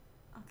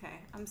Okay,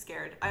 I'm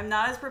scared. I'm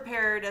not as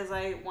prepared as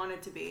I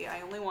wanted to be.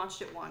 I only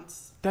watched it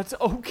once. That's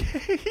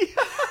okay.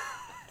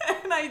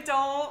 And I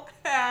don't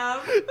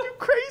have... You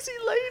crazy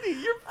lady,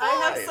 you're fine.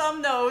 I have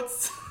some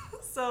notes,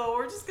 so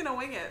we're just gonna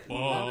wing it.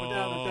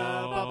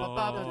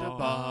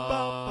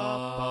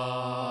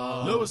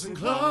 Lois and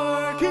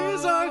Clark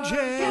is our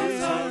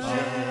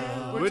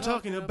jam. We're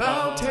talking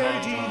about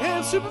Terry Dean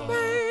and Superman.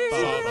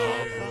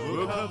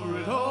 We'll cover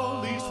it all,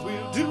 at least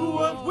we'll do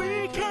what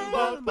we can.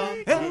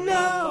 And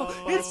now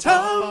it's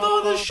time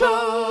for the show.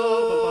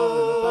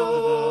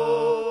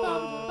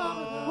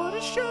 What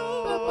a show.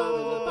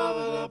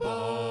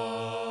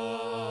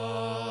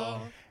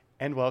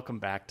 And welcome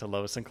back to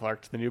Lois and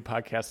Clark, to the new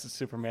podcast of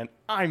Superman.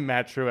 I'm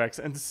Matt Truex,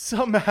 and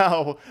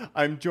somehow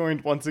I'm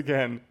joined once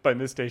again by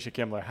Miss Stacia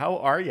Kimler. How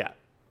are ya?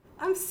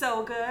 I'm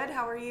so good.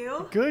 How are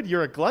you? Good.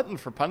 You're a glutton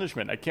for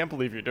punishment. I can't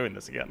believe you're doing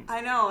this again.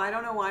 I know. I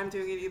don't know why I'm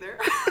doing it either.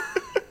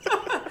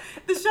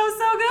 The show's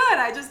so good.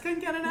 I just couldn't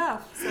get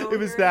enough. So It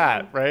was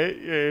that, right?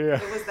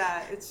 Yeah. It was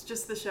that. It's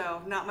just the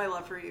show, not my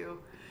love for you.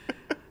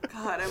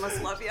 God, I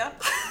must love you.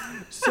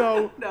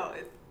 So No.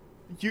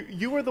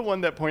 you were the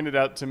one that pointed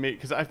out to me,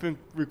 because I've been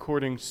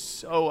recording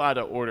so out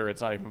of order,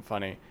 it's not even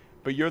funny.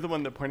 But you're the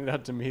one that pointed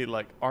out to me,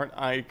 like, aren't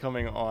I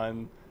coming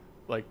on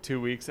like 2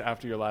 weeks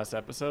after your last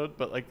episode?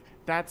 But like,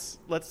 let's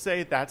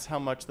say that's how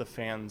much the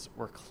fans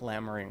were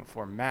clamoring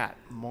for Matt.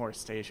 More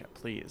Stacia,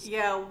 please.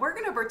 Yeah, we're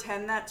going to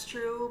pretend that's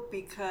true,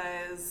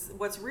 because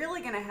what's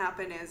really going to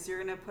happen is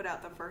you're going to put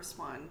out the first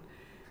one,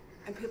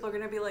 and people are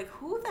going to be like,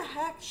 who the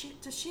heck?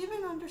 Does she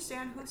even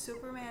understand who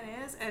Superman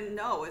is? And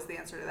no is the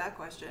answer to that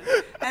question.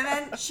 And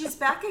then she's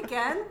back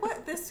again?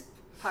 What? This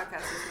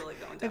podcast is really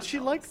going down. And she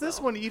liked this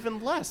one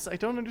even less. I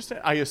don't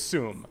understand. I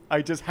assume.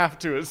 I just have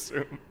to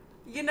assume.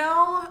 You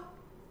know,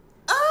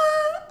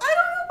 I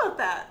don't know about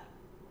that.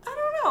 I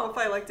don't know if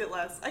I liked it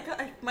less.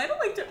 I might have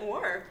liked it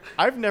more.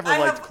 I've never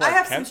liked Clark I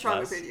have Kent some strong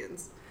less.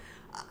 opinions.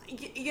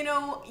 You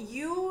know,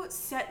 you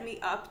set me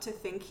up to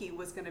think he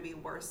was going to be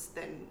worse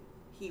than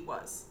he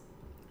was.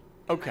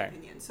 In my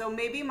opinion. So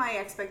maybe my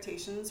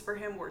expectations for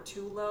him were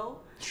too low.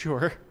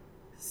 Sure.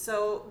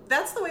 So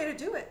that's the way to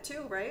do it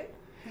too, right?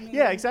 I mean,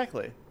 Yeah,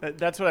 exactly.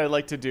 That's what I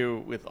like to do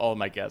with all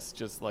my guests.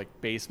 Just like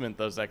basement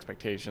those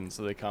expectations,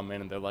 so they come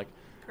in and they're like,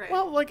 Great.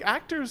 well, like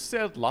actors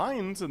said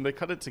lines and they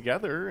cut it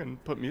together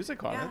and put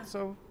music on Yeah. it.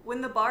 So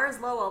when the bar is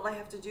low, all I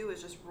have to do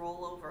is just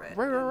roll over it.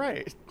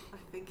 right. I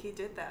think he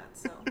did that.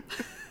 So.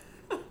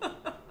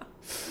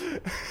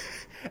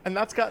 And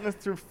that's gotten us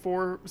through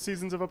 4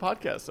 seasons of a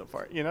podcast so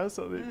far, you know?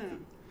 So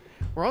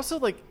we're also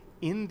like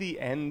in the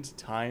end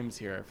times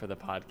here for the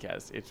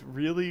podcast. It's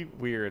really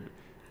weird,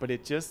 but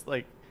it just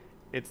like,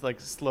 it's like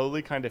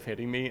slowly kind of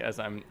hitting me as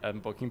I'm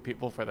booking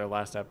people for their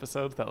last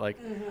episodes that like,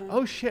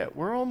 oh shit,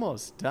 we're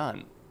almost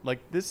done.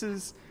 Like this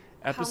is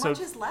episode. How much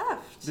is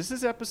left? This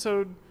is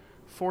episode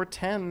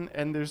 410,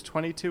 and there's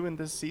 22 in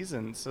this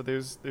season. So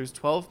there's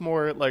 12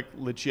 more like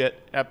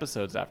legit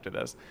episodes after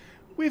this.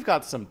 We've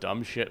got some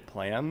dumb shit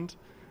planned.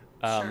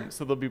 Sure.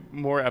 So there'll be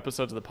more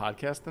episodes of the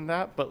podcast than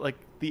that. But like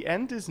the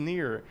end is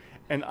near,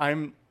 and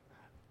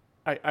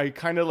I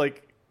kind of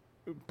like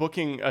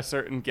booking a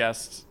certain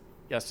guest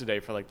yesterday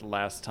for like the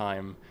last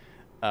time,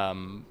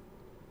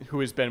 who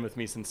has been with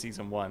me since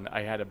season 1.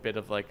 I had a bit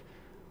of like,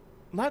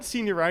 not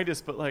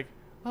senioritis, but like,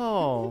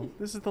 oh,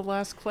 this is the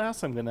last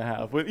class I'm gonna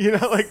have, you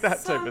know, like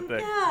that type of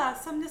thing. Yeah,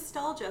 some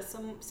nostalgia,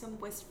 some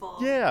wistful.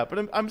 Yeah,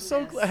 but I'm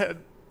so Yes. glad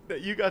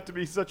that you got to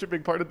be such a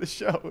big part of the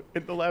show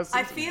in the last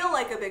season. I feel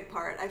like a big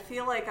part. I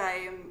feel like I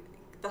am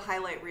the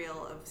highlight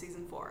reel of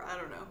season 4. I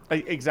don't know.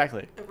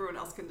 Exactly. Everyone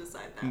else can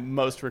decide that.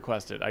 Most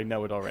requested. I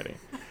know it already.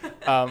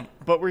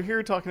 But we're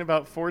here talking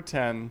about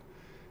 410,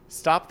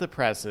 Stop the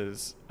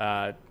Presses,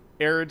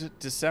 aired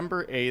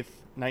December 8th,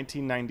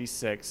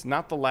 1996.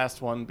 Not the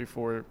last one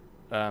before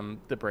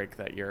the break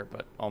that year,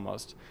 but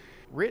almost.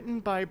 Written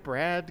by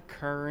Brad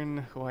Kern,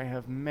 who I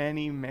have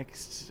many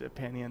mixed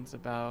opinions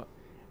about,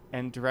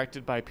 and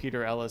directed by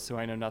Peter Ellis, who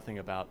I know nothing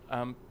about.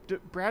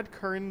 Brad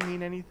Kern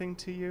mean anything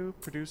to you,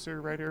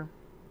 producer, writer?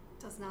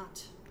 Does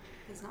not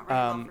write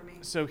well for me.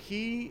 So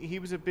he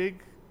was a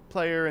big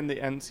player in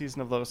the end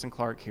season of Lois and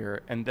Clark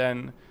here, and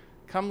then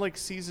come like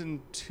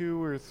season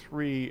 2 or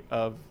 3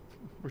 of,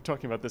 we're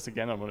talking about this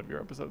again on one of your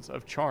episodes,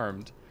 of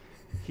Charmed,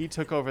 he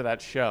took over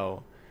that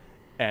show,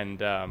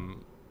 and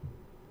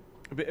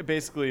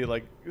basically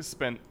like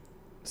spent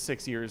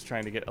 6 years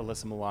trying to get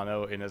Alyssa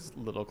Milano in as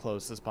little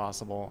close as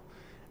possible,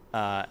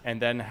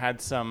 and then had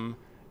some,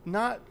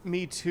 not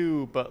Me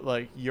Too, but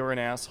like you're an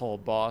asshole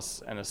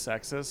boss and a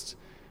sexist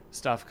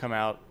stuff come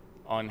out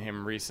on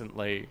him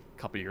recently, a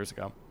couple years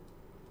ago,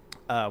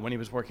 when he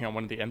was working on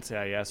one of the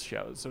NCIS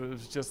shows. So it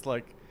was just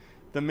like,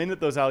 the minute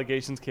those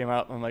allegations came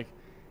out, I'm like,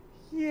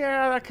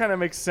 yeah, that kind of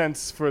makes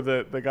sense for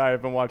the guy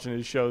I've been watching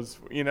his shows,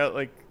 you know,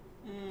 like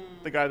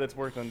the guy that's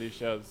worked on these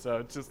shows. So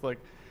it's just like,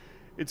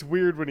 it's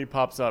weird when he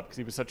pops up, because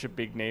he was such a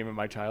big name in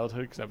my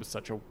childhood, because I was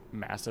such a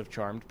massive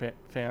Charmed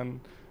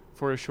fan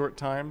for a short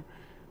time.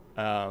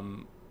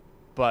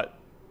 But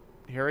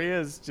here he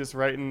is, just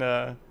writing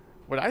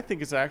what I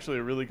think is actually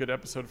a really good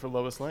episode for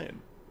Lois Lane.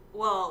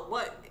 Well,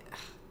 what?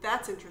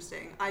 That's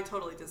interesting. I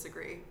totally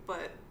disagree.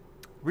 But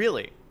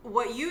Really?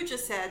 what you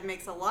just said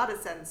makes a lot of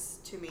sense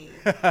to me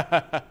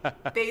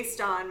based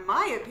on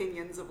my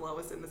opinions of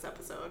Lois in this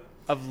episode.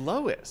 Of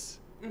Lois?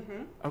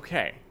 Mm-hmm.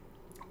 Okay.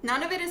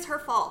 None of it is her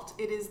fault.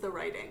 It is the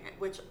writing,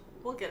 which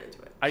we'll get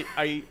into it.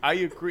 I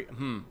agree.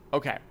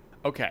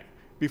 Okay.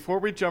 Before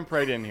we jump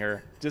right in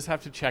here, just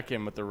have to check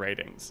in with the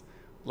ratings.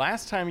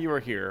 Last time you were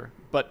here,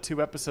 but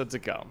 2 episodes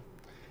ago,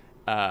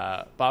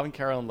 Bob and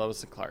Carol and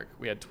Lois and Clark,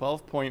 we had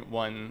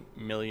 12.1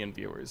 million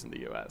viewers in the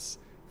U.S.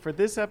 For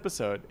this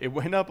episode, it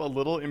went up a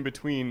little in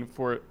between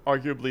for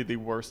arguably the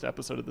worst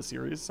episode of the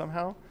series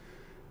somehow.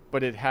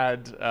 But it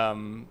had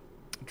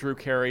Drew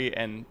Carey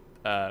and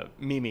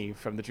Mimi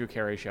from the Drew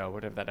Carey Show,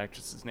 whatever that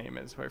actress's name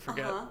is, who I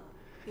forget. Uh-huh.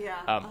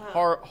 Yeah.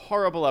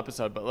 Horrible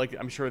episode, but like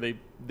I'm sure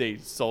they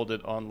sold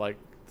it on like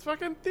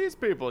fucking these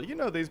people, you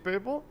know these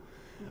people.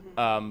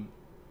 Mm-hmm.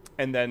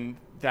 And then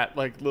that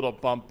like little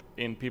bump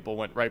in people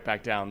went right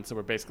back down, so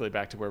we're basically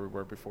back to where we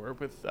were before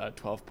with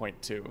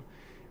 12.2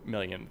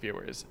 million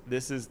viewers.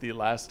 This is the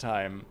last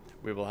time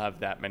we will have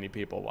that many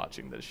people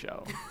watching this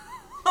show.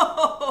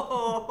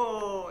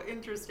 Oh,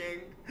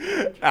 interesting.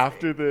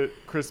 After the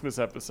Christmas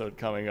episode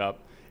coming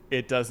up,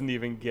 it doesn't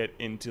even get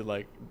into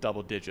like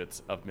double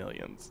digits of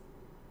millions.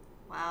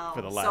 Wow.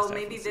 For the last so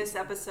maybe episode. this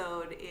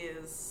episode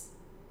is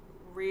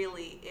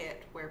really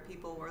it, where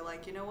people were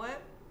like, you know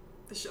what?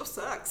 The show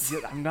sucks.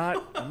 Yeah, I'm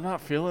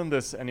not feeling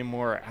this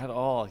anymore at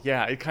all.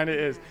 Yeah, it kind of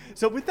is.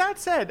 So with that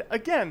said,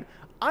 again,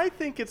 I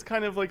think it's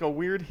kind of like a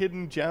weird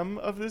hidden gem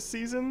of this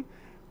season,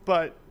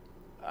 but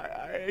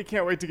I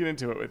can't wait to get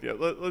into it with you.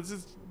 Let's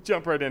just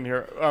jump right in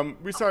here.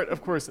 We start,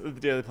 of course, at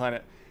the Daily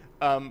Planet.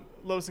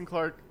 Lois and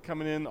Clark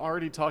coming in,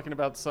 already talking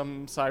about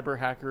some cyber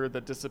hacker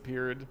that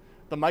disappeared.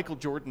 The Michael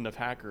Jordan of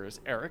hackers,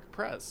 Eric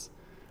Press.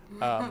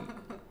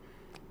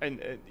 And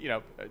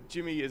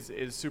Jimmy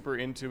is super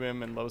into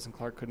him, and Lois and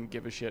Clark couldn't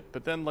give a shit.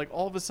 But then, like,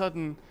 all of a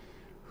sudden,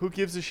 who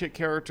gives a shit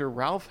character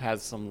Ralph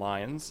has some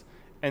lines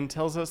and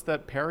tells us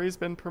that Perry's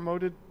been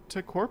promoted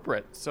to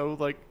corporate. So,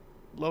 like,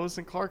 Lois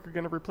and Clark are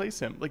going to replace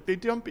him. Like, they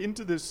jump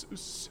into this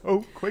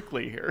so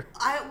quickly here.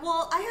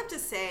 I have to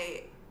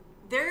say,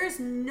 there's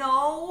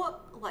no,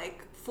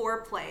 like,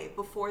 foreplay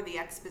before the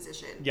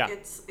exposition. Yeah.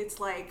 It's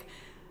like,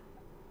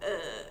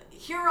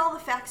 here are all the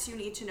facts you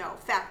need to know.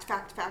 Fact.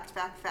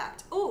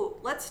 Oh,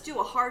 let's do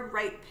a hard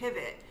right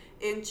pivot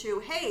into,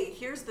 hey,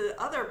 here's the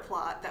other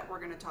plot that we're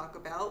going to talk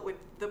about with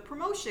the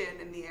promotion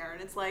in the air.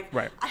 And it's like,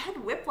 right. I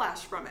had whiplash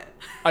from it.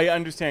 I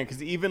understand,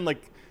 because even,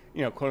 like,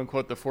 quote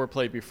unquote, the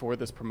foreplay before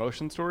this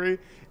promotion story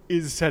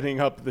is setting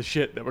up the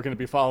shit that we're going to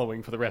be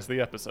following for the rest of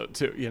the episode,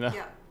 too,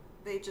 Yeah,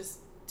 they just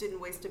didn't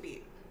waste a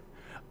beat.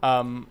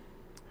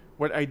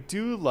 What I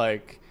do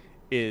like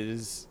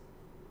is,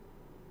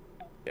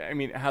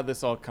 how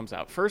this all comes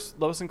out. First,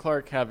 Lois and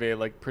Clark have a,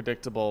 like,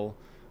 predictable,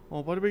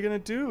 well, what are we going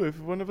to do if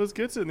one of us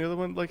gets it and the other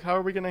one, like, how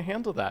are we going to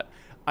handle that?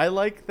 I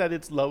like that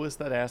it's Lois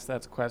that asked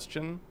that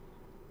question,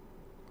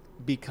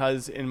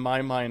 because in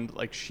my mind,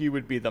 like, she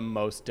would be the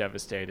most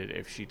devastated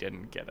if she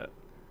didn't get it.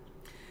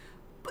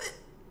 But,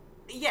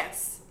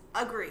 yes,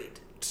 agreed.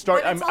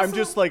 I'm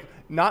just, like,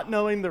 not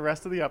knowing the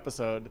rest of the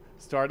episode,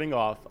 starting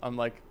off, I'm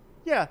like,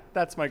 yeah,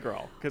 that's my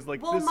girl. Because,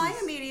 like, well, my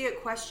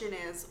immediate question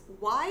is,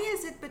 why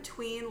is it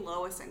between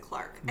Lois and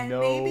Clark? And no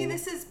maybe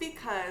this is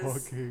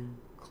because... fucking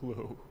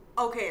clue.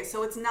 Okay,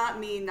 so it's not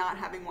me not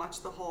having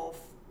watched the whole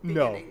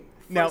beginning,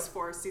 first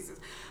 4 seasons.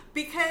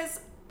 Because,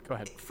 go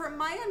ahead. From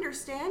my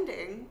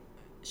understanding,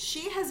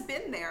 she has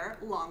been there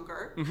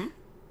longer. Mm-hmm.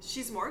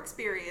 She's more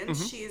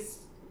experienced.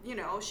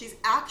 Mm-hmm. She's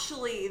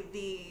actually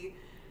the,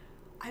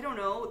 I don't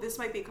know, this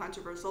might be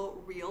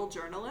controversial, real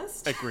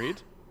journalist.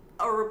 Agreed.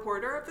 A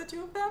reporter of the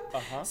two of them.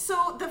 Uh-huh.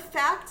 So the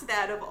fact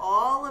that of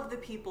all of the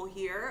people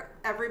here,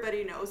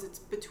 everybody knows it's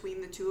between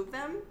the two of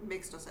them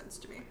makes no sense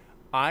to me.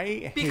 I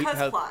hate because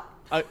how, plot.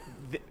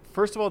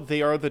 First of all,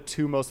 they are the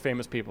 2 most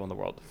famous people in the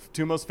world.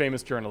 2 most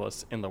famous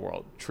journalists in the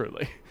world,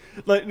 truly.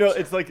 Like, no,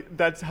 It's like,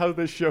 that's how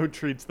the show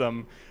treats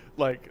them.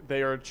 Like,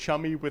 they are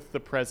chummy with the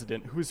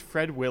president, who's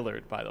Fred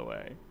Willard, by the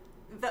way.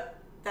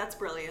 That's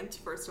brilliant,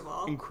 first of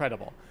all.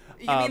 Incredible.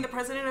 You mean the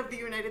president of the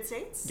United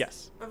States?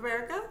 Yes. Of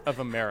America? Of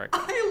America.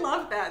 I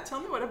love that. Tell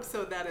me what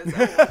episode that is.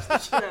 I'll watch the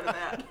shit out of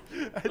that.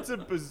 It's a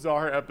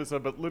bizarre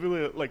episode, but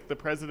literally, like, the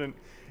president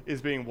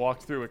is being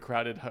walked through a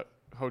crowded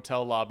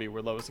hotel lobby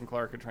where Lois and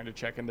Clark are trying to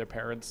check in their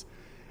parents.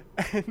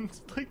 And,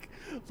 like,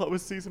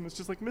 Lois sees him. It's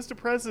just like, Mr.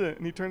 President.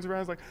 And he turns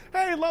around and is like,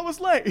 hey, Lois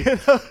Lane.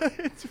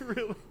 It's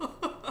really...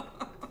 Oh,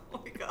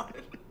 my God.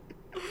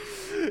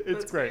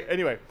 It's great.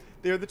 Anyway,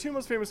 they're the 2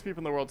 most famous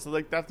people in the world, so,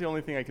 like, that's the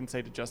only thing I can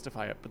say to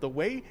justify it. But the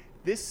way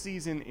this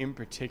season in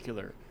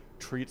particular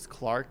treats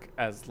Clark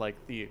as, like,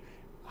 the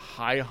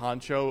high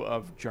honcho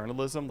of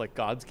journalism, like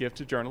God's gift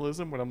to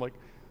journalism, when I'm like,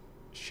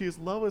 she's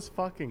Lois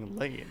fucking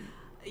Lane.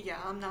 Yeah,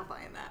 I'm not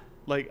buying that.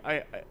 Like,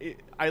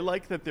 I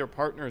like that they're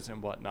partners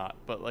and whatnot,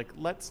 but, like,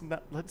 let's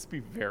be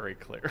very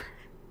clear.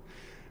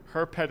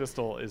 her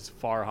pedestal is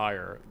far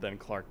higher than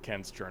Clark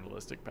Kent's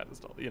journalistic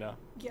pedestal, you know?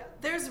 Yeah,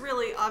 there's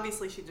really,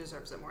 obviously she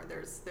deserves it more.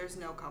 There's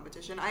no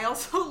competition. I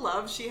also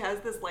love she has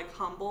this like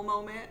humble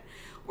moment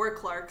where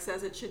Clark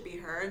says it should be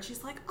her and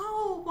she's like,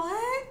 oh,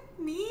 what?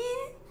 Me?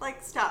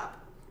 Like,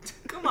 stop.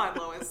 Come on,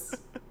 Lois.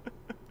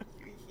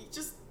 You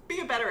just be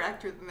a better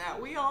actor than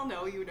that. We all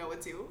know you know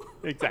it's you.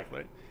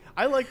 Exactly.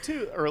 I like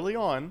too, early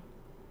on,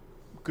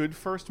 good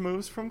first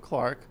moves from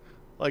Clark,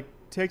 like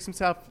takes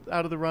himself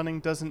out of the running,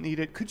 doesn't need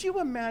it. Could you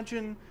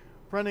imagine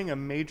running a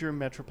major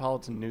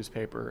metropolitan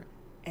newspaper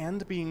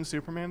and being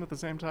Superman at the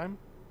same time?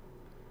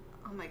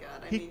 Oh my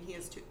god, I mean, he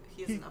has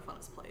enough on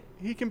his plate.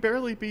 He can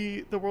barely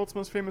be the world's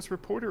most famous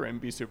reporter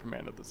and be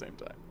Superman at the same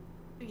time.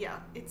 Yeah,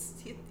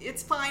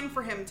 it's fine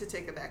for him to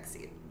take a back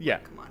seat. Yeah.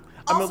 Come on.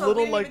 I'm Also, a little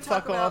we didn't like even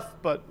talk fuck about, off,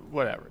 but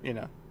whatever, you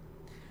know.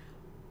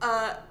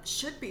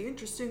 Should be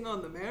interesting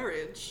on the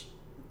marriage.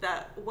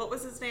 That, what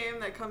was his name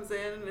that comes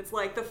in and it's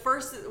like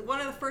one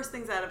of the first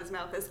things out of his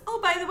mouth is,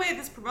 oh, by the way,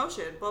 this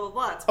promotion, blah, blah,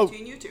 blah, it's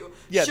between you two.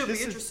 Yeah, should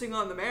be interesting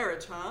on the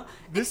marriage, huh?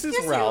 This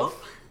Excuse is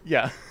Ralph. You.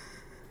 Yeah.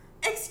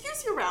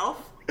 Excuse you,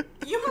 Ralph.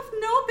 You have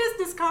no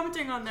business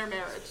commenting on their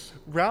marriage.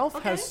 Ralph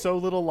Okay? has so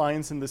little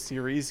lines in the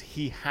series,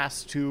 he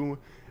has to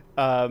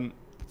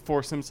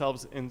force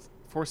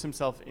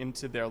himself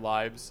into their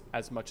lives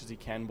as much as he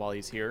can while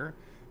he's here.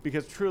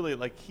 Because truly,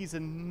 like, he's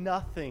a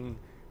nothing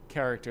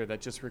character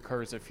that just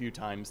recurs a few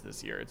times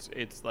this year.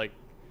 It's like,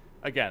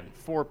 again,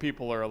 4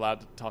 people are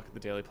allowed to talk at the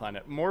Daily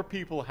Planet. More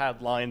people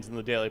had lines in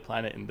the Daily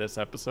Planet in this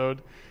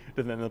episode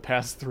than in the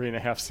past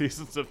 3.5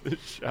 seasons of this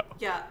show.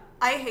 Yeah,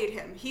 I hate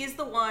him. He's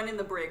the one in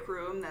the break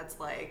room that's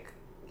like,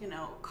 you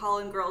know,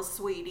 calling girls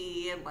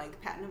sweetie and like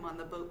patting him on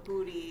the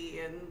booty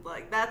and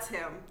like, that's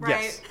him,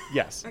 right?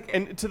 Yes. Okay.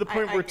 And to the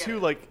point I where get too,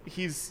 it. like,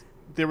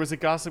 there was a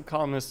gossip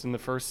columnist in the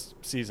first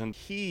season.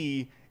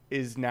 He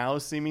is now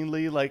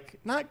seemingly like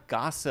not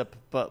gossip,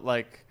 but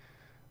like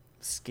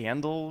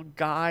scandal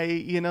guy,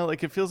 you know,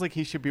 like it feels like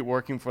he should be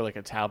working for like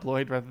a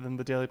tabloid rather than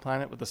the Daily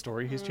Planet with the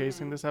story he's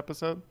chasing this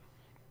episode.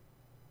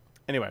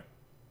 Anyway,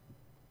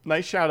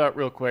 nice shout out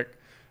real quick.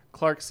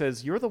 Clark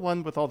says, you're the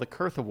one with all the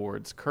Kurth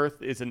awards.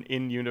 Kurth is an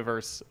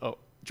in-universe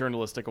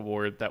journalistic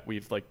award that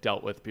we've like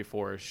dealt with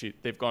before.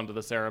 They've gone to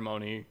the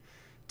ceremony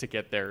to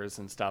get theirs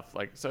and stuff,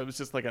 like, so it was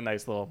just like a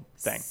nice little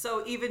thing.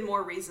 So even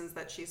more reasons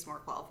that she's more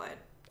qualified.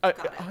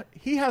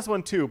 He has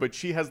one too, but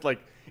she has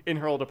like in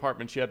her old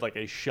apartment, she had like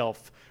a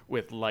shelf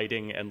with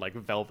lighting and like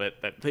velvet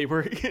that they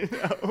were, you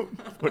know,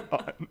 put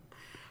on.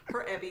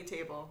 Her Ebby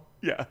table.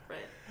 Yeah.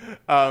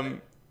 Right.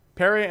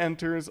 Perry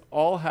enters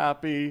all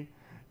happy.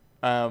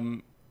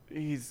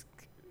 He's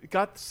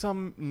got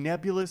some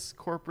nebulous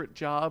corporate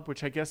job,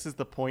 which I guess is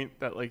the point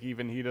that like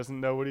even he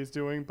doesn't know what he's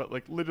doing, but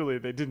like literally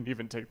they didn't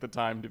even take the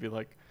time to be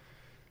like,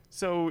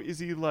 so is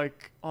he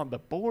like on the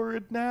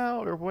board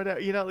now or whatever?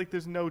 You know, like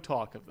there's no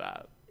talk of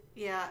that.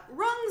 Yeah,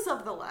 rungs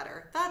of the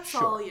ladder. That's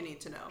Sure. all you need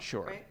to know.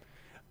 Sure.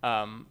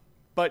 Right?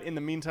 But in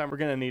the meantime, we're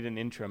going to need an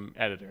interim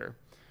editor,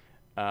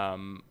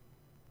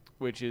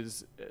 which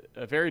is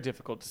a very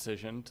difficult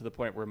decision to the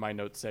point where my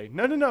notes say,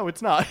 no,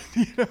 it's not.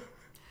 You know?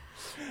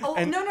 Oh,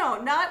 And-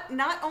 no,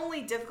 not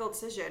only difficult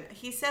decision.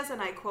 He says,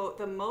 and I quote,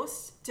 the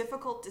most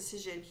difficult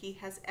decision he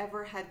has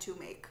ever had to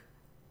make.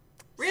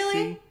 Really?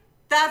 See?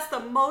 That's the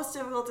most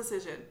difficult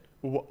decision.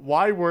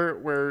 Why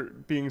we're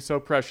being so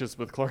precious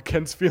with Clark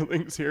Kent's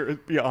feelings here is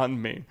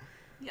beyond me.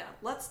 Yeah,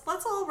 let's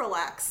all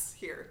relax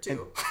here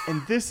too.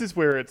 And this is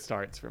where it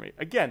starts for me.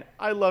 Again,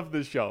 I love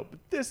this show, but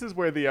this is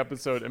where the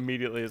episode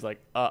immediately is like,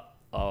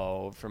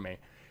 uh-oh, for me.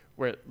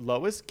 Where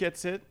Lois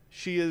gets it.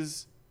 She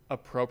is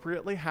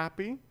appropriately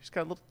happy. She's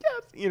got a little,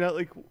 yes, you know,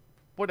 like,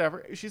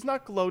 whatever. She's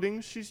not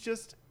gloating. She's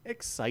just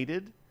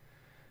excited.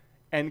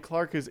 And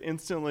Clark is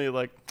instantly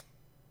like,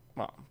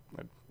 well,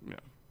 I, you know,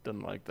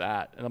 didn't like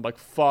that. And I'm like,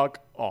 fuck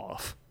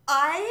off.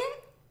 I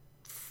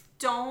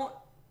don't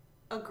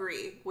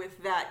agree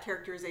with that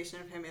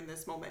characterization of him in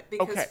this moment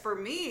because Okay. for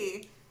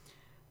me,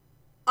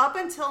 up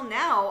until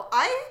now,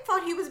 I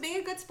thought he was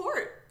being a good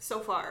sport so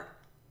far.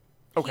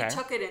 Okay. He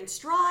took it in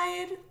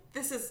stride.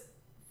 This is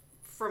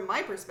from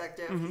my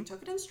perspective. Mm-hmm. He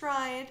took it in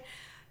stride.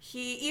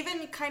 He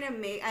even kind of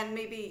made, and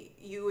maybe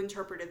you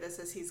interpreted this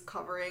as he's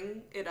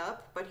covering it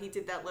up, but he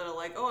did that little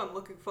like, oh, I'm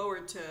looking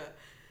forward to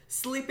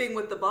sleeping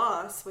with the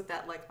boss with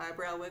that like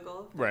eyebrow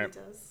wiggle that Right. he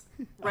does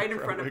right in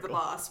Eyebrow front of the wiggle.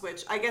 boss,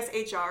 which I guess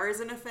HR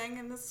isn't a thing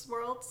in this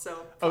world,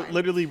 so Oh, fine.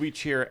 literally, we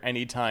cheer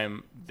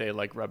anytime they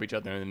like rub each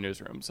other in the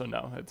newsroom. So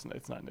no, it's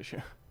not an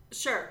issue.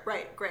 Sure,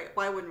 right, great.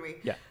 Why wouldn't we?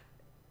 Yeah.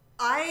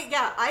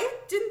 I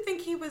didn't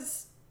think he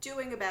was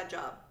doing a bad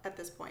job at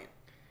this point.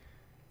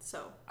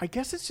 So I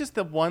guess it's just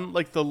the one,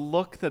 like the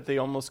look that they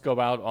almost go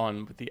out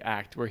on with the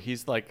act where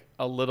he's like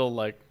a little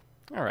like,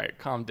 all right,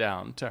 calm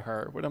down to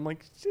her. But I'm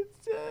like, just,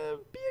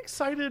 be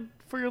excited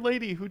for your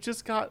lady who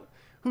just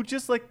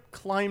like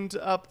climbed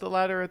up the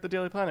ladder at the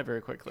Daily Planet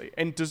very quickly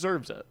and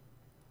deserves it.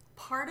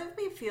 part of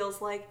me feels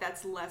like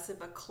that's less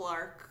of a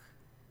Clark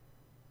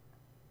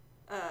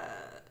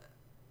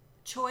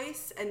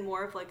choice and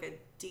more of like a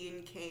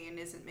Dean Cain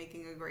isn't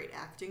making a great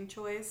acting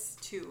choice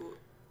to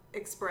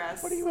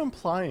express. What are you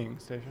implying,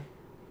 Stacia?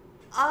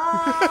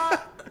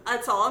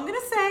 That's all I'm gonna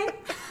say.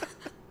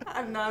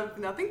 I'm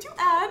nothing to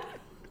add.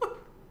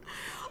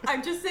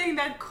 I'm just saying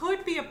that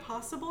could be a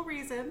possible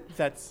reason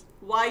That's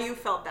why you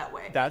felt that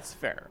way. That's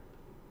fair.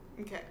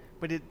 Okay.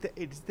 But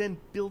it's then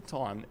built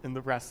on in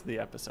the rest of the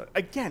episode.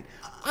 Again,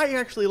 I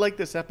actually like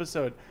this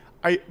episode.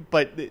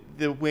 But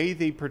the way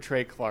they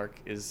portray Clark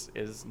is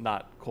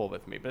not cool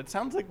with me. But it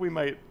sounds like we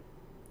might.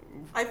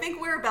 I think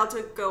we're about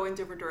to go in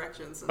different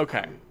directions. And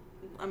Okay.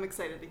 I'm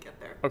excited to get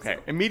there. Okay.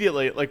 So.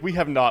 Immediately, like, we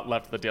have not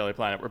left the Daily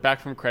Planet. We're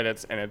back from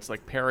credits, and it's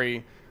like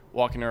Perry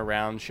walking her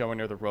around, showing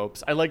her the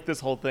ropes. I like this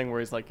whole thing where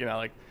he's like,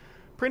 like,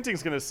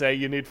 printing's going to say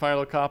you need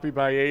final copy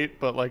by 8,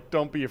 but, like,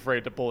 don't be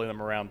afraid to bully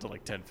them around to,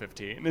 like,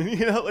 10:15.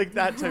 And, like,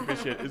 that type of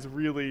shit is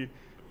really,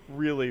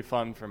 really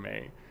fun for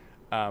me.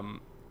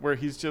 Where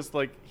he's just,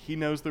 like, he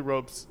knows the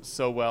ropes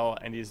so well,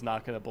 and he's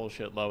not going to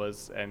bullshit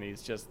Lois, and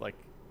he's just, like,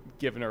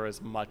 giving her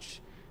as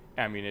much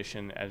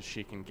ammunition as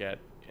she can get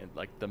in,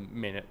 like, the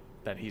minute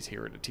that he's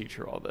here to teach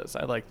her all this.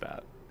 I like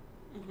that.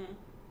 Mm-hmm.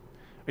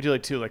 I do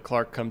like, too, like,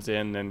 Clark comes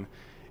in, and,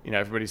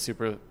 everybody's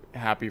super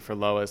happy for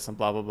Lois, and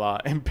blah, blah, blah.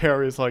 And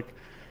Perry's like,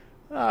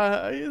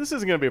 this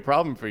isn't going to be a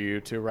problem for you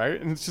two,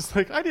 right? And it's just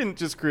like, I didn't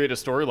just create a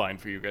storyline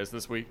for you guys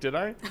this week, did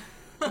I?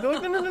 And they're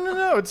like,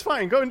 no, it's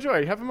fine. Go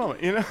enjoy. Have a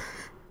moment,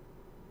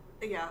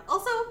 Yeah.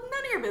 Also,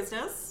 none of your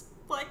business.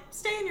 Like,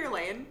 stay in your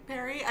lane,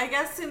 Perry. I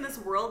guess in this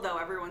world, though,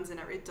 everyone's in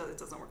it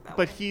doesn't work that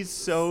way. But he's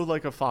so,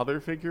 like, a father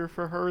figure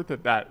for her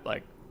that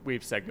like,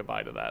 we've said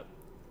goodbye to that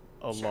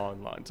a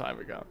long, long time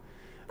ago.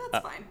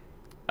 That's fine.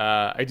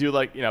 I do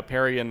like,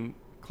 Perry and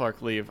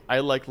Clark leave. I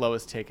like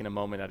Lois taking a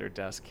moment at her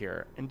desk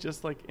here and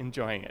just, like,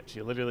 enjoying it.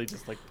 She literally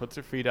just, like, puts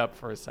her feet up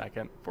for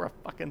a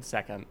fucking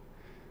second,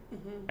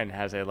 and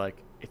has a, like,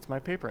 it's my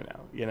paper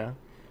now,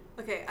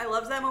 Okay, I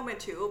loved that moment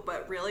too,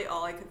 but really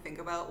all I could think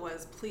about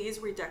was please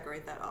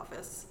redecorate that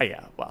office.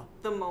 Yeah, well.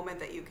 The moment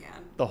that you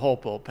can. The whole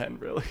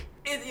bullpen, really.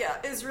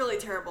 It's really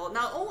terrible.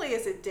 Not only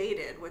is it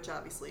dated, which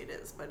obviously it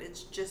is, but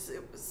it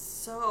was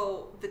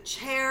so, the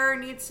chair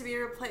needs to be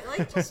replaced.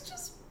 Like,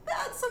 just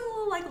add some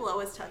little, like,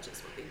 Lois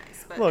touches would be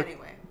nice. But Look,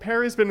 anyway.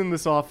 Perry's been in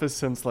this office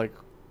since, like,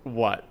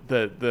 what?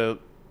 The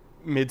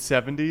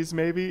mid-70s,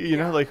 maybe? You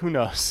know, like, who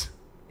knows?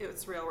 It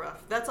was real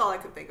rough. That's all I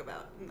could think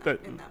about in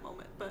that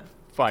moment. But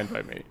fine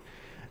by me.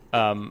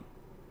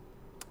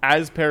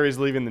 As Perry's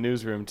leaving the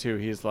newsroom, too,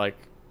 he's, like,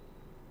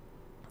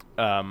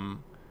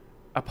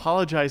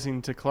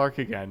 apologizing to Clark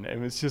again.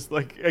 And it's just,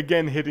 like,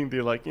 again, hitting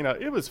the, like,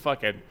 it was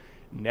fucking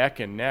neck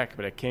and neck,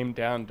 but it came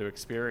down to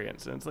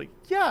experience. And it's like,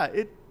 yeah,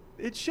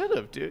 it should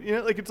have,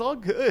 dude. Like, it's all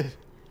good.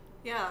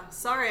 Yeah,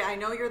 sorry, I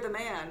know you're the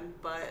man,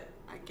 but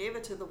I gave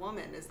it to the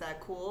woman. Is that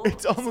cool?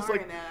 It's almost sorry,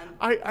 like,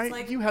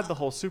 man. you had the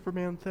whole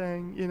Superman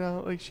thing,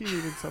 like, she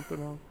needed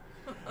something else.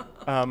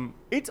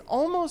 It's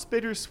almost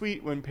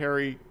bittersweet when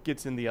Perry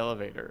gets in the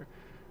elevator,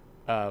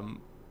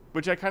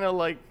 which I kind of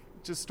like,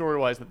 just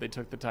story-wise, that they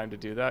took the time to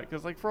do that,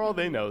 because, like, for all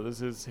they know,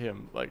 this is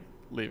him, like,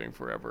 leaving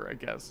forever, I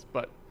guess.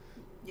 But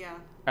yeah,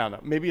 I don't know.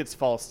 Maybe it's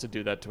false to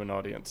do that to an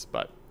audience,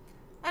 but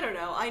I don't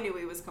know. I knew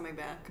he was coming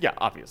back. Yeah,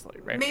 obviously,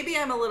 right? Maybe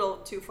I'm a little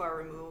too far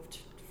removed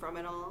from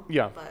it all.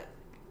 Yeah. But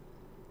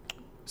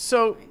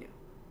so I knew.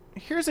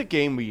 Here's a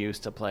game we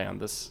used to play on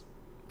this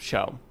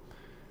show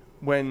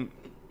when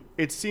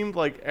it seemed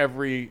like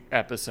every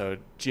episode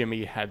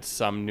Jimmy had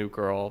some new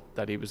girl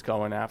that he was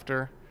going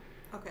after.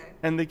 Okay.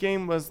 And the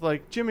game was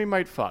like, Jimmy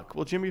might fuck.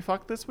 Will Jimmy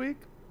fuck this week?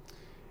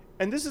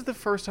 And this is the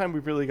first time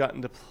we've really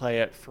gotten to play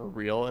it for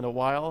real in a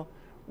while,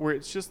 where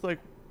it's just like,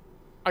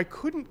 I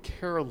couldn't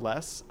care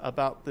less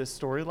about this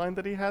storyline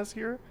that he has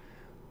here,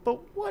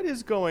 but what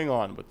is going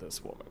on with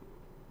this woman?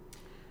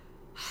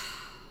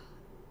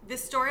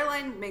 This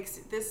storyline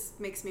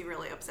makes me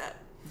really upset.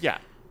 Yeah.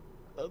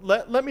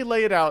 Let me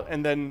lay it out,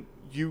 and then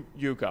you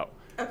go.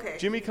 Okay.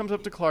 Jimmy comes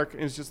up to Clark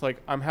and is just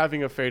like, I'm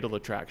having a fatal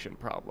attraction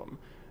problem.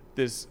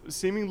 This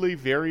seemingly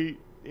very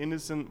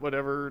innocent,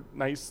 whatever,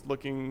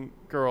 nice-looking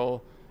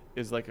girl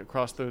is, like,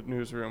 across the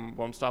newsroom,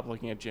 won't stop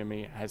looking at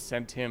Jimmy, has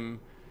sent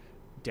him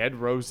dead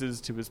roses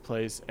to his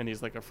place, and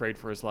he's, like, afraid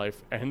for his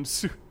life. And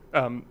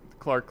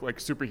Clark, like,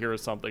 superhero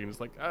something, and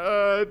is like,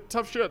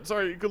 tough shit,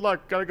 sorry, good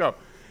luck, gotta go.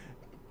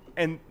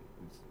 And,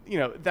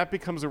 that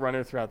becomes a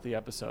runner throughout the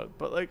episode.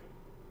 But, like,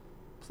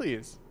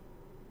 please.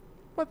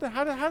 How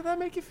did that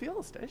make you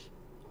feel, Stash?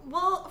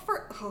 Well,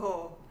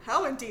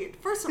 how indeed.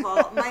 First of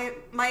all,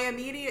 my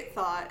immediate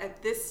thought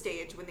at this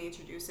stage when they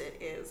introduce it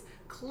is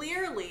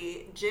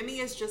clearly Jimmy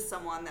is just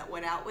someone that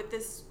went out with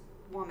this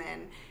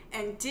woman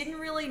and didn't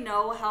really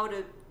know how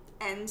to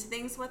end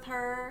things with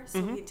her.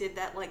 So he did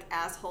that, like,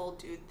 asshole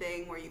dude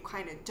thing where you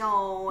kind of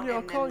don't. Yeah, and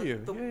I'll then call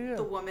you.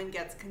 The woman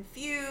gets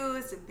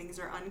confused and things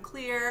are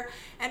unclear.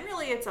 And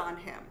really it's on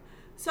him.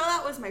 So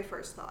that was my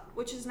first thought,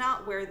 which is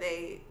not where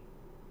they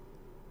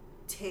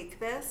take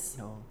this.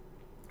 No.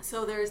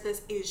 So there's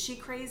this, is she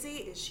crazy?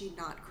 Is she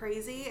not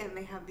crazy? And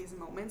they have these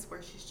moments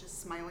where she's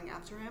just smiling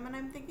after him. And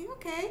I'm thinking,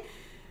 okay,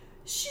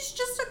 she's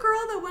just a girl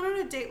that went on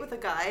a date with a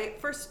guy.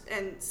 First,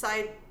 and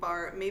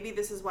sidebar, maybe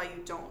this is why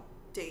you don't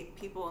date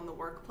people in the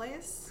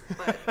workplace,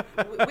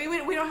 but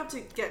we don't have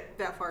to get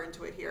that far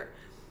into it here.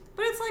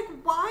 But it's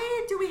like,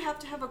 why do we have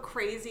to have a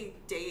crazy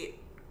date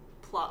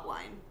plot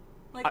line?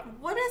 Like,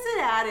 what is it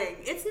adding?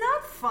 It's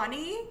not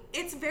funny.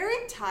 It's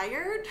very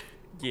tired.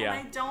 Yeah.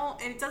 And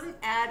it doesn't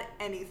add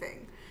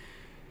anything.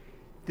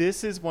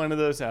 This is one of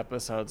those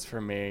episodes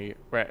for me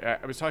where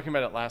I was talking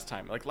about it last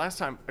time. Like last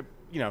time,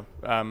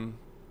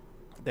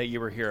 that you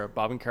were here,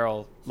 Bob and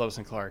Carol, Lois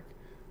and Clark.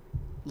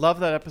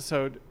 Love that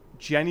episode.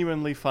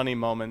 Genuinely funny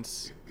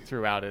moments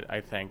throughout it,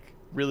 I think.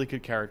 Really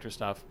good character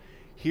stuff.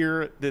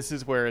 Here, this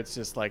is where it's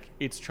just like,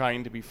 it's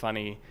trying to be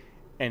funny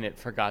and it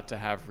forgot to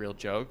have real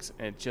jokes,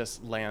 and it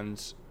just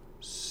lands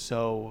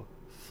so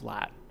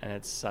flat, and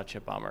it's such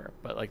a bummer.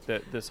 But like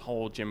this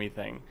whole Jimmy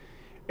thing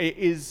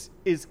is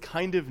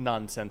kind of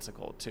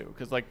nonsensical too,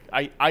 because like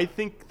I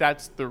think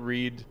that's the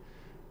read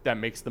that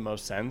makes the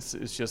most sense.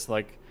 Is just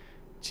like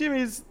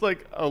Jimmy's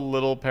like a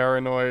little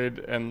paranoid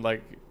and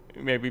like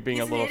maybe being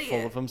He's a little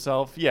full of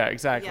himself. Yeah,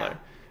 exactly. Yeah.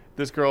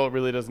 This girl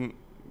really doesn't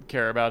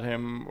care about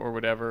him or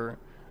whatever,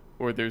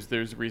 or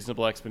there's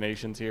reasonable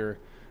explanations here.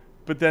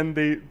 But then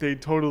they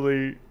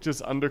totally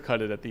just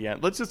undercut it at the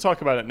end. Let's just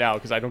talk about it now,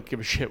 because I don't give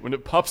a shit when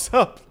it pops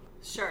up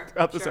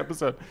throughout this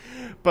episode.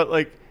 But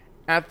like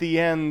at the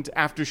end,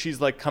 after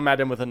she's like come at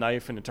him with a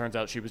knife and it turns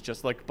out she was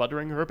just like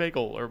buttering her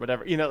bagel or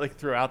whatever, like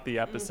throughout the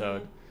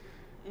episode,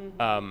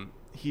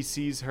 he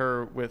sees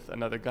her with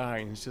another guy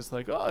and he's just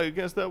like, oh, I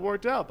guess that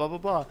worked out, blah, blah,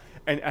 blah.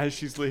 And as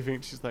she's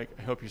leaving, she's like,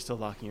 I hope you're still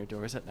locking your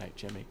doors at night,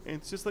 Jimmy. And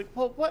it's just like,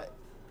 well,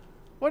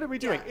 what are we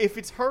doing? Yeah. If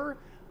it's her,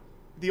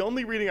 the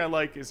only reading I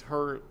like is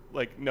her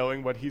like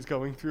knowing what he's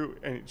going through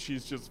and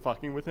she's just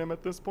fucking with him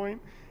at this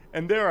point.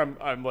 And there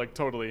I'm like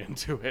totally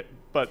into it,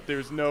 but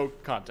there's no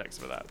context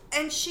for that.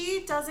 And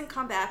she doesn't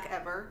come back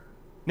ever.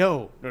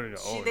 No.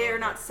 They are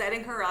not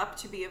setting her up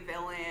to be a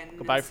villain.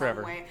 Goodbye in some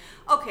forever. way.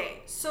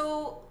 Okay,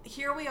 so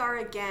here we are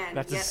again.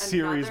 That's a yet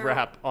series another...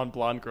 wrap on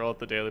Blonde Girl at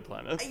the Daily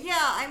Planet. Yeah,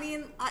 I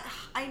mean,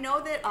 I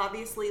know that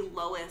obviously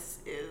Lois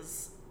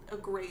is a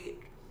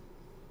great,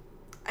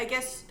 I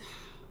guess,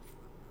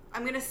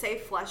 I'm going to say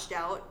fleshed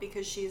out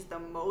because she's the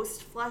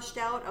most fleshed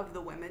out of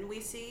the women we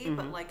see. Mm-hmm.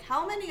 But, like,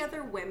 how many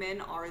other women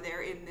are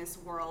there in this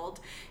world?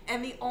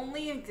 And the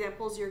only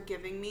examples you're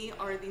giving me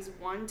are these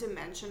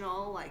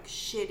one-dimensional, like,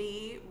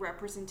 shitty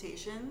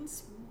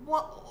representations.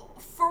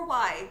 What? For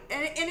why?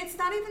 And it's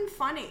not even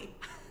funny.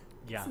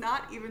 Yeah. It's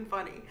not even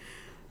funny.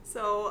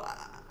 So,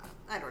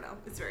 I don't know.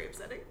 It's very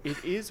upsetting.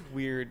 It is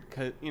weird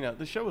because,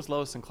 the show is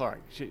Lois and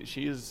Clark.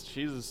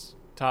 She's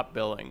top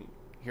billing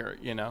here,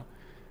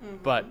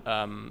 Mm-hmm. But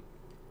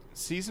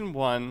season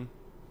 1,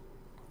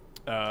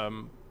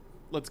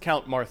 let's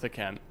count Martha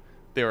Kent.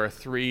 There are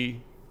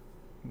 3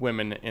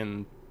 women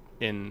in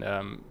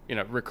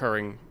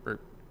recurring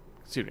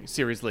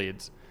series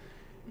leads,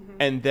 mm-hmm.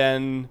 And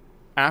then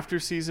after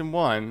season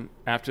 1,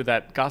 after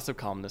that gossip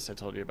columnist I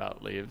told you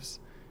about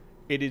leaves,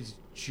 it is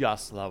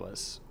just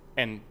Lois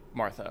and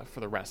Martha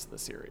for the rest of the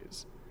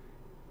series,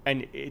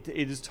 and it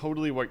is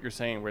totally what you're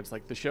saying, where it's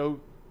like the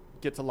show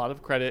gets a lot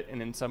of credit, and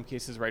in some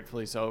cases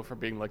rightfully so, for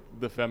being like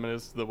the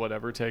feminist, the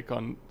whatever take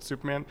on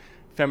Superman.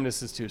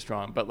 Feminist is too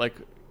strong, but like,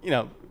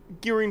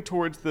 gearing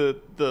towards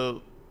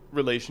the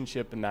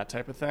relationship and that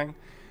type of thing.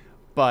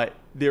 But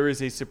there is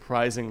a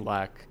surprising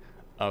lack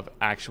of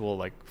actual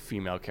like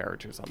female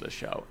characters on this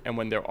show, and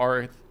when there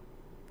are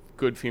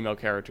good female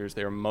characters,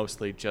 they are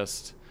mostly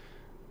just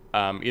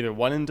either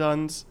one and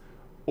dones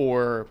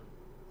or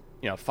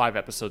 5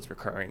 episodes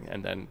recurring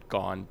and then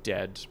gone,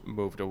 dead,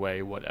 moved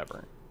away,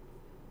 whatever.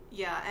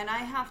 Yeah, and I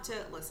have to,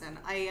 listen,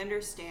 I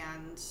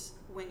understand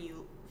when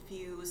you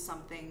view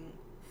something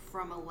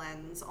from a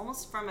lens,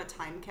 almost from a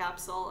time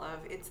capsule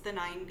of it's the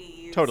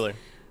 90s. Totally.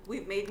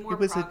 We've made more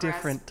progress. It was progress. A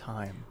different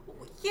time.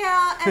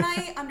 Yeah, and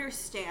I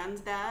understand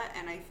that,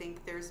 and I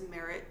think there's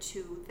merit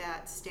to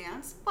that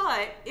stance.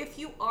 But if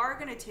you are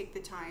going to take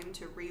the time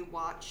to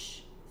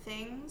rewatch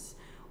things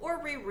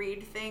or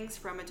reread things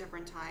from a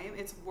different time,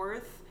 it's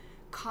worth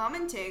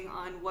commenting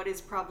on what is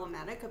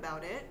problematic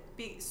about it.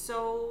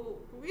 So,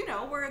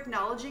 we're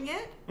acknowledging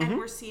it, and mm-hmm.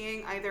 we're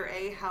seeing either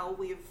A, how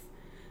we've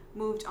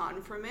moved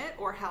on from it,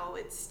 or how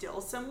it's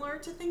still similar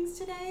to things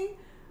today.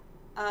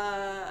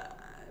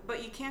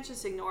 But you can't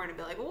just ignore it and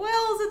be like,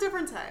 well, it's a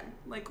different time.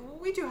 Like,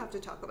 we do have to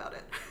talk about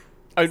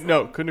it.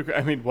 No, couldn't agree.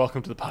 I mean,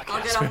 welcome to the podcast.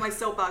 I'll get off my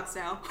soapbox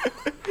now.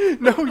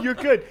 No, you're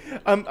good.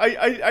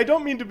 I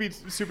don't mean to be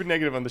super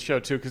negative on the show,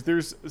 too, because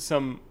there's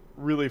some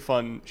really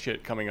fun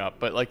shit coming up.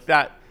 But, like,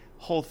 that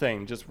whole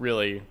thing just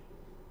really,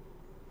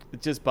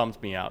 it just bums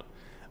me out.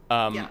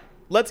 Yeah.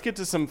 Let's get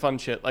to some fun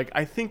shit. Like,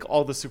 I think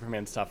all the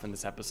Superman stuff in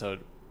this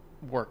episode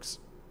works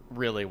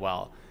really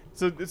well.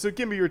 So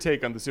give me your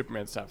take on the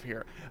Superman stuff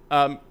here.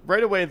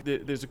 Right away,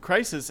 there's a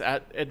crisis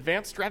at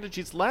Advanced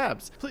Strategies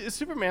Labs. Please,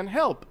 Superman,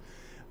 help!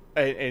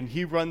 And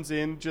he runs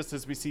in just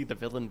as we see the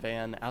villain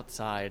van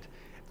outside.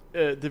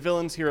 The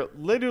villains here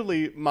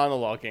literally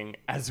monologuing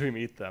as we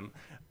meet them.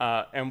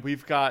 And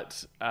we've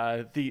got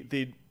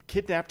the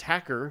kidnapped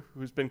hacker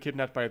who's been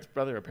kidnapped by his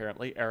brother,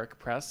 apparently, Eric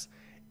Press,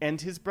 and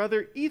his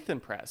brother, Ethan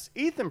Press.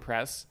 Ethan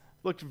Press,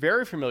 looked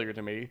very familiar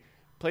to me,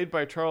 played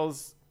by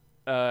Charles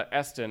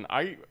Eston.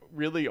 I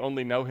really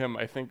only know him,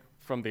 I think,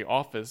 from The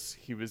Office.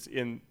 He was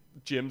in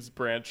Jim's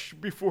branch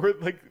before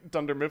like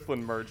Dunder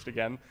Mifflin merged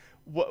again.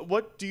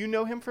 What do you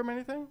know him from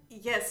anything?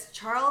 Yes,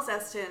 Charles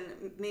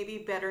Eston, maybe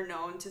better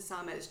known to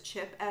some as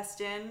Chip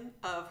Eston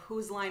of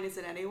Whose Line Is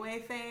It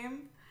Anyway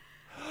fame.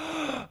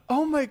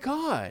 Oh my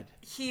God.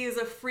 He is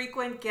a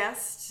frequent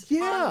guest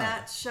Yeah. on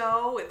that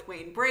show with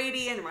Wayne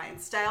Brady and Ryan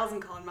Stiles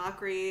and Colin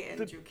Mockery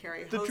and Drew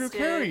Carey hosted. The Drew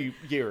Carey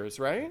years,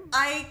 right?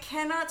 I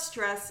cannot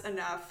stress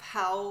enough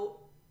how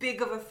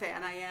big of a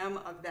fan I am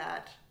of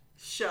that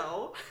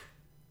show.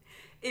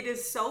 It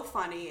is so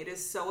funny. It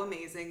is so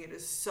amazing. It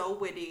is so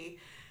witty.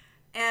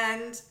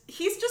 And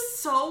he's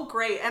just so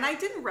great. And I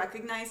didn't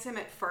recognize him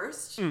at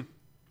first.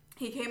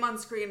 He came on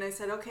screen and I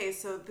said, okay,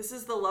 so this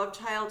is the love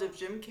child of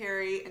Jim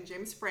Carrey and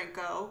James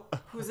Franco,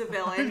 who's a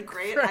villain.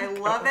 Great. I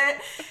love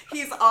it.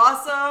 He's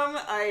awesome.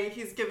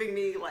 He's giving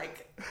me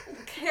like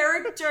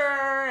character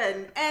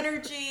and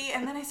energy.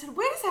 And then I said,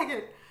 wait a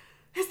second.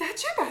 Is that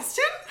Chip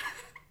Eston?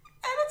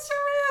 And it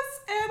sure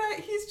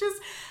is.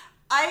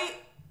 And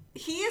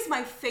he is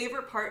my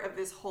favorite part of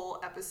this whole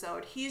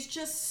episode. He's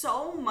just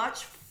so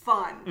much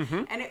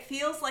fun. And it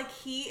feels like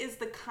he is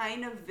the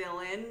kind of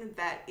villain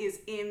that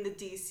is in the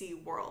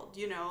DC world,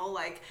 you know,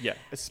 like Yeah,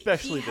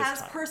 especially he this has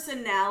time.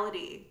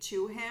 personality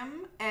to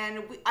him.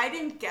 And I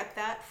didn't get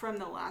that from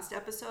the last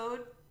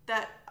episode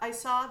that I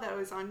saw that I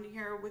was on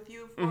here with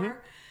you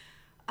for.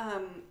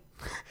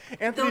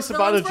 Anthony Those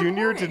Sabato villains were Jr.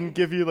 boring. didn't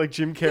give you like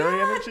Jim Carrey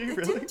Yeah, energy, it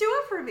really? didn't do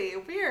it for me.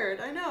 Weird,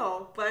 I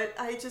know. But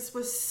I just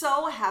was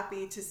so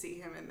happy to see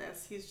him in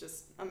this. He's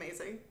just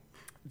amazing.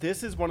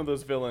 This is one of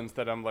those villains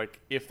that I'm like,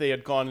 if they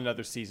had gone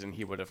another season,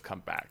 he would have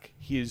come back.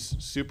 He's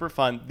super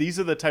fun. These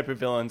are the type of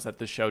villains that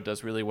the show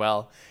does really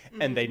well,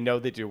 and they know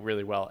they do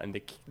really well, and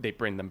they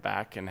bring them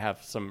back and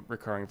have some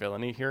recurring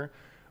villainy here.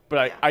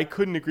 But I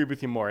couldn't agree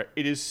with you more.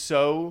 It is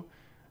so...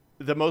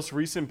 The most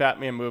recent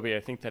Batman movie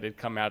I think that had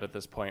come out at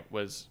this point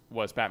was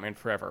Batman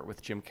Forever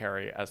with Jim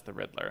Carrey as the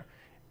Riddler.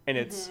 And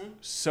it's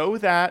so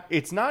that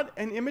it's not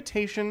an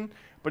imitation,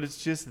 but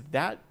it's just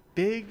that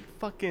big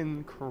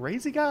fucking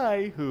crazy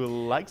guy who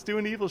likes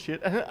doing evil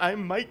shit. I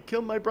might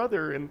kill my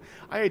brother, and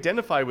I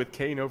identify with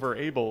Cain over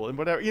Abel and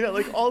whatever. You know,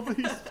 like all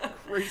these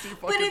crazy fucking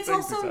But it's things he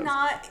also says.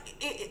 not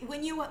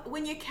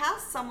when you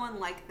cast someone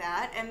like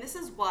that, and this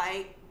is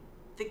why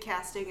the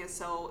casting is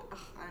so.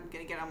 I'm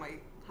gonna get on my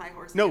high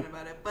horse again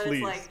about it, but please.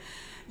 it's like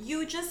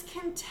you just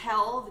can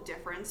tell the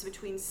difference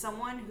between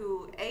someone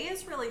who A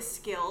is really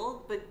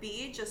skilled, but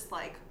B just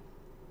like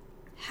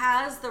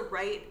has the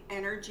right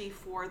energy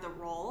for the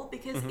role,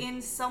 because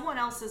in someone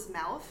else's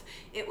mouth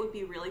it would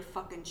be really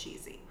fucking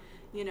cheesy,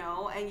 you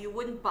know, and you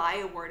wouldn't buy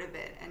a word of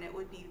it, and it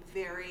would be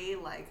very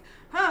like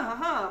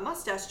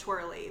mustache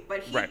twirly,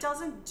 but he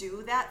doesn't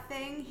do that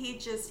thing. He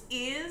just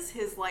is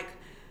his like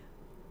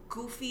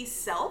goofy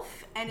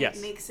self, and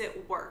it makes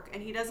it work,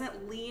 and he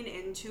doesn't lean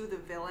into the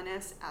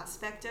villainous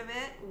aspect of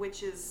it,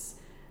 which is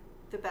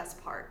the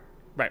best part.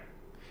 Right.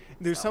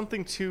 There's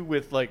something too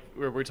with like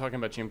where we're talking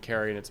about Jim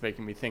Carrey, and it's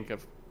making me think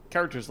of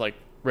characters like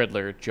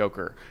Riddler,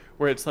 Joker,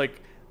 where it's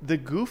like the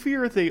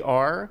goofier they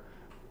are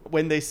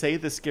when they say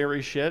the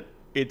scary shit,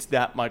 it's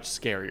that much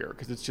scarier,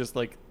 because it's just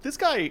like, this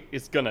guy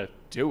is gonna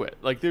do it.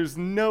 Like there's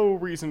no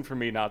reason for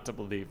me not to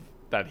believe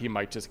that he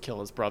might just kill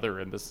his brother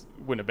in this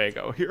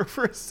Winnebago here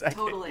for a second.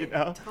 Totally, you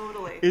know?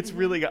 totally. It's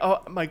really,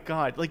 oh my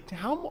God. Like,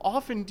 how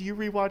often do you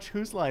rewatch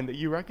Whose Line that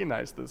you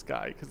recognize this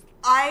guy? Because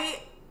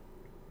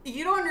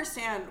you don't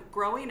understand.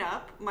 Growing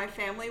up, my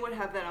family would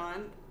have that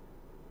on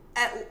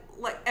at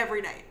like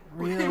every night.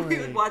 Really? We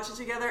would watch it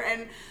together,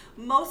 and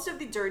most of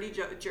the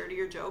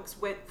dirtier jokes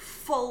went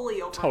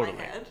fully over my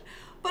head.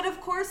 But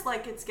of course,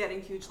 like, it's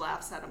getting huge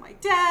laughs out of my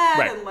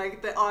dad, and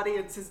like the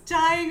audience is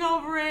dying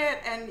over it,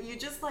 and you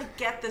just like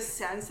get the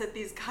sense that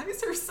these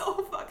guys are so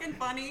fucking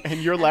funny.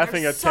 And you're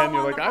laughing at 10,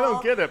 you're like, I don't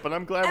ball. get it, but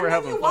I'm glad And we're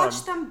then having you fun.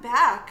 watch them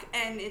back,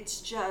 and it's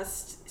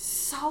just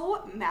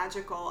so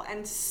magical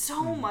and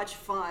so much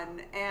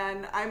fun.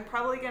 And I'm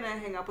probably gonna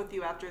hang up with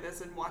you after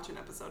this and watch an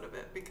episode of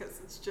it, because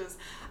it's just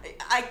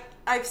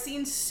I've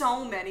seen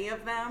so many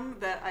of them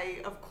that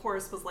I of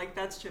course was like,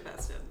 that's Chip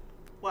Eston.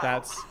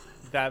 Wow.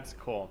 That's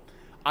cool.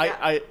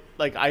 Yeah.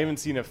 I haven't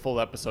seen a full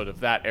episode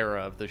of that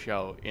era of the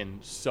show in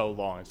so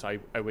long, so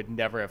I would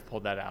never have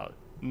pulled that out.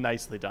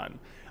 Nicely done.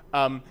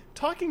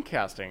 Talking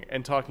casting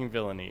and talking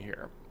villainy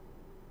here,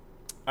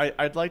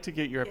 I'd like to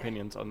get your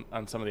opinions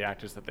on some of the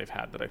actors that they've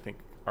had that I think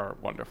are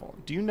wonderful.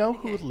 Do you know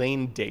who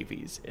Lane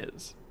Davies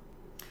is?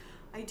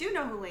 I do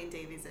know who Lane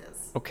Davies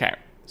is. Okay,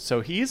 so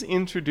he's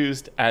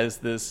introduced as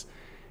this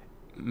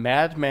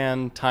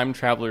madman time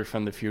traveler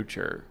from the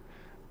future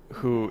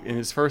who in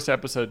his first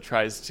episode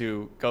tries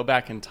to go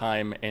back in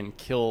time and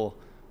kill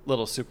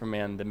little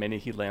Superman the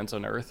minute he lands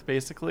on Earth,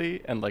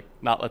 basically, and like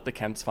not let the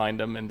Kents find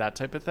him and that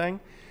type of thing.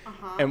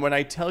 And when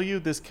I tell you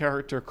this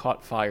character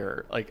caught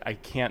fire, like I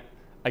can't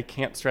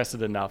stress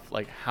it enough,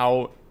 like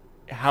how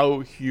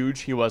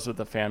huge he was with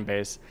the fan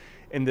base.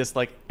 In this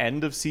like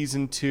end of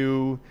season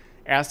 2,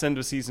 ass end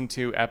of season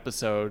 2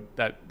 episode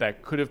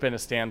that could have been a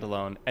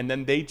standalone, and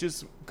then they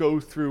just go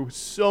through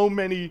so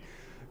many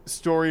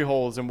story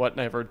holes and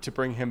whatever to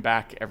bring him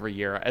back every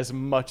year as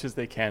much as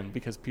they can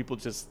because people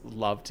just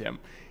loved him.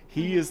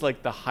 He is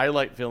like the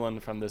highlight villain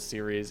from this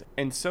series,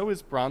 and so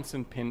is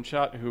Bronson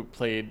Pinchot, who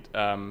played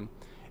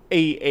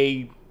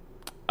a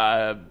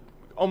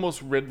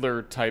almost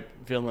Riddler type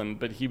villain,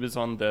 but he was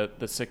on the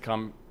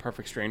sitcom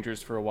Perfect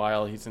Strangers for a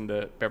while. He's in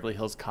the Beverly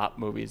Hills Cop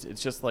movies.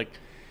 It's just like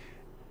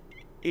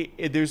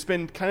there's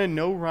been kind of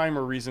no rhyme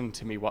or reason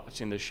to me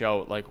watching the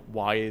show, like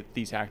why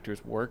these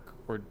actors work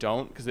or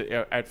don't. Because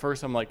at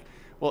first I'm like,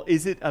 well,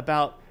 is it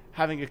about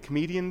having a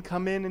comedian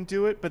come in and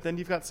do it? But then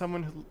you've got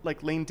someone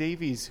like Lane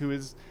Davies,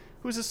 who's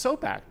a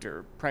soap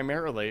actor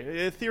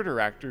primarily, a theater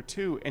actor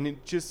too, and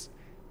it just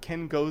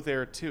can go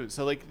there too.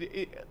 So like,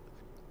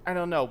 I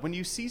don't know, when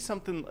you see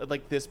something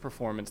like this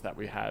performance that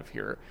we have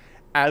here,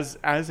 as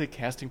a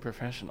casting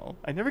professional,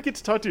 I never get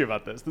to talk to you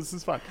about this. This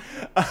is fun.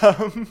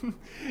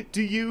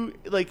 Do you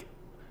like?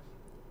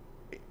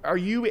 Are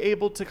you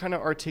able to kind of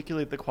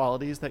articulate the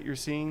qualities that you're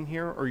seeing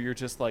here, or you're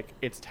just like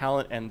it's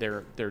talent and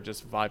they're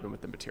just vibing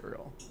with the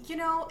material? You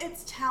know,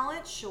 it's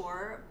talent,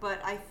 sure, but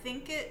I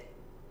think it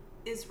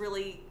is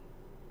really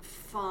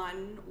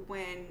fun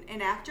when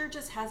an actor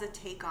just has a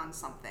take on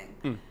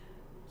something.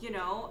 You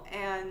know,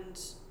 and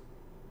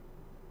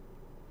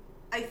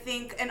I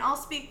think, and I'll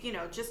speak, you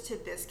know, just to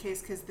this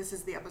case because this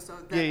is the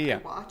episode that I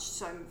watched,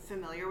 so I'm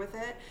familiar with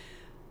it.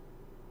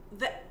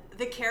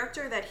 The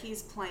character that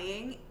he's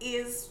playing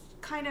is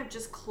kind of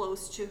just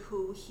close to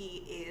who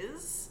he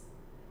is.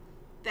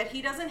 That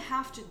he doesn't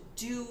have to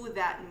do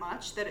that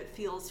much, that it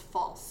feels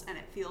false and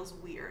it feels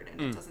weird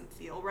and it doesn't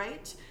feel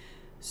right.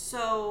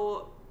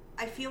 So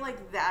I feel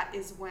like that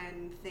is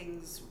when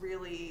things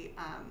really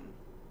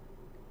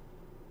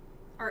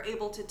are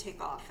able to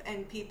take off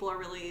and people are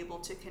really able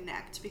to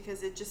connect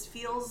because it just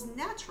feels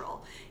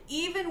natural.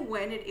 Even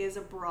when it is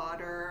a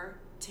broader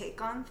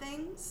take on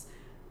things,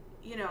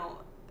 you know,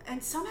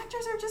 and some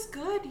actors are just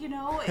good, you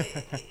know.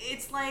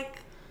 It's like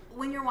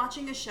when you're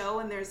watching a show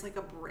and there's like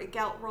a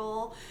breakout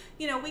role,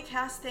 you know, we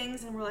cast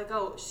things and we're like,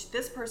 oh,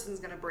 this person's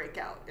going to break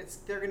out.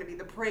 They're going to be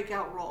the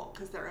breakout role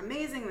because they're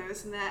amazing, they're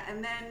this and that.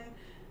 And then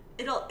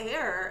it'll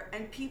air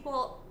and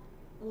people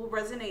will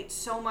resonate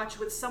so much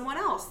with someone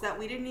else that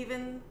we didn't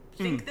even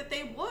think that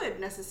they would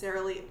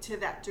necessarily to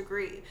that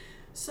degree.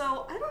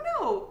 So I don't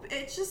know.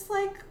 It's just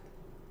like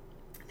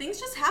things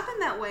just happen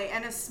that way.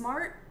 And a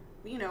smart,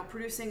 you know,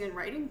 producing and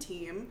writing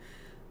team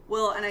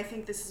will, and I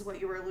think this is what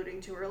you were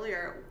alluding to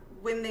earlier,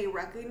 when they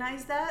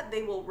recognize that,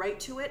 they will write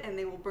to it and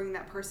they will bring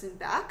that person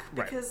back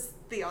because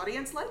the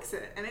audience likes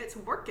it and it's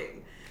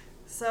working.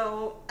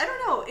 So I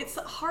don't know. It's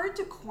hard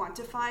to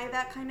quantify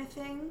that kind of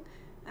thing.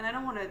 And I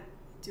don't want to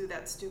do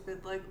that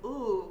stupid, like,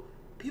 ooh,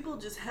 people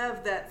just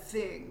have that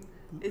thing.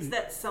 It's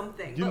that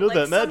something. You but know like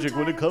that magic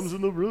when it comes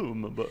in the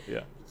room, but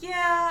yeah.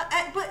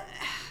 Yeah, but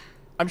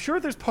I'm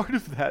sure there's part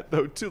of that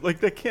though too. Like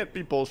that can't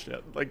be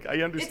bullshit. Like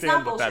I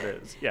understand what that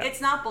is. Yeah,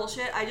 it's not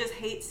bullshit. I just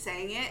hate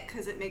saying it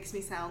because it makes me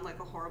sound like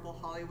a horrible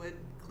Hollywood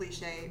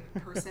cliche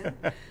person.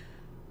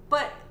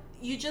 But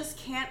you just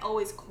can't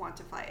always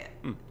quantify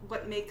it.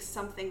 What makes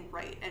something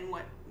right and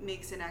what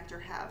makes an actor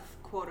have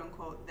quote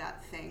unquote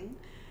that thing,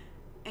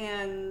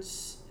 and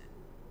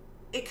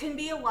it can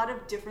be a lot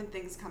of different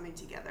things coming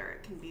together.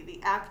 It can be the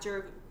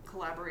actor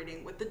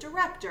collaborating with the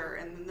director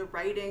and then the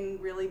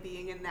writing really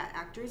being in that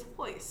actor's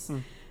voice.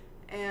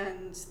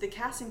 And the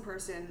casting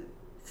person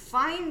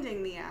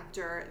finding the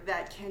actor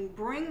that can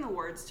bring the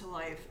words to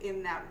life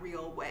in that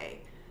real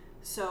way.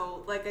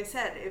 So, like I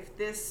said, if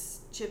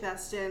this Chip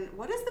Eston,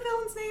 what is the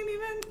villain's name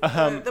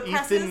even? The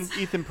Presses?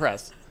 Ethan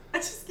Press. I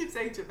just keep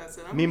saying Chip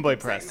Eston. Mean Boy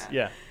Press,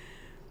 yeah.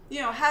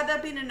 You know, had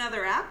that been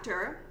another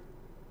actor,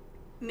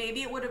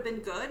 maybe it would have been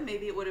good.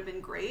 Maybe it would have been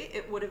great.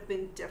 It would have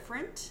been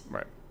different.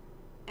 Right.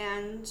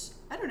 And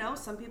I don't know.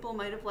 Some people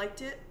might have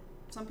liked it.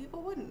 Some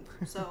people wouldn't.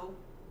 So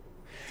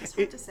it's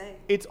hard to say.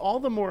 It's all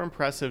the more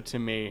impressive to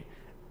me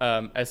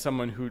as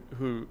someone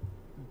who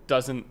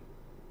doesn't,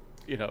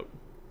 you know,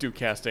 do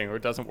casting or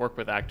doesn't work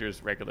with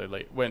actors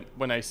regularly.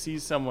 When I see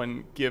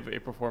someone give a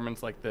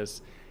performance like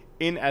this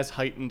in as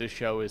heightened a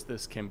show as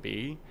this can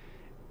be,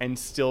 and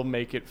still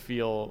make it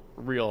feel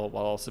real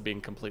while also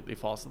being completely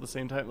false at the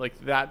same time. Like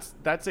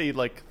that's a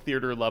like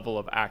theater level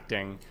of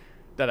acting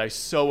that I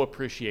so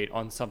appreciate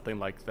on something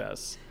like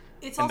this.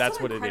 It's and also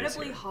that's what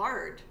incredibly it is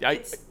hard.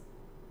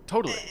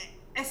 Totally.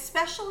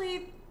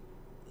 Especially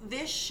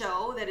this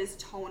show that is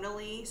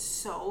tonally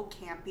so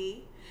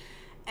campy,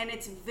 and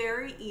it's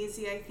very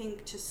easy, I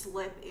think, to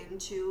slip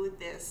into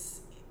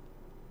this,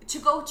 to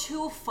go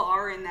too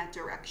far in that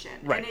direction.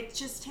 Right. And it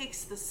just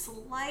takes the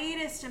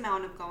slightest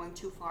amount of going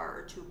too far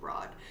or too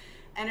broad,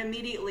 and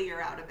immediately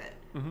you're out of it.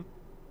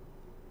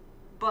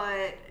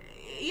 But,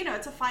 you know,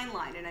 it's a fine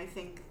line, and I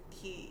think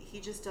he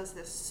just does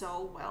this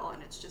so well,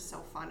 and it's just so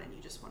fun, and you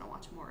just want to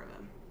watch more of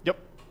him. Yep.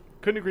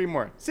 Couldn't agree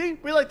more. See,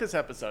 we like this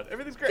episode.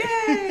 Everything's great.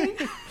 Yay!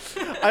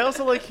 I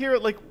also like here,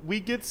 like, we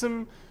get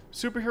some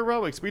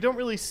superheroics. We don't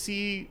really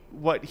see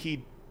what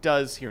he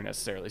does hear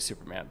necessarily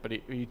Superman, but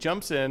he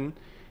jumps in,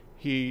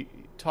 he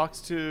talks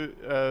to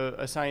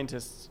a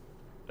scientist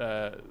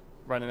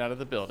running out of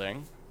the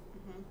building.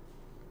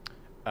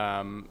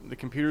 The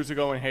computers are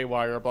going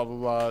haywire, blah, blah,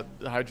 blah.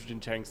 The hydrogen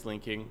tank's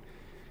leaking.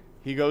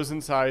 He goes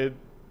inside,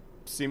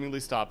 seemingly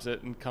stops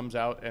it, and comes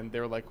out, and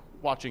they're like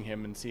watching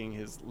him and seeing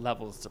his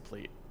levels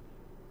deplete.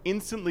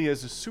 Instantly,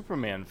 as a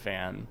Superman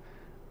fan,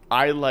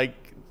 I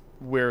like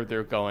where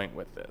they're going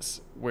with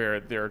this, where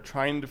they're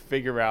trying to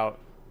figure out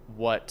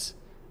what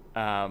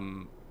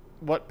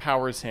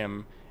powers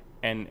him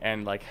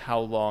and like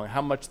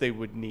how much they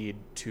would need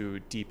to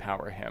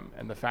depower him.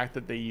 And the fact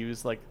that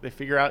they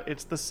figure out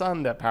it's the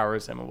sun that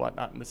powers him and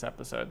whatnot in this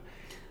episode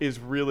is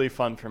really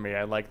fun for me.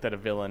 I like that a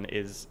villain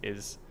is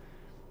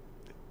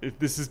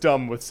this is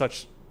dumb with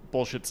such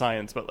bullshit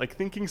science, but like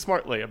thinking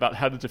smartly about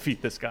how to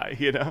defeat this guy,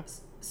 you know?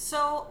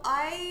 So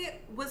I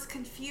was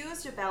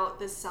confused about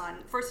the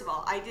sun. First of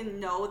all, I didn't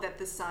know that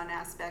the sun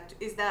aspect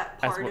is that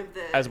part of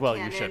the as well.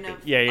 canon You should be.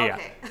 of, Yeah.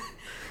 Okay.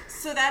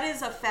 So that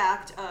is a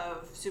fact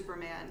of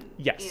Superman.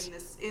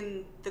 Yes.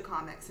 In the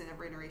comics in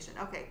every iteration.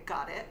 Okay,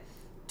 got it.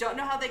 Don't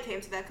know how they came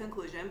to that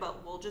conclusion,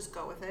 but we'll just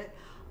go with it.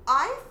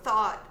 I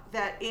thought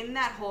that in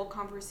that whole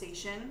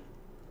conversation,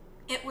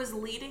 it was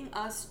leading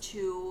us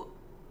to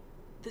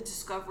the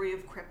discovery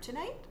of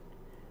kryptonite.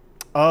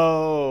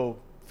 Oh,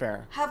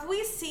 fair. Have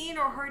we seen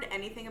or heard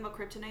anything about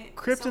kryptonite?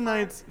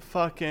 Kryptonite's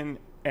fucking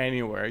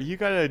anywhere. You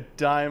got a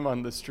dime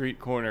on the street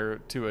corner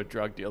to a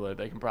drug dealer,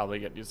 they can probably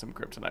get you some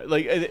kryptonite.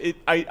 Like,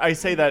 I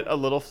say that a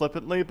little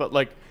flippantly, but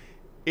like,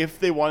 if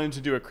they wanted to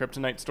do a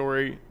kryptonite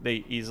story,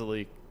 they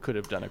easily could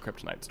have done a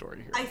kryptonite story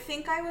here. I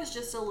think I was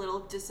just a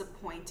little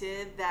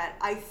disappointed that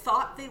I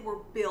thought they were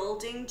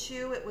building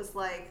to. It was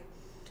like,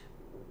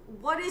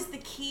 what is the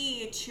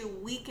key to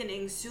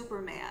weakening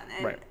Superman?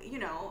 And, right. you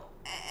know,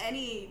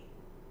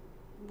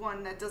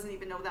 anyone that doesn't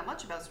even know that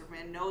much about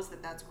Superman knows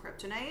that that's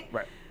kryptonite.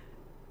 Right.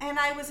 And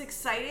I was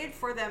excited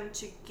for them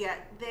to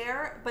get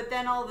there, but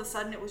then all of a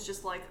sudden it was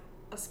just like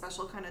a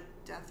special kind of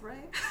death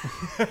ray.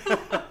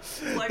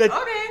 Like,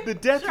 okay. The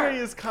death sure. ray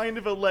is kind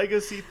of a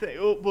legacy thing.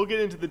 We'll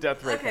get into the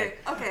death ray thing.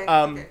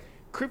 Okay.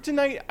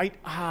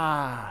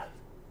 Kryptonite,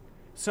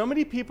 so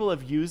many people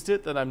have used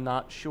it that I'm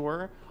not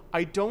sure.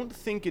 I don't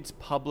think it's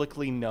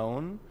publicly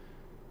known.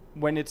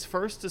 When it's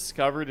first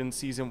discovered in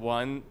season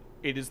 1,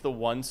 it is the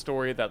one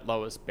story that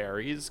Lois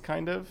buries,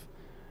 kind of.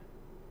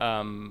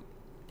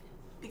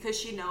 Because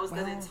she knows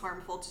that it's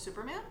harmful to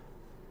Superman?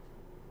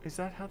 Is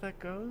that how that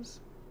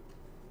goes?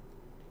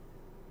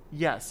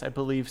 Yes, I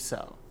believe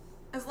so.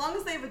 As long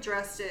as they've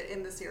addressed it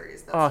in the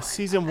series, that's fine.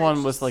 Season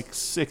 1 was like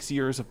 6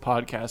 years of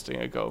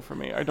podcasting ago for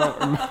me. I don't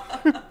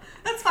remember.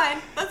 That's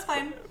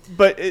fine.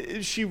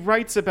 But she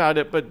writes about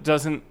it, but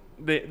doesn't.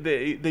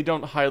 They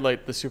don't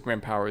highlight the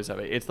Superman powers of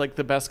it. It's like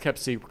the best kept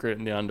secret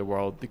in the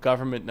underworld. The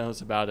government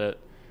knows about it.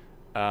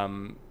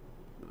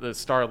 The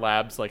Star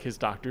Labs, like his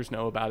doctors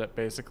know about it,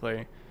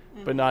 basically,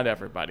 but not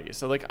everybody.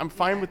 So like, I'm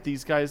fine with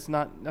these guys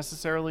not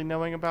necessarily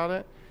knowing about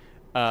it.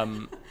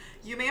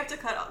 You may have to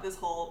cut this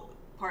whole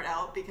part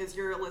out because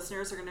your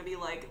listeners are going to be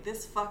like,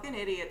 this fucking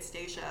idiot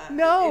Stacia.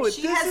 No, if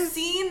she has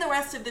seen the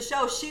rest of the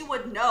show, she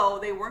would know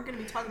they weren't going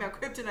to be talking about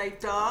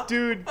kryptonite, duh.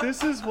 Dude,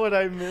 this is what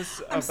I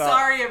miss I'm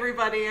sorry,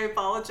 everybody. I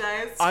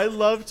apologize. I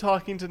love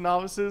talking to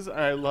novices,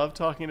 and I love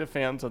talking to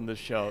fans on this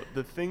show.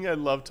 The thing I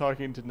love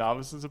talking to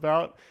novices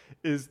about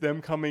is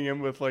them coming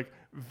in with, like,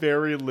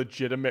 very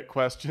legitimate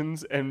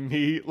questions and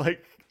me,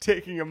 like,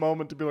 taking a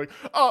moment to be like,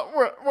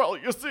 well,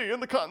 you see,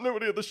 in the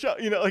continuity of the show,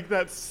 you know, like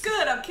that's...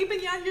 Good, I'm keeping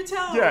you on your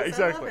toes. Yeah,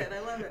 exactly. I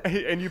love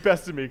it. And you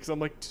bested me, because I'm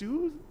like,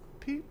 do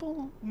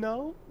people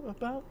know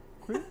about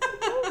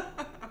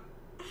kryptonite?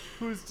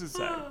 Who's to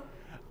say?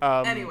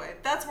 Anyway,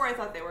 that's where I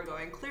thought they were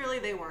going. Clearly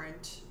they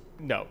weren't.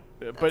 No,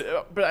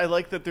 but I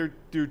like that they're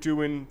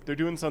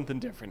doing something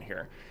different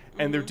here,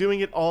 and they're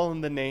doing it all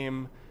in the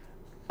name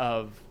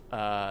of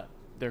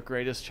their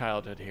greatest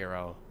childhood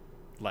hero,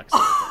 Lex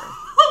Luthor.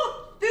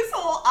 This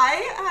whole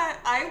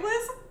I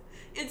was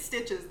in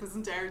stitches this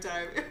entire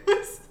time. It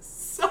was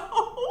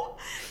so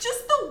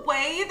just the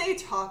way they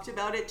talked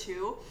about it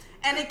too.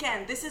 And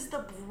again, this is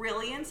the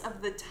brilliance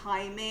of the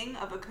timing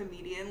of a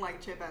comedian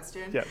like Chip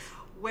Eston, yes.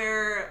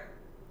 Where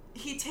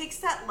he takes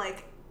that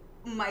like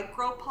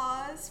micro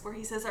pause where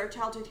he says our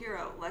childhood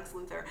hero Lex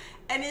Luthor,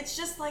 and it's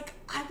just like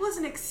I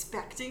wasn't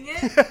expecting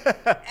it,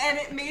 and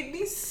it made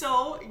me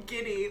so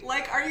giddy.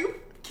 Like, are you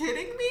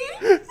kidding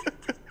me?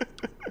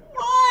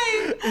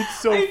 Why? It's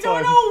so I fun.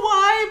 don't know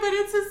why, but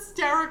it's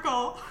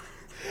hysterical.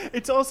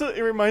 It's also,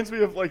 it reminds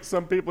me of like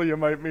some people you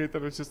might meet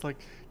that it's just like,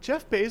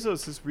 Jeff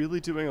Bezos is really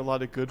doing a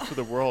lot of good for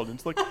the world. And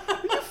it's like,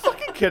 are you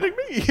fucking kidding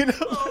me? You know?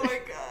 Oh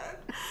my God.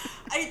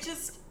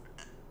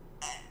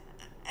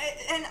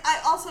 And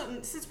I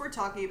also, since we're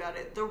talking about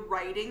it, the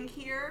writing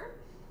here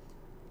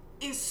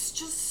is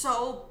just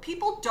so,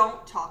 people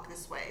don't talk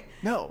this way.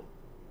 No.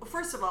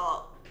 First of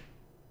all,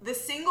 the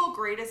single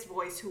greatest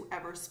voice who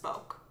ever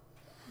spoke.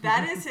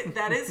 That is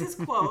his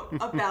quote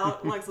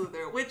about Lex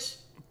Luthor, which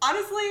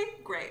honestly,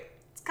 great.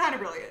 It's kind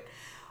of brilliant.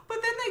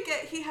 But then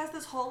he has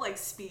this whole like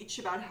speech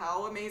about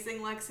how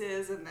amazing Lex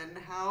is, and then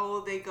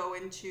how they go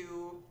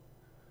into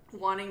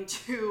wanting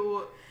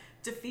to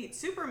defeat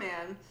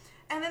Superman.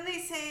 And then they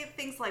say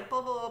things like,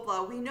 blah, blah, blah,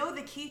 blah. We know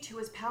the key to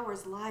his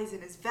powers lies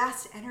in his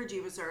vast energy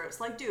reserves.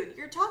 Like, dude,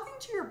 you're talking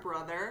to your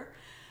brother.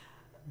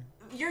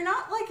 You're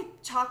not, like,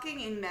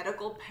 talking in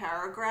medical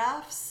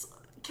paragraphs.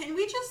 Can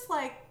we just,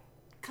 like,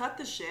 cut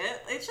the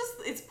shit?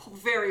 It's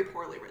very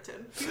poorly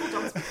written. People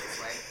don't speak this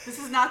way. This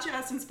is not Jim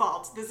Eston's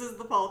fault. This is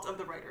the fault of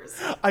the writers.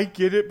 I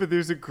get it, but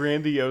there's a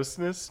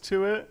grandioseness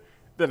to it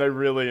that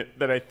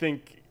I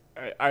think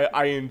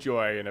I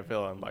enjoy in a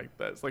villain like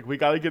this. Like, we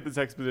got to get this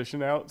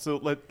exposition out, so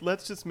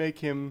let's just make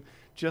him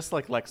just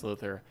like Lex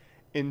Luthor.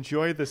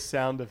 Enjoy the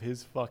sound of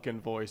his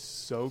fucking voice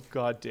so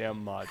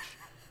goddamn much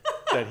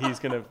that he's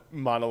going to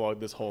monologue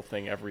this whole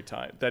thing every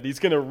time. That he's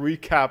going to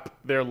recap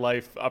their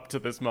life up to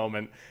this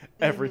moment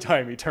every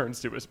time he turns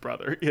to his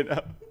brother, you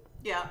know?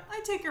 Yeah, I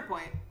take your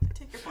point.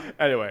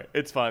 Anyway,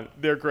 it's fun.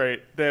 They're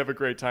great. They have a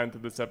great time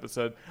through this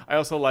episode. I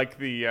also like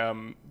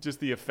the just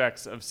the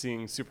effects of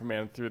seeing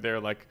Superman through there,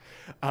 like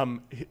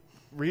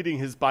reading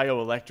his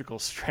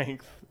bioelectrical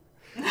strength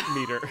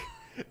meter,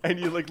 and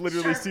you like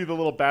literally see the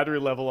little battery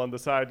level on the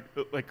side,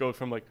 like go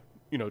from like,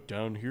 you know,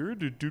 down here,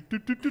 you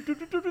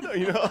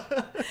know.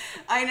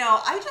 I know.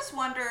 I just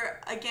wonder,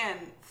 again,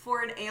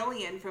 for an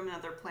alien from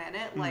another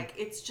planet, like,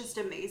 it's just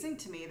amazing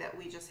to me that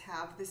we just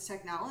have this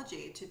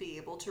technology to be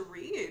able to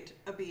read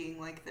a being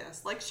like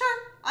this. Like, sure,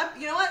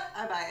 you know what?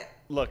 I buy it.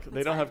 Look,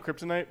 they don't have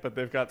kryptonite, but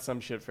they've got some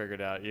shit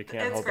figured out. You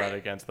can't hold that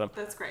against them.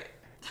 That's great.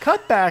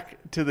 Cut back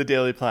to the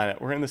Daily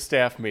Planet. We're in the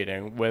staff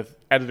meeting with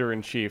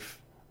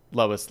Editor-in-Chief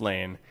Lois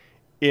Lane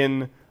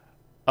in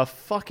a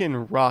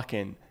fucking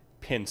rockin'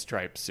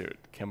 pinstripe suit.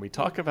 Can we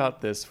talk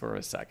about this for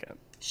a second?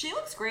 She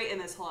looks great in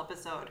this whole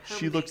episode.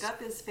 Her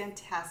makeup is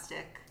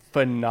fantastic.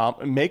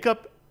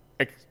 Makeup,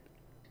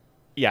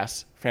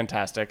 yes,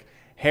 fantastic.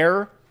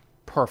 Hair,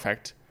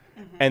 perfect.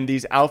 Mm-hmm. And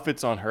these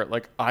outfits on her,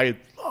 like, I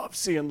love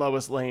seeing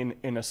Lois Lane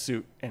in a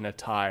suit and a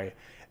tie.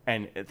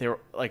 And they're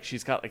like,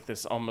 she's got like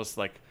this almost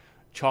like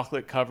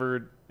chocolate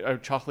colored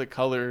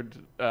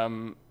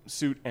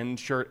suit and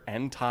shirt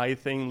and tie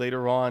thing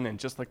later on, and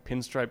just like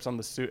pinstripes on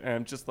the suit. And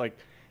I'm just like,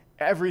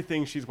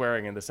 everything she's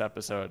wearing in this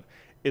episode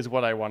is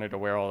what I wanted to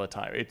wear all the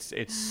time.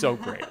 It's so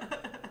great.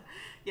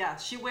 Yeah,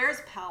 she wears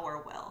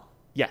power well.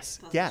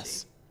 Yes.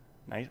 Yes.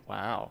 She? Nice.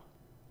 Wow.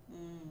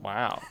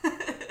 Wow.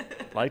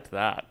 Liked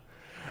that.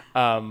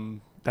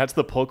 That's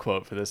the pull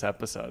quote for this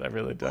episode. I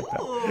really dug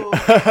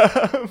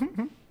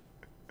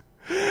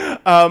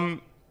that.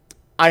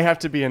 I have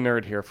to be a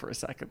nerd here for a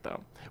second,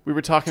 though. We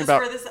were talking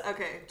about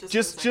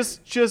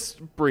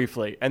just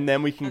briefly, and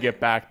then we can get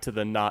back to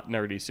the not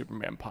nerdy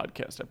Superman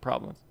podcast. I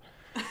promise.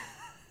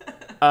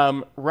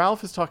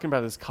 Ralph is talking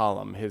about his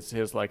column,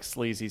 his like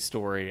sleazy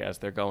story as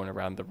they're going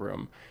around the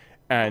room,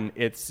 and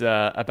it's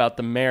about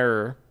the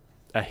mayor,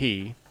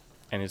 he,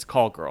 and his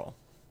call girl.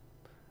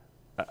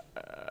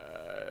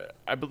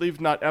 I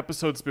believe not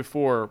episodes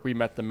before we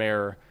met the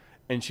mayor,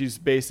 and she's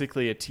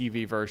basically a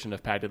TV version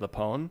of Patti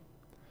LuPone.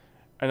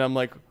 And I'm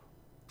like,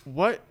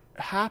 what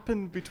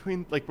happened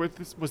between, like,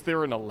 was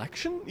there an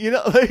election? You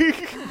know,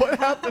 like, what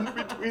happened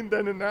between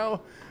then and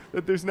now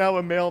that there's now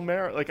a male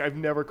mayor? Like, I've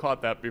never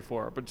caught that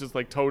before, but just,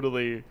 like,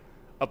 totally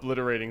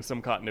obliterating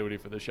some continuity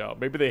for the show.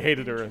 Maybe they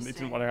hated her and they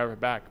didn't want to have her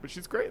back, but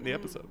she's great in the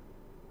episode.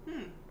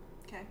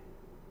 Okay.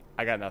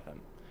 I got nothing.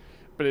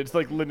 But it's,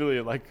 like,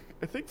 literally, like,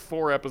 I think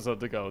 4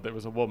 episodes ago there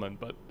was a woman,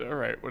 but all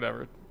right,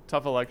 whatever.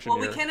 Tough election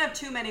year. We can't have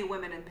too many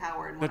women in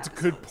power in one That's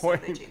episode, a good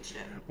point. So they changed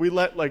it. We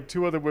let like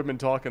 2 other women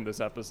talk in this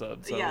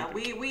episode. So yeah,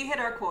 we hit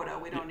our quota.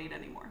 We don't need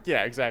any more.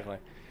 Yeah, exactly.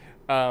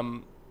 I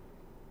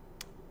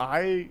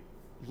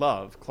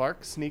love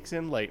Clark sneaks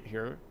in late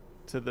here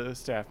to the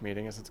staff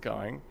meeting as it's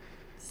going.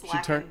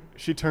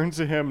 She turns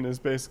to him and is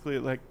basically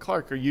like,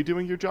 Clark, are you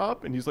doing your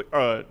job? And he's like,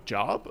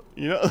 job?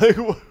 You know, like,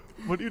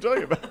 what are you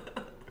talking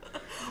about?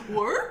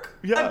 Work?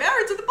 Yeah. I'm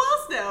married to the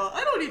boss now.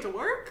 I don't need to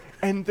work.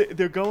 And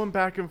they're going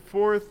back and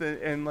forth,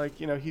 and like,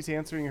 you know, he's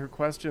answering her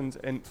questions,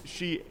 and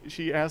she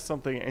asks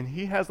something, and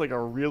he has like a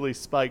really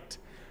spiked.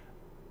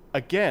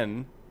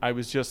 Again, I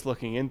was just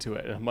looking into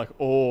it, and I'm like,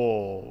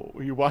 oh,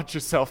 you watch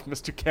yourself,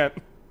 Mr. Kent.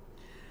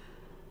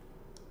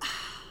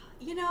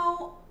 You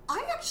know,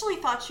 I actually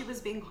thought she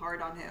was being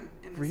hard on him.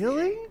 In this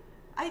really? Meeting.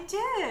 I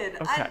did.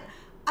 Okay.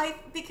 I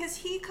because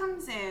he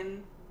comes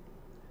in.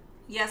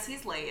 Yes,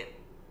 he's late.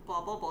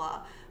 Blah blah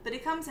blah. But he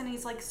comes in and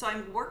he's like, so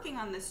I'm working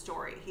on this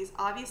story. He's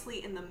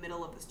obviously in the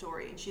middle of the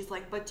story. And she's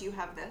like, but do you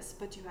have this?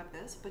 But do you have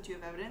this? But do you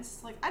have evidence?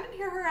 It's like, I didn't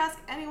hear her ask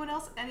anyone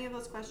else any of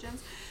those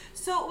questions.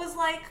 So it was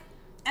like,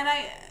 and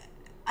I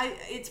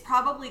it's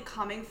probably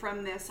coming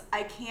from this,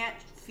 I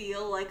can't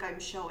feel like I'm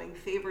showing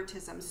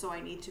favoritism, so I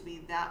need to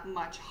be that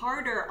much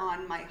harder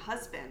on my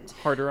husband.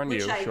 Harder on you,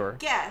 sure.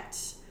 Which I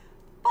get.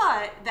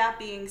 But that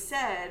being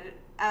said,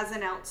 as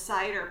an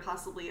outsider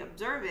possibly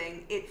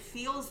observing, it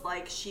feels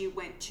like she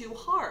went too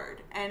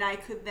hard. And I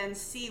could then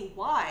see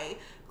why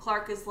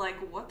Clark is like,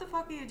 what the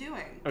fuck are you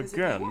doing? Because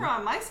if you were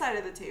on my side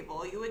of the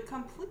table, you would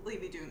completely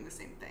be doing the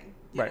same thing,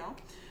 you know?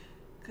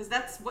 Because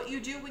that's what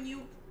you do when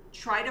you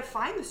try to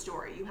find the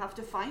story. You have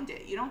to find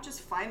it. You don't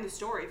just find the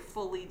story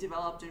fully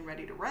developed and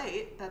ready to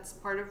write. That's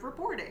part of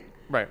reporting.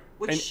 Right.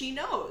 Which she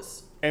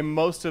knows. And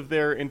most of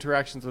their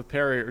interactions with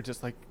Perry are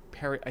just like,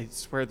 Perry, I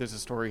swear there's a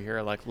story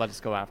here. Like, let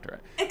us go after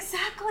it.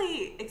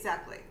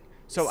 Exactly.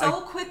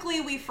 So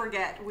quickly we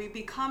forget. We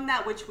become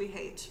that which we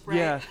hate, right?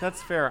 Yeah,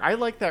 that's fair. I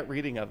like that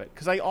reading of it.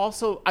 Because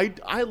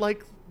I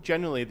like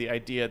generally the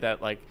idea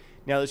that, like,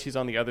 now that she's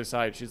on the other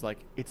side, she's like,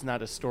 it's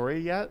not a story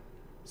yet.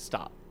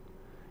 Stop.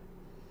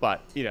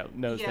 But,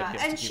 knows that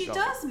he has to keep going.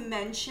 Does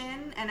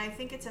mention, and I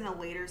think it's in a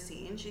later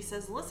scene, she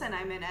says, listen,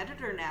 I'm an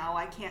editor now.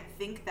 I can't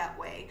think that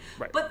way.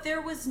 Right. But there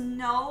was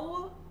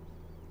no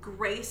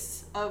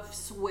grace of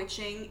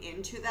switching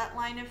into that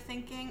line of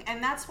thinking.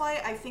 And that's why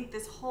I think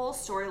this whole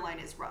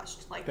storyline is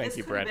rushed. Like, this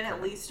could have been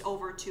at least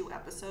over 2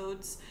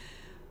 episodes.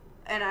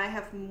 And I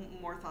have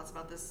more thoughts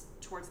about this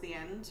towards the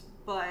end.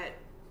 But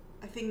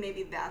I think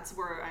maybe that's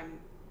where I'm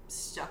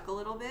stuck a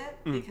little bit.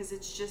 Because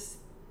it's just...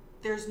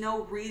 there's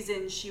no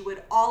reason she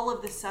would all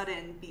of a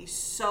sudden be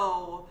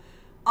so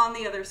on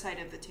the other side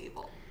of the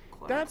table.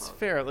 That's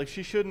fair. Like,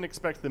 she shouldn't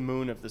expect the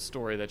moon of the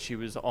story that she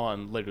was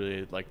on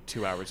literally like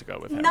 2 hours ago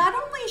with him. Not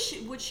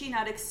only would she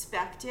not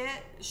expect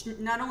it,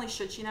 not only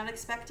should she not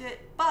expect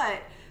it,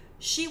 but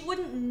she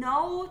wouldn't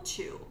know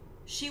to.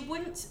 She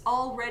wouldn't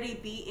already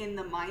be in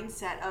the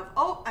mindset of,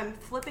 oh, I'm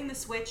flipping the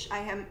switch.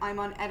 I'm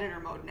on editor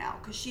mode now,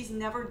 because she's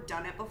never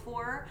done it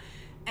before.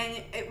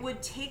 And it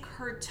would take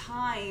her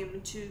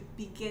time to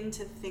begin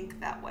to think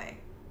that way.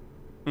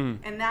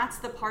 And that's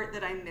the part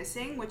that I'm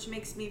missing, which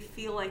makes me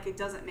feel like it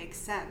doesn't make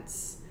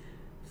sense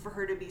for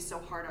her to be so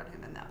hard on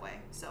him in that way.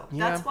 So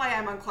that's why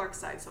I'm on Clark's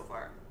side so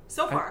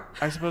far.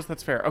 I suppose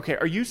that's fair. Okay,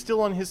 are you still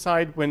on his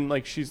side when,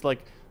 like, she's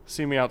like,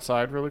 see me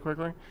outside really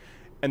quickly?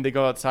 And they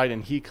go outside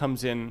and he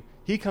comes in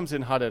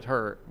hot at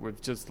her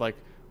with just like,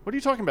 what are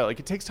you talking about? Like,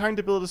 it takes time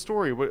to build a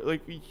story.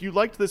 Like, you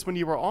liked this when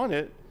you were on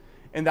it.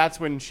 And that's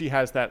when she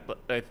has that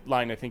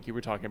line I think you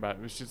were talking about.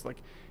 It was just like,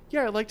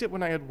 yeah, I liked it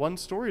when I had 1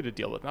 story to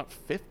deal with, not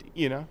 50,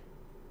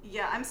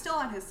 Yeah, I'm still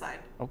on his side.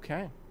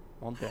 Okay.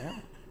 Well,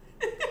 damn.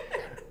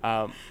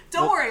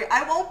 Don't worry,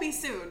 I won't be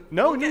soon.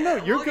 No,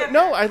 you're good.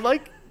 No, I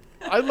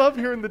love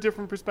hearing the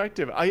different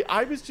perspective.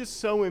 I was just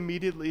so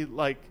immediately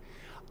like,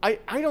 I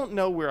don't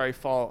know where I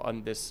fall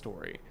on this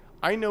story.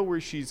 I know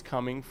where she's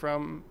coming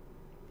from.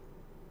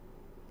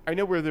 I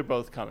know where they're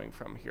both coming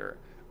from here.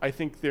 I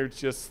think they're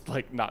just,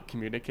 like, not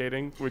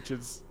communicating, which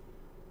is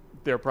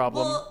their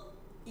problem. Well,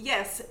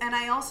 yes, and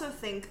I also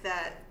think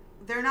that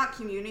they're not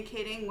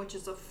communicating, which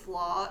is a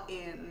flaw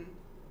in...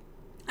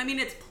 I mean,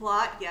 it's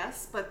plot,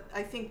 yes, but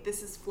I think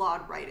this is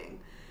flawed writing.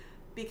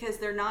 Because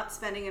they're not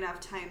spending enough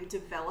time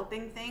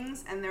developing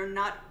things, and they're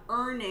not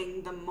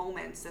earning the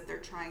moments that they're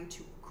trying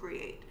to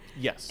create.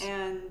 Yes.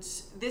 And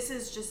this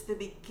is just the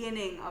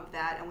beginning of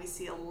that, and we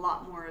see a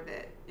lot more of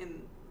it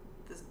in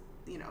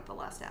the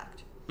last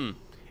act.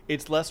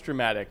 It's less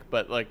dramatic,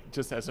 but, like,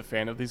 just as a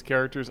fan of these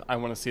characters, I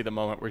want to see the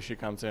moment where she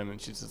comes in and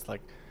she's just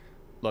like,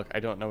 look, I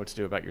don't know what to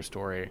do about your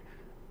story.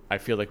 I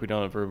feel like we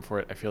don't have room for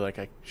it. I feel like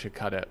I should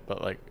cut it,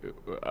 but, like,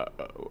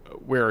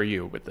 where are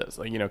you with this?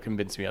 Like,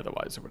 convince me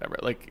otherwise or whatever.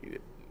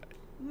 Like,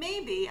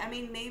 maybe. I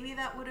mean, maybe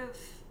that would have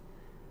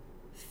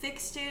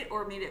fixed it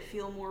or made it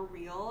feel more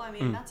real. I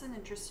mean, that's an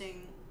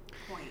interesting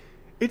point.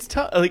 It's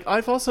tough. Like,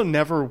 I've also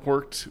never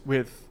worked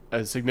with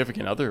a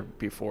significant other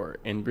before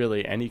in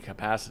really any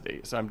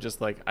capacity. So I'm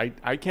just like, I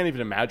can't even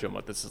imagine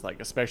what this is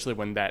like, especially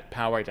when that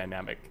power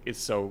dynamic is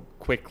so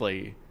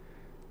quickly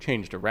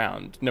changed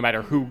around, no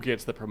matter who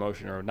gets the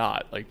promotion or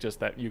not. Like, just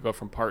that you go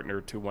from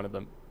partner to one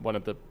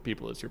of the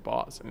people is your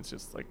boss. And it's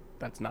just like,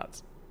 that's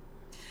nuts.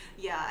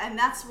 Yeah. And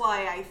that's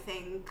why I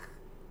think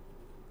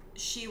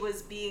she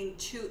was being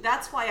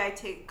that's why I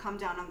come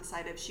down on the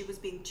side of she was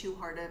being too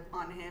hard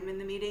on him in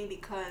the meeting,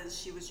 because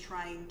she was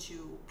trying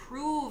to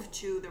prove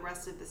to the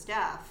rest of the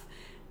staff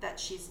that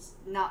she's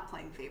not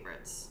playing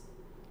favorites.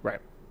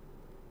 Right.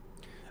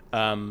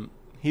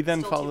 He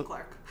then followed Team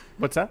Clark.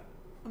 What's that?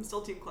 I'm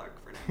still Team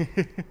Clark for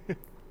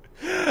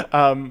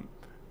now.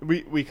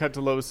 We cut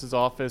to Lois's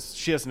office.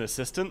 She has an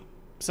assistant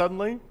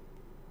suddenly.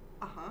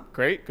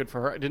 Great, good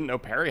for her. I didn't know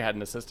Perry had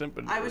an assistant,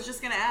 but I was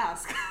just gonna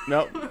ask.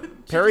 No,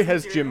 Perry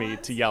has Jimmy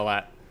to yell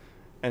at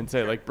and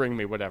say, like, bring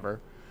me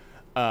whatever.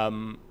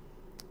 But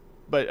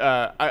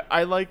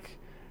I like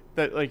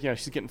that, like,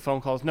 she's getting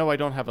phone calls. No, I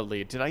don't have a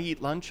lead. Did I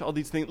eat lunch? All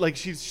these things. Like,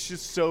 she's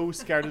just so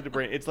scattered to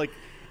brain. It's like,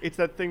 it's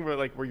that thing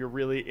where you're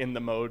really in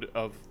the mode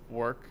of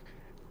work.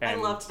 And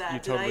I loved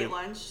that. Did I eat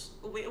lunch?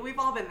 We've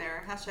all been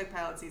there. #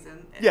 pilot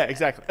season. Yeah,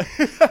 exactly.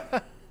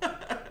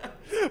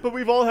 But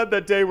we've all had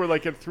that day where,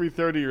 like, at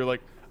 3:30, you're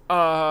like,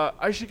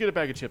 I should get a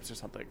bag of chips or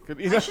something.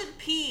 I should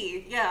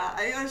pee. Yeah,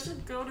 I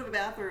should go to the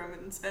bathroom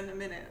and spend a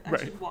minute. I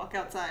should walk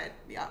outside.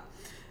 Yeah.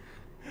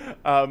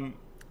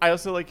 I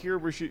also like here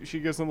where she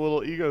gives them a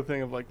little ego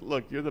thing of like,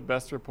 look, you're the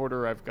best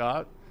reporter I've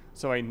got,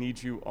 so I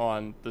need you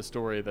on the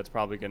story that's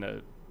probably going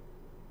to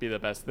be the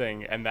best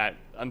thing. And that,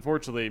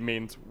 unfortunately,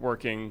 means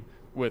working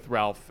with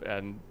Ralph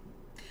and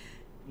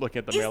looking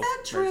at the mail. Is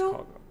that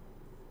true?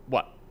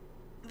 What?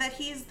 that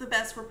he's the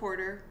best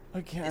reporter?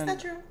 Again, Is that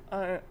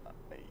true?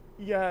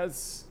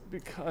 Yes,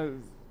 because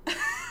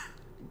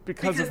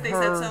Because of they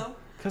her. said so?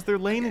 Because they're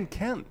Lane and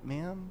Kent,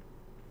 man.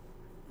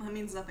 Well, that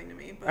means nothing to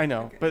me. But I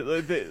know, okay.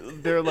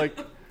 but they're like,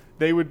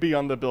 they would be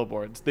on the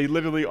billboards. They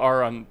literally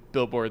are on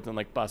billboards and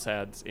like bus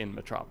ads in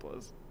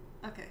Metropolis.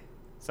 Okay.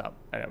 So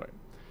anyway,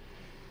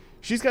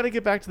 she's got to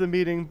get back to the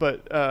meeting,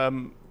 but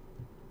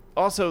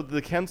also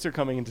the Kents are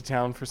coming into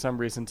town for some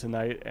reason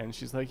tonight, and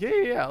she's like,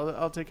 yeah,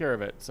 I'll take care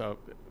of it. So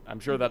I'm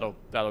sure that'll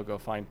go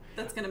fine.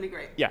 That's gonna be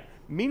great. Yeah.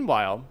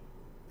 Meanwhile,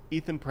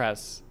 Ethan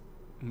Press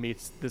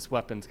meets this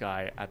weapons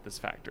guy at this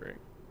factory.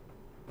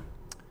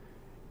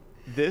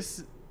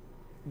 This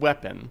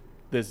weapon,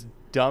 this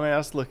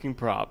dumbass looking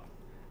prop,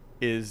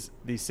 is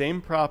the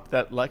same prop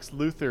that Lex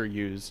Luthor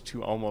used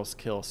to almost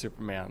kill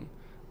Superman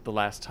the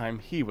last time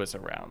he was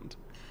around.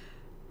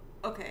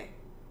 Okay.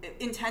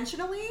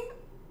 Intentionally?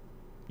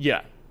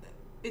 Yeah.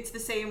 It's the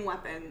same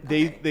weapon.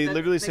 They Okay. That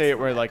literally makes say it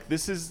more where sense. like,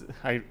 this is,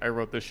 I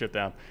wrote this shit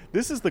down.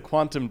 This is the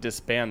Quantum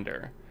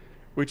Disbander,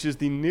 which is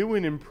the new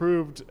and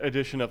improved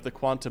edition of the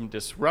Quantum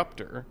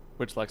Disruptor,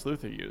 which Lex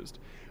Luthor used.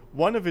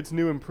 One of its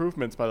new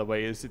improvements, by the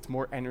way, is it's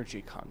more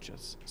energy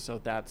conscious. So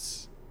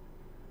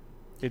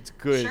it's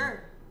good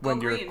Sure. Go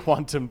when your green.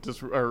 quantum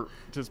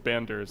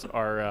disbanders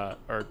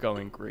are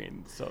going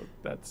green. So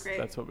that's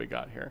Great. what we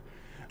got here.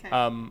 Okay.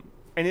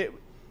 And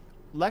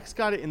Lex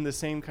got it in the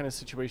same kind of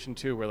situation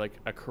too, where like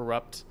a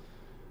corrupt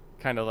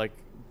kind of like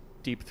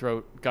deep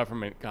throat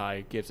government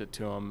guy gives it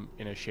to him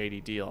in a shady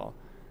deal.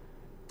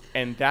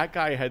 And that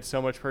guy had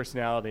so much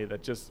personality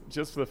that just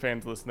for the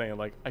fans listening,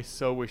 like, I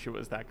so wish it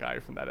was that guy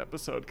from that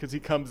episode, because he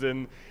comes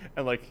in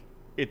and like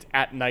it's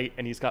at night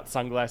and he's got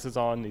sunglasses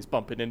on and he's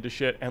bumping into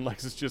shit, and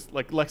Lex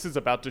is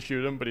about to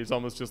shoot him, but he's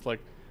almost just like,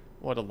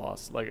 what a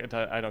loss, like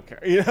I don't care,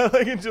 you know,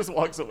 like, and just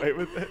walks away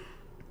with it.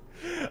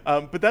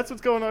 But that's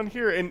what's going on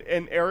here, and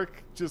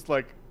Eric just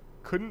like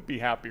couldn't be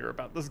happier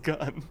about this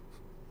gun.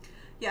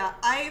 Yeah,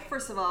 I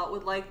first of all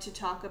would like to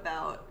talk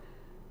about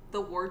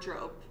the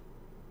wardrobe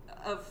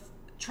of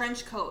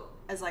trench coat,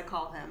 as I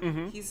call him.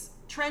 Mm-hmm. He's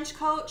trench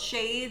coat,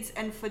 shades,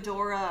 and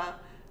fedora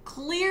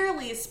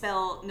clearly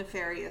spell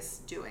nefarious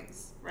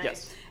doings, right?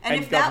 Yes. And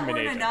And if that government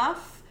weren't agent.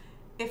 enough,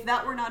 if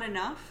that were not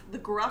enough, the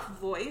gruff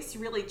voice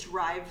really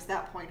drives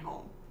that point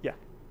home. Yeah.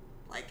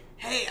 Like,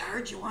 hey, I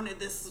heard you wanted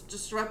this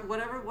disrupt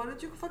whatever. What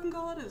did you fucking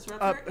call it?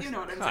 Disruptor? You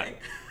know what I'm God. saying?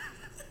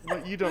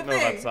 What you don't The know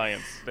about thing.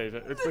 science, Deja.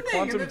 It's The the thing,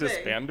 quantum the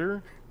thing.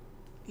 disbander.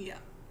 Yeah.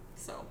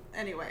 So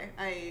anyway,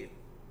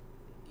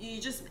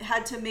 you just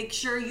had to make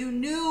sure you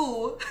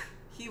knew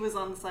he was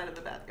on the side of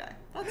the bad guy.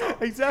 That's all.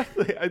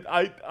 Exactly.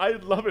 I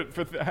love it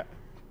for that.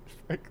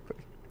 Frankly.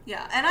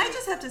 Yeah, and I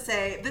just have to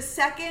say, the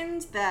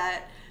second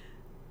that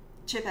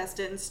Chip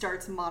Heston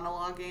starts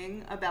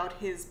monologuing about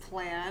his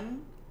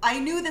plan, I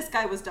knew this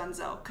guy was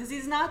donezo, because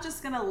he's not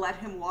just gonna let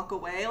him walk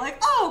away. Like,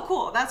 oh,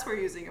 cool, that's what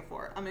you're using it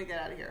for. I'm gonna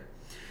get out of here.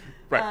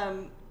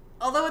 Right.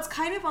 Although it's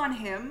kind of on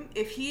him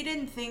if he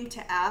didn't think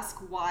to ask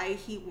why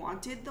he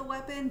wanted the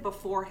weapon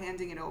before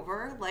handing it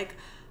over. Like,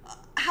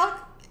 how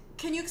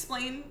can you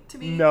explain to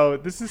me? No,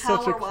 this is how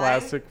such a or why?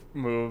 classic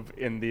move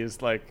in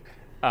these like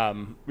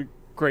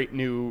great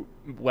new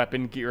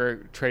weapon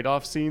gear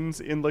trade-off scenes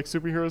in like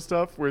superhero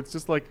stuff, where it's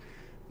just like,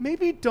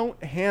 maybe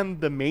don't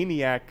hand the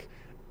maniac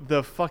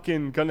the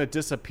fucking gonna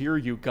disappear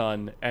you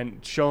gun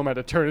and show him how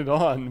to turn it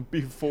on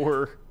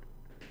before.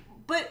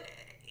 But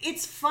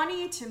it's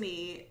funny to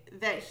me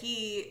that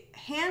he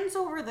hands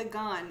over the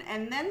gun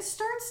and then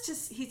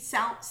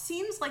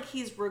seems like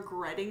he's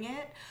regretting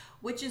it,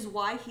 which is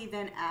why he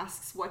then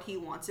asks what he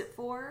wants it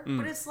for.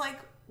 But it's like,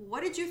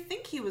 what did you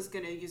think he was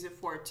going to use it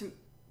for? To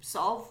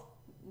solve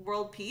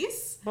world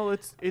peace? Well,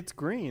 it's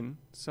green,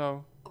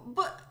 so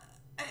But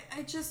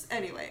I just,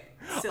 anyway.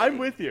 Silly. I'm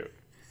with you.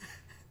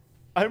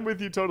 I'm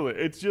with you totally.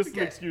 It's just an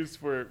Okay. excuse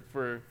for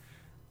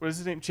what is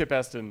his name, Chip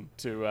Heston,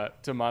 to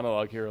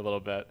monologue here a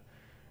little bit,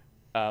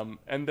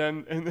 and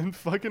then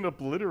fucking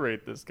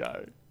obliterate this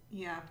guy,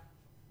 Yeah.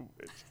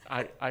 which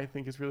I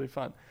think is really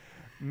fun.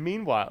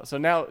 Meanwhile, so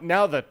now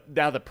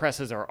the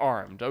presses are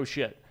armed. Oh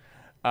shit.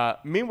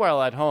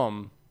 Meanwhile, at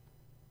home,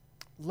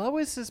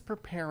 Lois is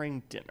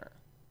preparing dinner,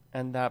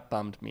 and that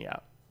bummed me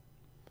out.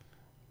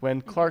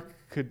 When Clark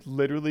could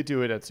literally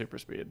do it at super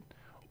speed,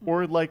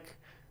 or like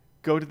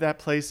go to that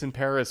place in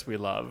Paris we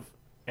love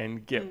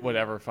and get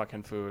whatever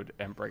fucking food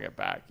and bring it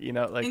back. You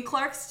know, like, In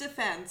Clark's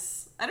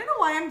defense, I don't know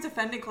why I'm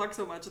defending Clark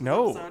so much in this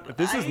no, episode.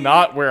 this is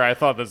not where I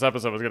thought this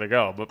episode was gonna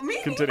go. But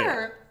Me continue.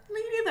 neither.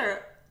 Me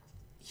neither.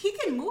 He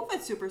can move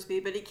at super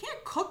speed, but he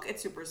can't cook at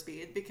super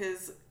speed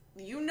because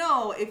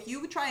if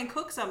you try and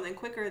cook something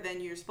quicker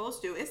than you're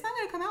supposed to, it's not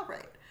going to come out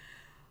right.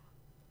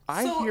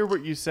 I So- hear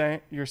what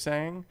you're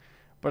saying,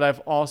 but I've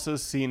also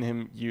seen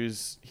him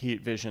use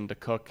heat vision to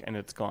cook, and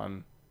it's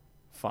gone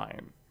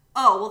fine.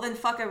 Oh, well then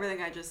fuck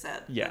everything I just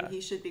said. Yeah. Then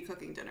he should be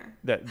cooking dinner.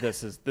 That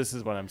this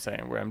is what I'm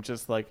saying, where I'm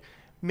just like,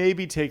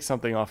 maybe take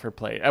something off her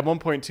plate. At one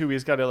point too,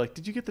 he's got to like,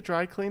 did you get the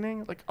dry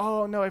cleaning? Like,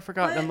 oh no, I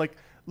forgot. And I'm What? like,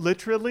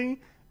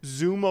 literally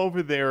zoom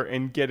over there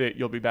and get it.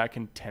 You'll be back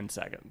in 10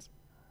 seconds.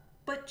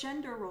 But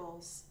gender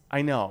roles.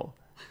 I know.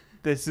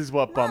 This is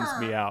what bums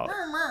me out.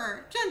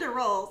 Gender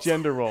roles.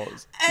 Gender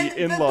roles. And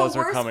The in-laws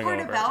are coming over.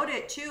 The worst part about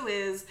it, too,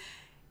 is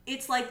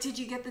it's like, did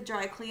you get the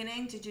dry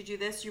cleaning? Did you do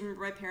this? Do you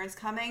remember my parents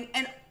coming?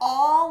 And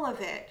all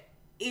of it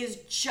is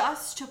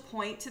just to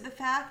point to the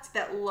fact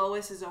that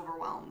Lois is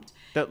overwhelmed.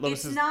 That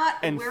Lois is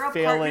and we're a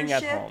failing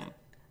at partnership. home.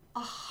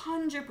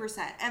 100%.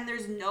 And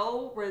there's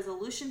no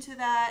resolution to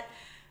that.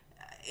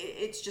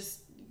 It's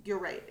just, you're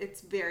right.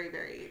 It's very,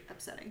 very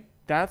upsetting.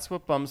 That's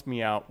what bums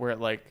me out, where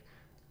like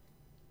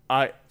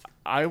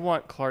I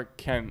want Clark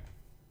Kent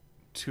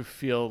to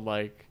feel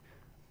like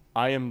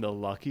I am the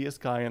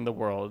luckiest guy in the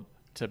world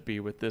to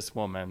be with this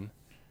woman,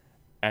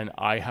 and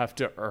I have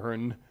to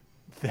earn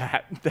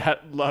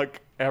that luck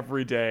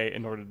every day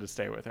in order to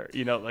stay with her.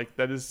 You know, like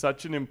that is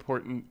such an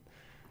important.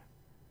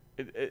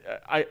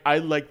 I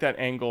like that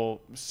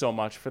angle so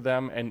much for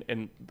them,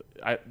 and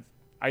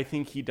I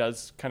think he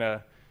does kind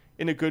of,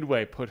 in a good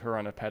way, put her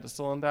on a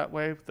pedestal in that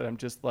way. That I'm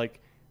just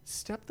like,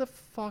 step the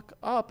fuck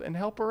up and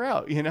help her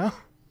out, you know?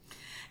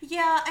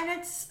 Yeah, and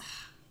it's...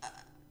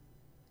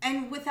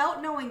 and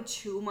without knowing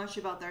too much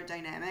about their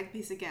dynamic,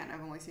 because again,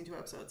 I've only seen 2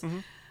 episodes,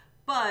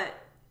 but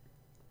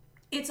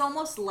it's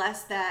almost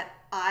less that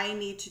I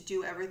need to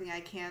do everything I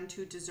can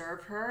to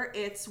deserve her.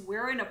 It's,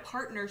 we're in a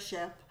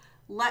partnership.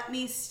 Let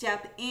me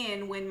step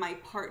in when my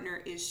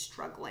partner is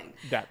struggling.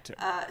 That too.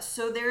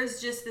 So there's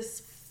just this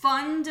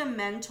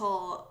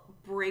fundamental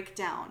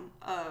breakdown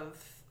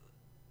of,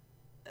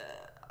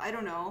 I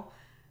don't know,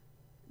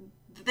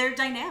 their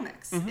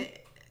dynamics.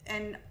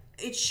 And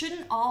it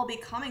shouldn't all be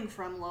coming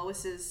from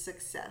Lois's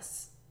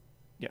success.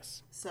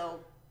 Yes.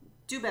 So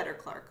do better,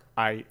 Clark.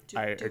 I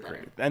agree.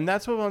 Better. And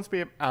that's what wants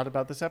me out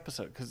about this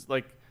episode. Because,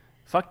 like,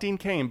 fuck Dean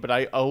Cain, but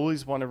I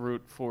always want to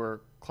root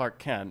for Clark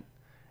Kent.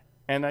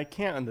 And I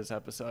can't in this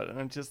episode. And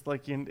I'm just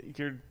like,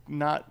 you're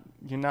not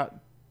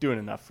doing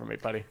enough for me,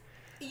 buddy.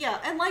 Yeah,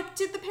 and like,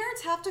 did the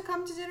parents have to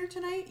come to dinner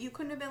tonight? You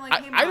couldn't have been like,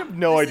 hey, Mom, I have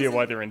no idea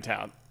why they're in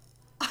town.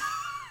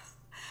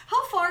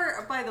 How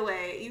far, by the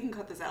way, you can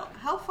cut this out.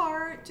 How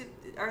far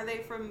are they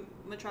from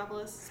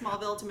Metropolis,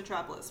 Smallville to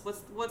Metropolis?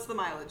 What's the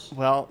mileage?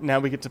 Well, now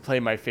we get to play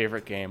my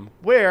favorite game.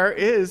 Where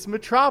is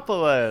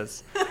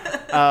Metropolis?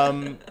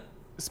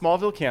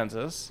 Smallville,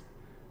 Kansas.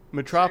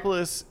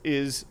 Metropolis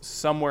is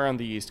somewhere on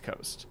the East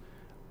Coast.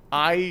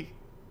 I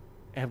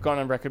have gone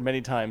on record many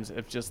times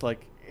of just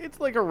like, it's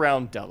like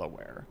around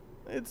Delaware.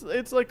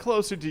 It's like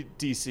closer to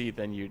DC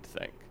than you'd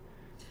think.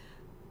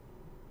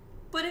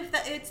 But if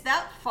it's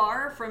that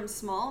far from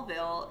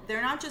Smallville,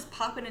 they're not just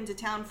popping into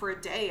town for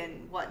a day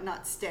and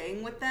not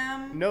staying with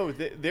them? No,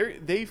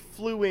 they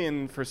flew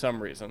in for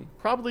some reason,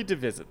 probably to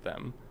visit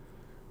them.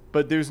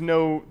 But there's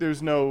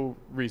no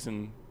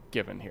reason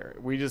given here.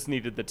 We just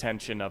needed the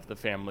tension of the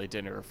family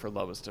dinner for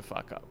Lois to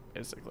fuck up,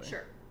 basically.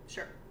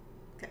 Sure.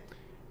 Okay.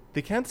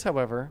 The Kents,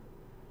 however,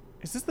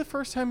 is this the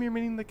first time you're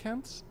meeting the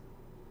Kents?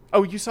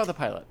 Oh, you saw the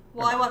pilot.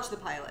 Well, I watched the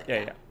pilot.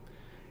 Yeah.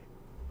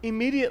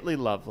 Immediately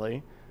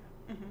lovely.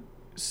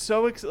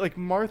 So like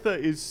Martha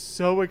is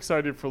so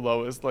excited for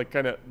Lois, like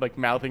kind of like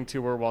mouthing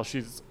to her while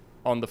she's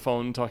on the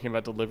phone talking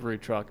about delivery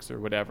trucks or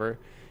whatever.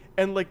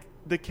 And like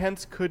the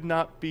Kents could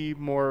not be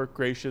more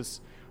gracious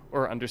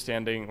or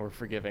understanding or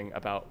forgiving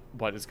about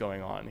what is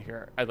going on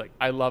here.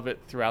 I love it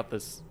throughout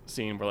this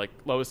scene where like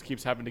Lois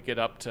keeps having to get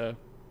up to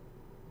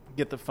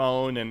get the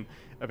phone, and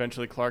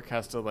eventually Clark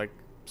has to like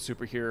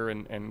superhero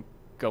and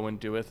go and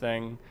do a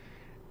thing.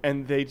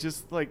 And they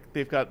just like,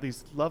 they've got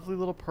these lovely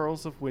little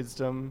pearls of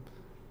wisdom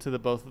to the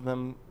both of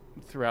them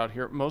throughout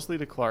here, mostly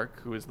to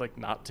Clark, who is like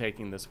not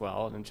taking this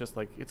well, and just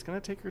like, it's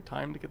gonna take your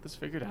time to get this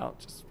figured out,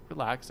 just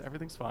relax,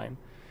 everything's fine.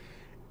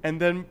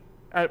 And then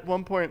at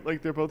one point,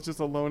 like, they're both just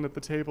alone at the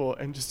table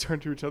and just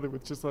turn to each other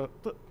with just a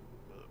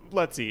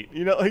let's eat,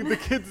 you know, like the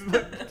kids.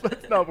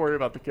 Let's not worry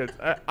about the kids.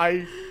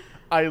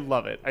 I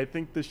love it. I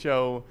think the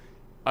show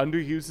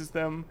underuses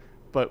them,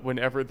 but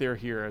whenever they're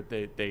here,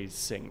 they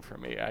sing for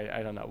me.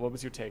 I don't know, what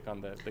was your take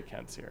on the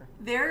Kents here?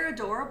 They're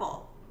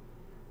adorable.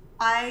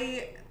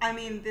 I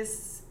mean,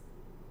 this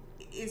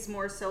is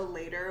more so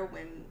later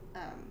when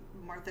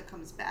Martha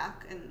comes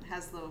back and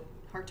has the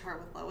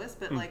heart-to-heart with Lois,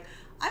 but like,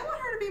 I want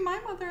her to be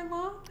my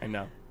mother-in-law. I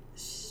know.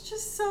 She's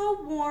just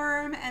so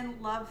warm and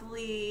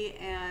lovely,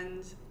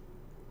 and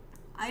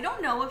I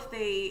don't know if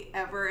they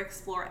ever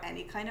explore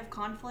any kind of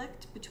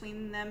conflict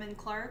between them and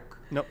Clark.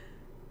 Nope.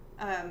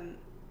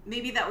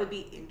 Maybe that would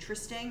be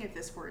interesting if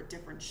this were a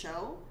different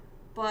show,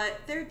 but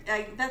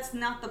that's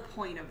not the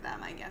point of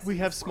them, I guess. We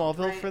have Smallville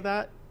world, right? For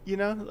that. You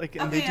know, like,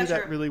 and they do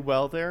that really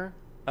well there.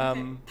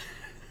 Okay.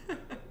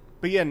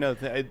 But yeah, no,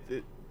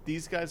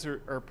 these guys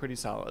are pretty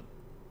solid.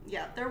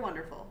 Yeah, they're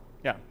wonderful.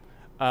 Yeah.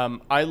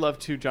 I love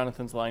too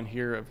Jonathan's line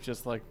here of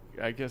just like,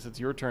 I guess it's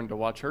your turn to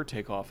watch her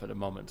take off at a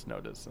moment's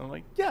notice. And I'm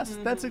like, yes,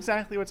 that's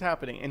exactly what's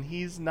happening. And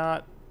he's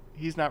not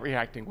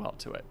reacting well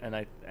to it.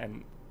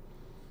 And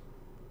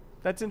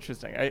that's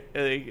interesting.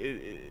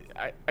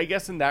 I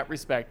guess in that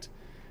respect,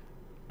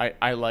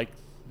 I like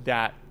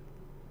that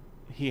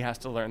he has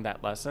to learn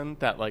that lesson,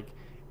 that like,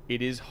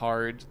 it is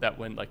hard that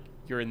when like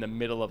you're in the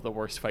middle of the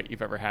worst fight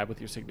you've ever had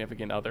with your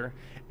significant other,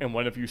 and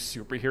one of you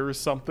superheroes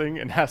something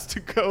and has to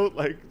go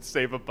like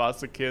save a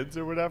bus of kids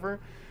or whatever.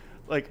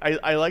 Like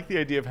I like the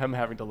idea of him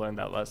having to learn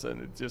that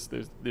lesson. It's just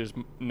there's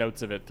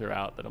notes of it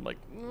throughout that I'm like,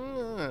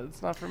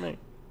 it's not for me.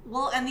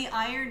 Well, and the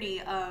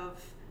irony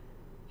of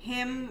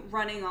him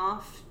running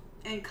off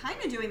and kind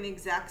of doing the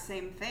exact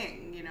same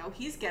thing, you know,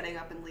 he's getting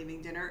up and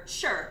leaving dinner.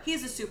 Sure,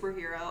 he's a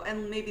superhero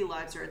and maybe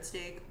lives are at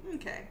stake.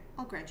 Okay,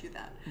 I'll grant you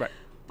that. Right.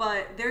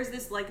 But there's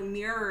this like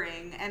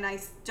mirroring, and I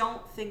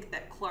don't think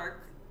that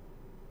Clark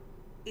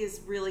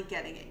is really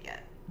getting it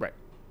yet. Right.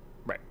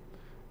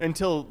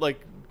 Until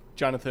like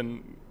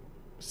Jonathan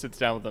sits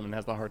down with them and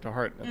has the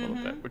heart-to-heart a little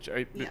bit, which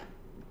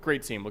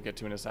great scene we'll get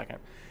to in a second.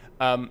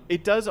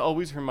 It does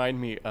always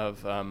remind me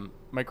of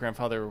my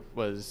grandfather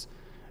was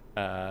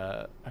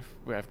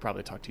I've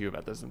probably talked to you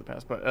about this in the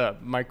past,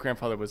 but my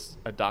grandfather was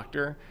a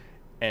doctor,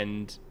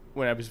 and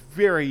when I was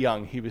very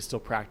young he was still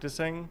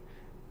practicing,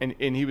 and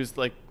he was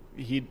like,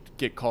 he'd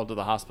get called to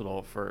the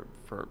hospital for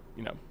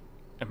you know,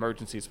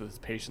 emergencies with his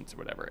patients or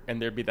whatever,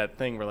 and there'd be that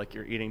thing where like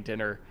you're eating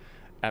dinner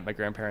at my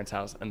grandparents'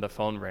 house and the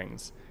phone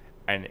rings,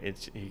 and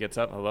he gets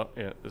up, hello,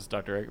 yeah, this is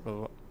Dr. Egg, blah,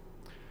 blah,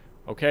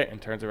 blah. Okay,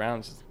 and turns around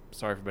and says,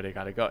 sorry everybody, I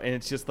gotta go. And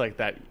it's just like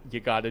that, you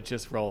gotta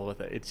just roll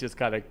with it. It's just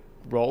gotta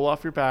roll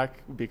off your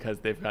back because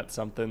they've got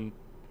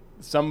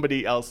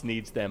somebody else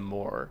needs them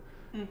more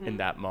in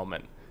that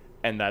moment.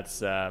 And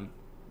that's a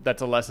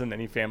lesson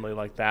any family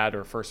like that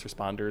or first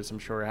responders I'm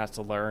sure has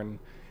to learn,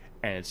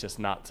 and it's just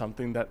not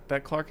something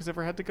that Clark has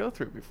ever had to go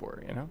through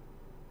before, you know?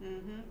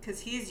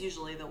 Because he's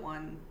usually the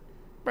one,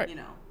 right, you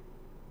know,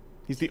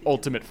 he's the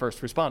ultimate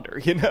first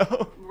responder, you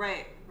know?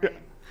 Right.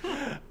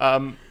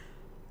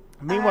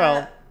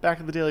 Meanwhile, back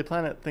at the Daily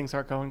Planet, things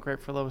aren't going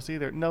great for Lois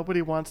either.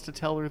 Nobody wants to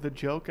tell her the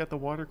joke at the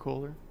water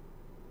cooler.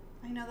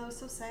 I know, that was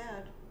so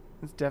sad.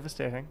 It's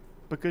devastating.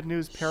 But good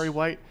news, Perry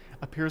White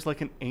appears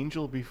like an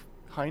angel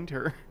behind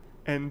her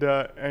and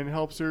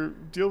helps her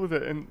deal with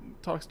it and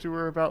talks to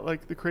her about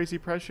like the crazy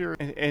pressure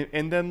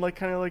and then like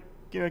kind of like,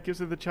 you know, gives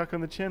her the chuck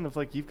on the chin of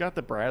like, you've got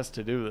the brass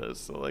to do this,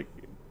 so like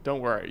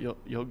don't worry,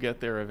 you'll get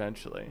there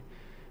eventually.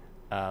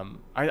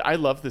 I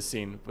love this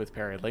scene with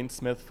Perry. Lane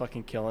Smith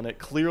fucking killing it.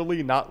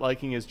 Clearly not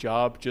liking his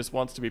job, just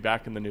wants to be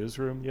back in the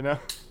newsroom, you know?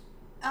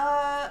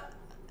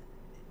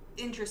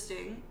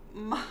 Interesting.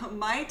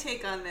 My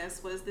take on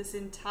this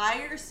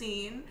entire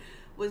scene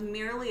was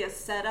merely a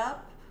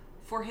setup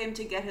for him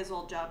to get his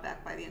old job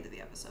back by the end of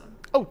the episode.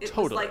 Oh, it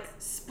totally. It was like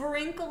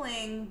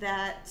sprinkling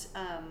that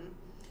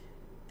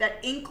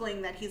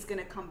inkling that he's going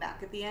to come back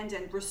at the end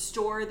and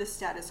restore the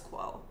status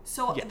quo.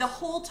 So yes. The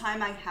whole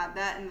time I had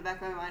that in the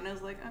back of my mind, I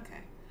was like,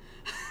 okay.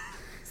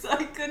 So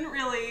I couldn't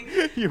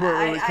really... You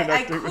weren't really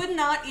connecting. I could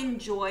not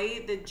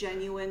enjoy the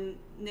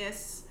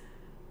genuineness,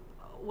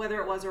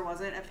 whether it was or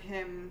wasn't, of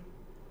him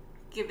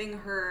giving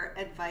her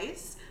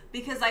advice,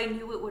 because I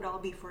knew it would all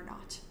be for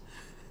naught.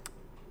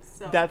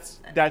 So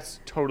that's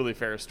totally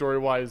fair.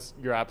 Story-wise,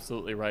 you're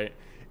absolutely right.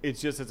 It's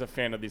just as a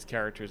fan of these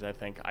characters, I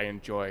think I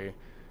enjoy...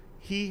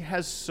 He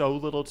has so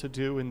little to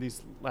do in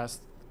these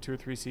last 2 or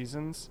 3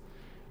 seasons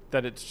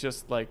that it's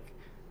just like,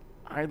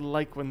 I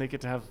like when they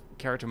get to have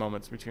character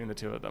moments between the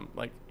two of them.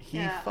 Like,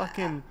 he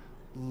fucking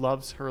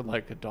loves her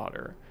like a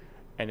daughter,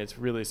 and it's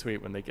really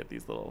sweet when they get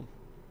these little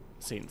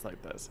scenes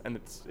like this. And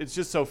it's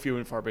just so few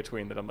and far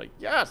between that I'm like,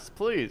 yes,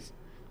 please.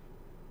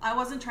 I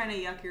wasn't trying to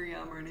yuck your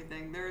yum or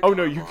anything. They're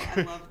adorable. Oh, no, you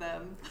I love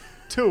them.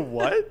 To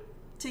what?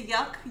 To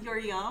yuck your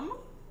yum?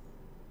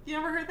 You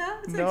never heard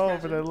that? It's no,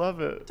 but I love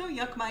it. Don't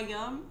yuck my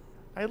yum.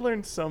 I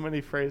learned so many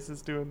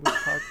phrases doing this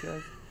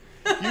podcast.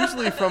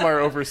 Usually from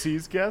our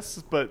overseas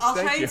guests, but I'll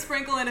try and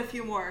sprinkle in a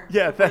few more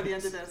before the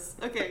end of this.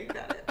 Okay,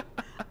 got it.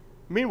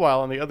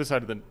 Meanwhile, on the other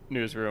side of the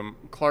newsroom,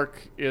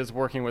 Clark is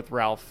working with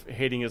Ralph,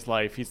 hating his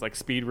life. He's like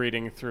speed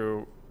reading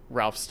through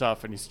Ralph's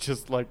stuff, and he's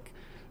just like,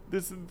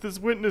 this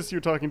witness you're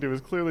talking to is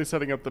clearly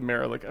setting up the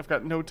mirror. Like, I've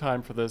got no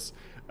time for this.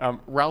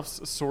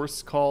 Ralph's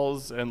source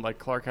calls, and like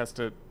Clark has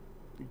to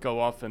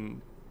go off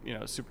and, you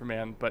know,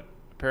 Superman, but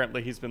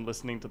apparently he's been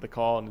listening to the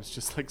call and it's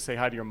just like, say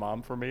hi to your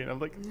mom for me. And I'm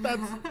like,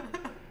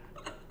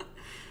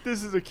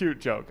 this is a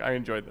cute joke. I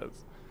enjoyed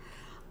this.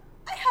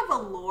 I have a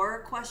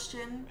lore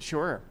question.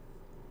 Sure.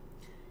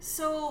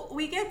 So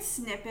we get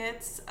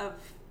snippets of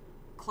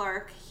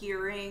Clark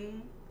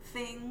hearing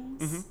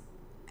things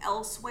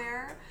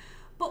elsewhere,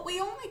 but we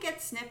only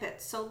get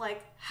snippets. So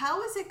like,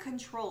 how is it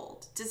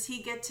controlled? Does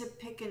he get to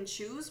pick and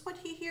choose what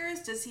he hears?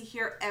 Does he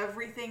hear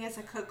everything as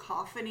a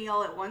cacophony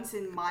all at once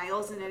in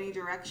miles in any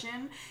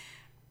direction?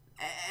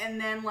 And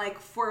then, like,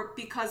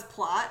 because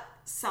plot,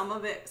 some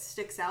of it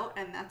sticks out,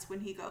 and that's when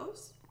he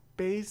goes?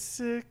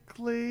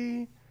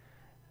 Basically,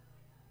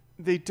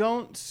 they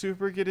don't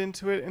super get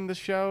into it in the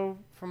show,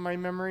 from my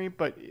memory,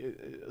 but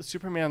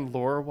Superman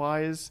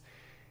lore-wise,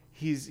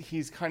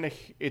 he's kind of,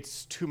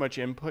 it's too much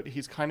input.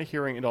 He's kind of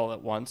hearing it all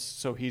at once,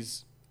 so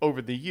he's,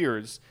 over the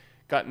years,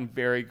 gotten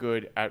very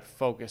good at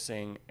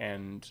focusing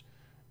and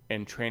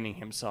training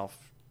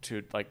himself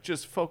to, like,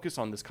 just focus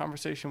on this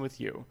conversation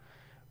with you.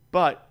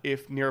 But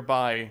if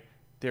nearby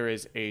there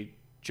is a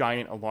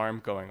giant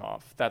alarm going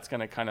off. That's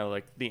going to kind of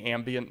like the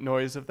ambient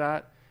noise of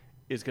that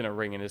is going to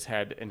ring in his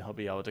head, and he'll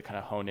be able to kind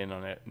of hone in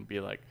on it and be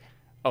like,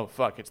 oh,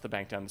 fuck, it's the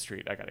bank down the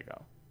street. I got to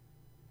go.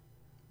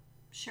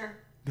 Sure.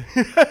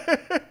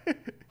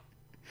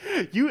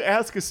 You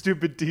ask a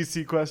stupid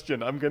DC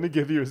question, I'm going to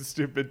give you a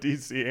stupid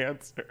DC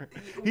answer.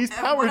 He's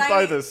powered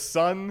by the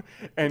sun,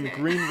 and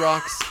green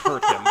rocks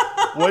hurt him.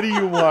 What do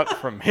you want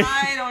from me?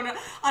 I don't know.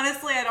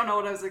 Honestly, I don't know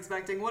what I was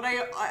expecting.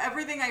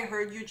 Everything I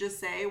heard you just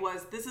say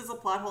was, this is a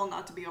plot hole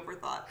not to be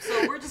overthought.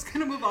 So we're just going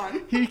to move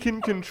on. He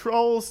can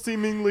control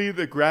seemingly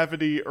the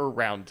gravity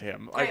around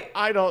him. Like,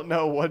 I don't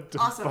know what to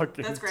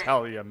fucking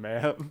tell you,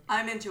 man.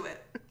 I'm into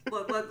it.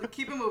 Let's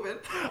keep it moving.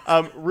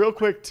 Real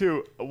quick,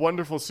 too, a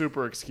wonderful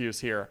super excuse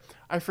here.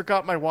 I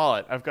forgot my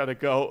wallet. I've got to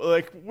go.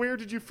 Like, where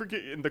did you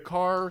forget? In the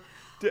car?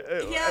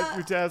 At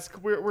your desk?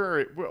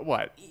 Where?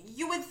 What?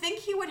 You would think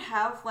he would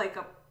have, like,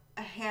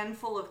 a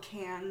handful of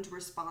canned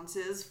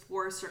responses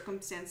for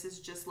circumstances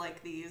just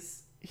like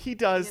these. He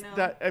does. You know?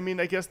 That. I mean,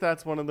 I guess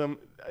that's one of them.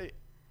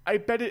 I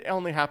bet it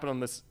only happened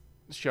on this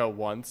show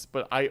once,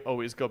 but I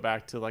always go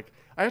back to, like,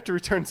 I have to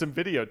return some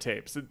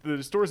videotapes.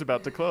 The store's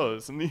about to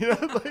close, and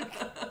like,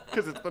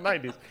 because it's the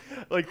 90s.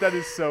 Like, that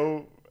is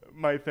so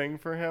my thing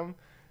for him.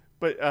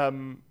 But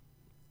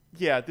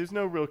yeah, there's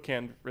no real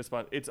canned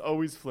response. It's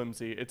always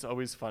flimsy. It's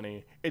always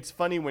funny. It's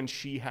funny when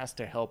she has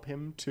to help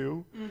him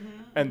too,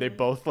 and they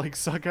both like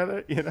suck at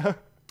it, you know.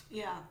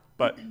 Yeah.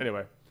 But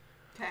anyway,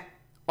 okay.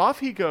 Off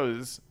he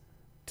goes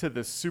to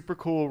the super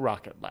cool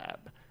rocket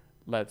lab.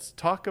 Let's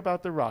talk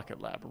about the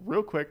rocket lab.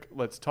 Real quick,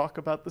 let's talk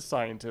about the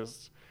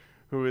scientist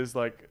who is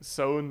like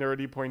so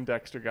nerdy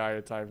Poindexter guy,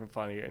 it's not even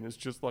funny, and it's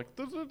just like,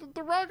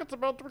 the rocket's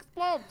about to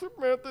explode.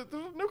 Superman, there's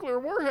a nuclear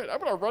warhead. I'm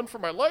going to run for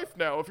my life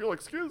now, if you'll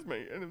excuse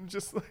me. And it's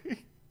just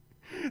like,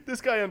 this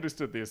guy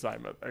understood the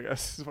assignment, I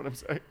guess is what I'm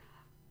saying.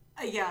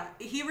 Yeah,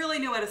 he really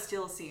knew how to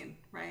steal a scene,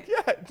 right?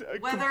 Yeah,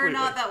 whether or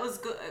not that was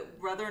good,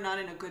 whether or not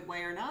in a good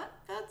way or not,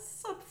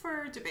 that's up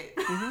for debate.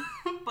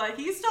 But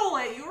he stole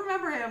it. You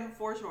remember him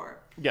for sure.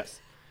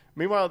 Yes.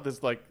 Meanwhile,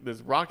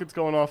 there's rockets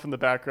going off in the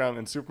background,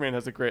 and Superman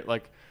has a great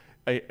like,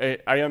 I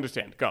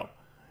understand. Go,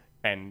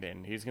 and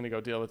then he's gonna go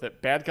deal with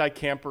it. Bad guy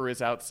camper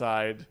is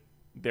outside.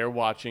 They're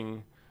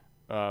watching,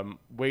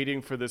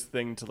 waiting for this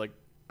thing to like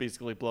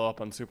basically blow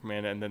up on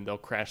Superman, and then they'll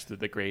crash through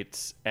the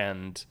grates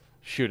and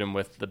shoot him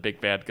with the big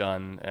bad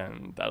gun,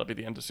 and that'll be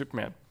the end of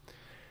Superman.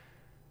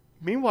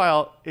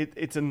 Meanwhile,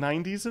 it's a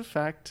 90s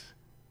effect.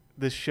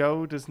 The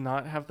show does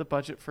not have the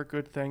budget for a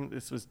good thing.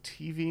 This was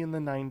TV in the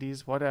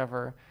 90s,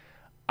 whatever.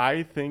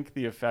 I think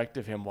the effect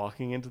of him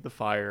walking into the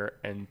fire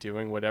and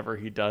doing whatever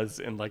he does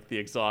in like the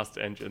exhaust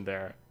engine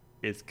there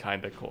is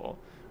kind of cool.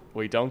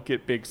 We don't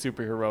get big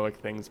superheroic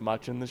things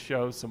much in the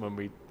show, so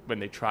when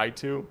they try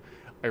to,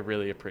 I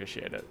really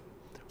appreciate it.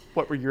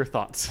 What were your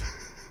thoughts?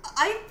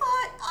 I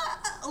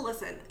thought,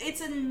 listen,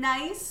 it's a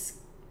nice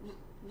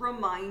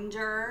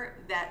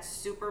reminder that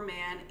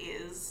Superman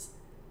is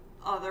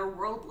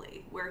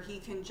otherworldly, where he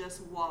can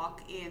just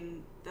walk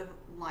in the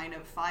line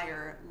of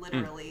fire,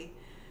 literally.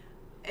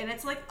 And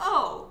it's like,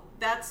 oh,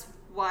 that's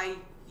why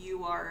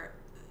you are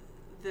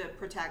the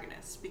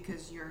protagonist,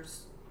 because you're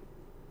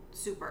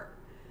super.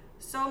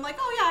 So I'm like,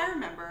 oh yeah, I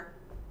remember.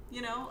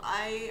 You know,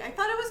 I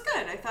thought it was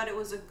good. I thought it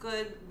was a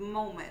good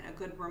moment, a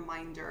good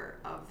reminder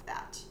of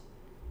that.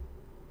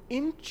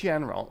 In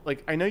general,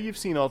 like, I know you've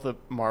seen all the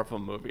Marvel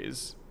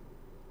movies,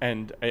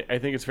 and I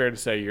think it's fair to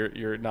say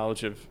your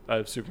knowledge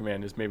of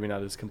Superman is maybe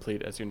not as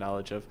complete as your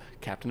knowledge of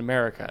Captain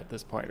America at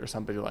this point, or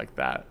somebody like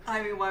that.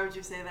 I mean, why would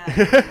you say that?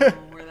 I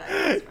don't know where that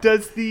comes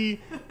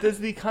from. Does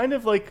the kind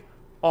of like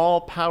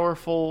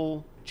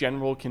all-powerful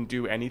general can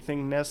do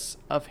anythingness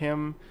of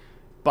him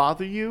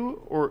bother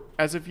you, or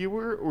as a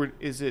viewer, or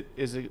is it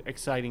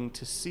exciting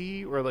to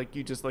see, or like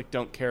you just like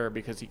don't care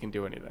because he can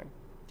do anything?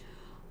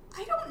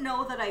 I don't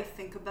know that I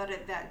think about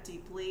it that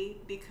deeply,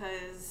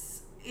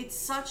 because it's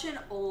such an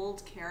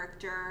old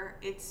character.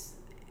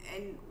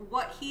 And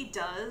what he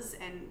does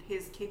and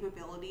his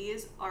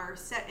capabilities are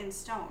set in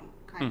stone,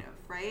 kind of,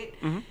 right?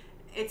 Mm-hmm.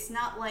 It's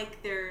not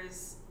like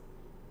there's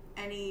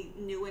any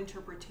new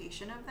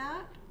interpretation of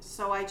that.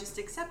 So I just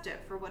accept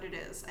it for what it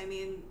is. I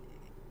mean,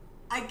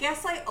 I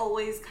guess I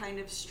always kind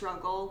of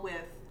struggle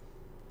with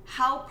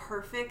how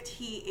perfect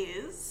he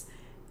is.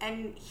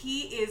 And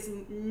he's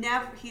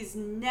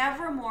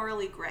never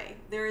morally gray.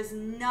 There is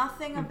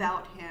nothing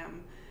about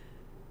him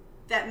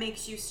that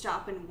makes you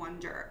stop and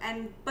wonder.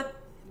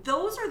 But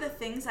those are the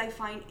things I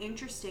find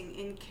interesting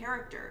in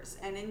characters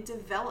and in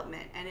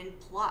development and in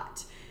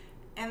plot.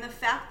 And the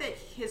fact that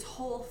his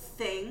whole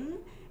thing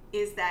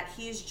is that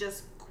he's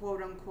just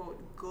quote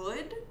unquote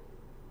good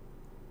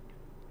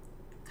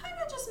kind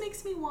of just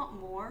makes me want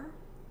more.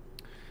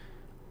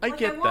 I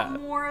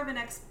want more of an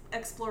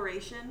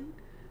exploration.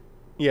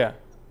 Yeah.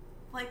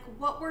 Like,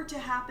 what were to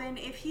happen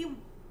if he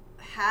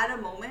had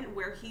a moment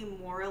where he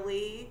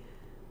morally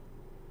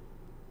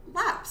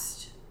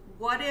lapsed?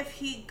 What if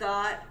he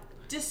got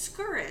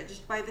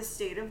discouraged by the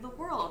state of the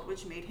world,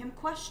 which made him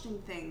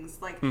question things?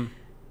 Like,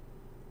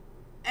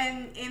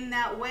 and in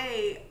that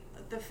way,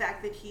 the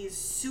fact that he's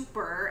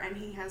super and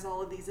he has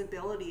all of these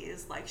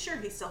abilities, like, sure,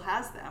 he still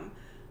has them,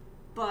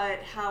 but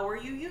how are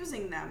you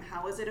using them?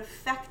 How is it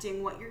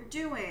affecting what you're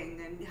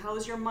doing? And how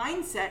is your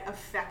mindset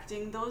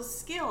affecting those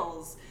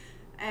skills?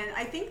 And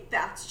I think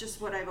that's just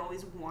what I've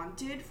always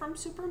wanted from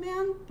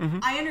Superman. Mm-hmm.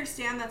 I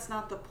understand that's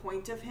not the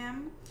point of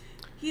him.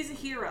 He's a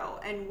hero,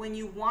 and when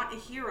you want a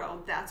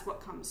hero, that's what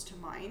comes to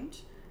mind.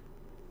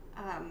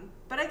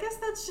 But I guess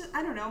that's just,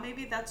 I don't know,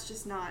 maybe that's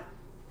just not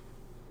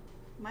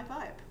my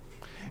vibe.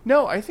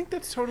 No, I think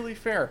that's totally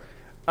fair.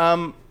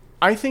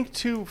 I think,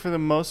 too, for the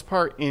most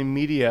part in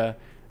media,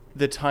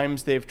 the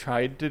times they've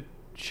tried to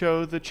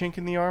show the chink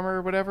in the armor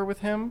or whatever with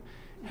him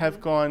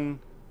have gone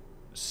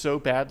so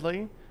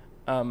badly.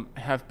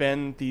 Have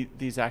been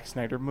the Zack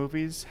Snyder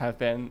movies, have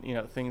been,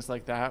 things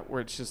like that, where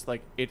it's just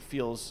like, it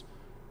feels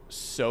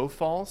so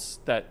false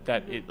that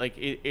it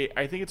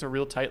I think it's a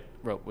real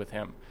tightrope with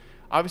him.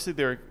 Obviously,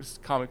 there are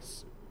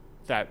comics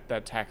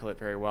that tackle it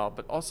very well,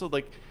 but also,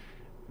 like,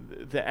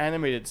 the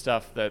animated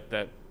stuff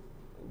that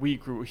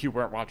you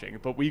weren't watching,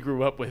 but we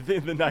grew up with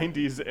in the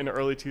 90s and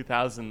early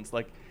 2000s,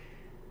 like,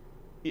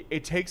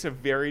 it takes a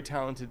very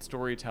talented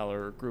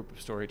storyteller, or group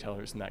of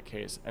storytellers in that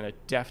case, and a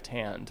deft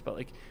hand, but,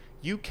 like,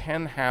 you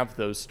can have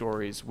those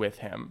stories with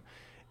him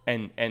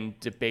and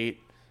debate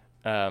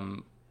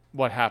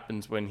what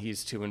happens when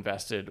he's too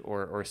invested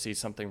or sees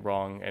something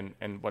wrong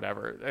and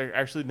whatever.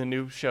 Actually, the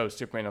new show,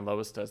 Superman and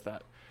Lois, does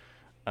that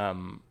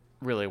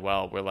really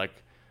well, where,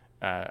 like,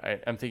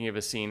 I'm thinking of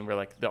a scene where,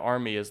 like, the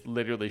army is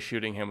literally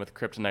shooting him with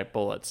kryptonite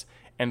bullets,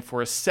 and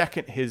for a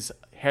second his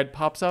head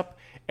pops up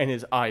and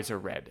his eyes are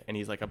red, and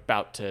he's, like,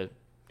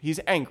 he's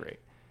angry.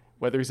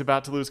 Whether he's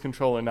about to lose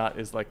control or not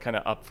is, like, kind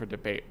of up for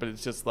debate, but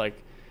it's just,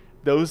 like,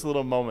 those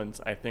little moments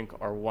I think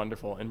are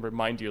wonderful and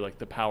remind you, like,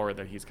 the power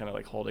that he's kind of,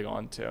 like, holding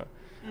on to.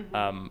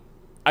 Mm-hmm.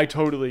 I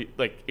totally,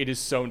 like, it is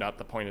so not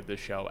the point of this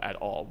show at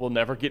all. We'll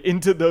never get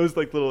into those,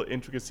 like, little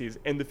intricacies,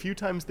 and the few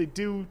times they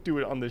do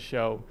it on this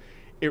show,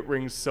 it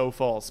rings so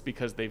false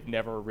because they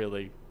don't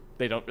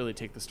really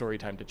take the story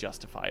time to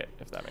justify it,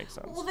 if that makes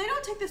sense. Well, they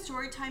don't take the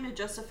story time to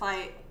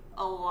justify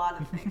a lot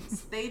of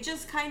things. They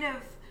just kind of,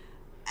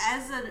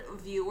 as a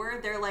viewer,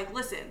 they're like,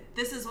 listen,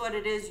 this is what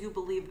it is, you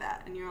believe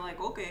that. And you're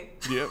like, okay.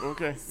 Yeah,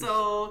 okay.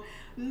 So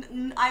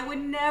I would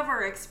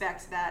never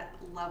expect that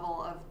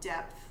level of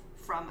depth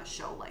from a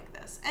show like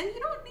this. And you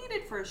don't need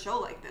it for a show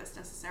like this,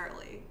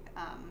 necessarily.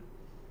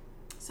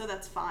 So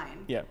that's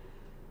fine. Yeah.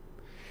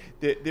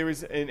 There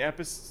was an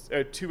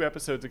episode, 2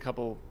 episodes, a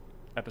couple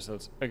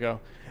episodes ago,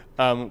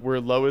 where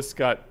Lois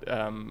got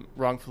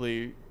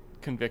wrongfully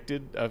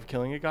convicted of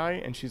killing a guy,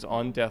 and she's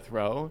on death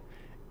row,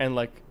 and,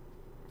 like,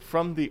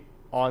 from the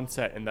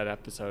onset in that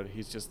episode,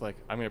 he's just like,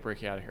 I'm gonna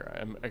break you out of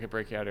here. I could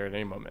break you out of here at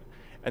any moment.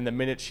 And the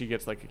minute she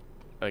gets like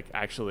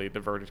actually the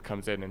verdict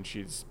comes in and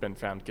she's been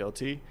found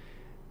guilty,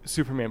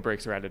 Superman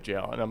breaks her out of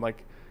jail. And I'm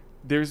like,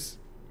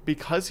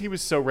 because he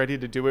was so ready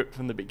to do it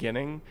from the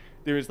beginning,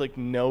 there's, like,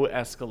 no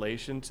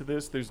escalation to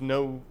this. There's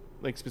no,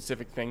 like,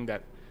 specific thing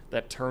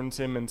that turns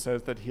him and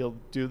says that he'll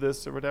do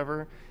this or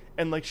whatever.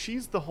 And, like,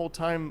 she's the whole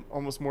time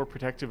almost more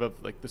protective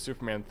of, like, the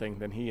Superman thing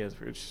than he is.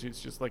 She's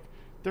just like,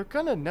 they're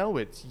gonna know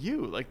it's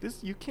you. Like,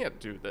 this, you can't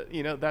do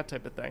that, that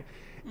type of thing.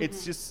 Mm-hmm.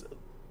 It's just,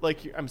 like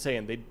I'm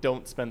saying, they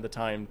don't spend the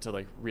time to,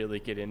 like, really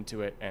get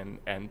into it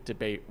and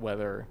debate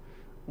whether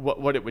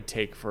what it would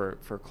take for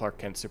Clark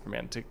Kent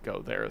Superman to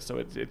go there. So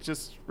it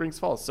just rings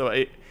false.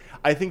 So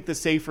I think the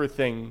safer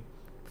thing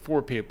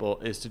for people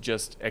is to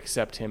just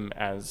accept him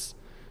as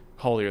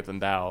holier than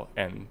thou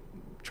and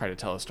try to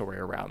tell a story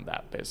around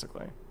that,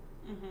 basically.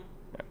 Mm-hmm.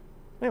 Yeah.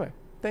 Anyway,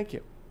 thank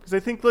you. Because I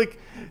think, like,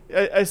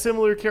 a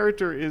similar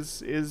character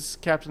is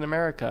Captain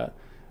America,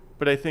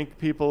 but I think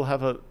people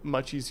have a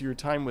much easier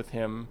time with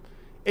him,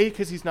 A,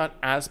 because he's not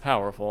as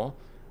powerful,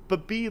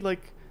 but B,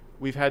 like,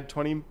 we've had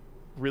 20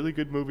 really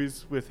good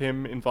movies with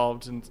him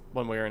involved in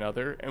one way or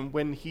another, and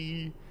when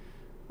he,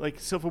 like,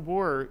 Civil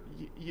War,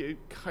 you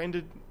kind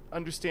of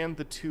understand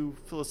the two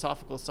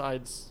philosophical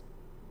sides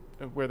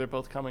of where they're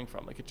both coming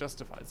from. Like, it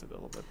justifies it a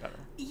little bit better.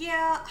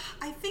 Yeah,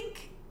 I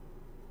think...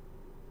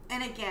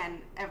 And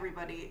again,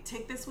 everybody,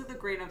 take this with a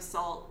grain of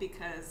salt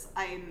because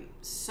I'm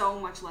so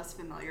much less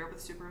familiar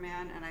with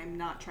Superman, and I'm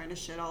not trying to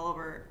shit all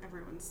over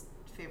everyone's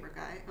favorite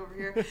guy over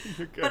here.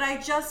 But I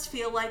just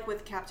feel like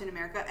with Captain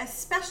America,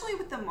 especially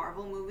with the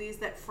Marvel movies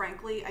that,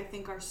 frankly, I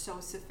think are so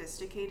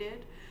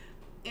sophisticated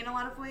in a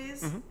lot of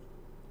ways. Mm-hmm.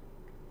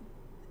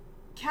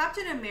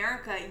 Captain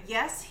America,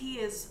 yes, he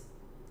is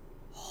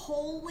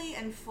wholly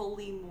and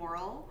fully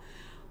moral,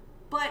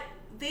 but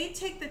they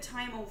take the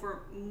time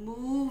over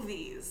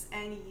movies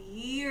and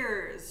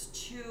years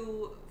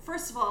to,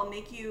 first of all,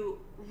 make you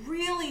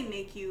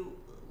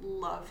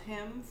love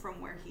him from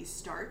where he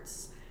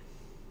starts.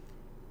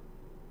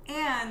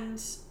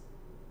 And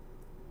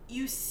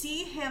you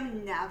see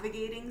him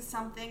navigating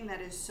something that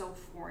is so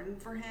foreign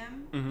for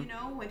him,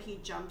 mm-hmm. When he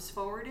jumps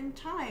forward in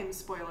time.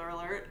 Spoiler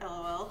alert,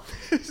 LOL.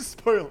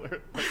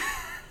 Spoiler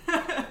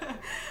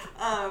alert.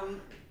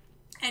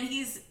 And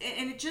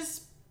it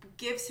just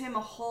gives him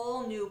a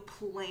whole new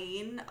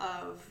plane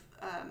of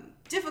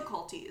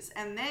difficulties,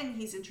 and then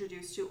he's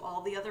introduced to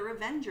all the other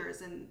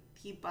Avengers, and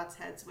he butts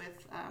heads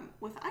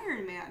with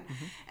Iron Man,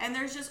 and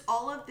there's just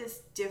all of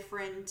this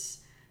different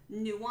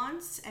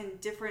nuance and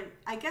different.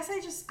 I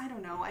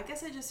don't know. I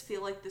guess I just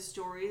feel like the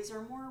stories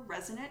are more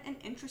resonant and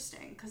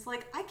interesting because,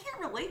 like, I can't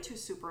relate to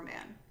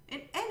Superman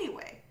in any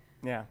way.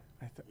 Yeah.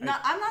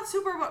 I'm not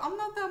super, but I'm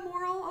not that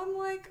moral. I'm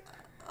like,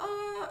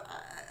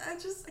 I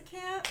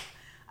can't.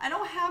 I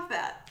don't have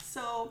that.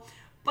 So,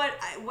 but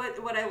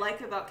what I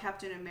like about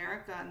Captain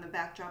America and the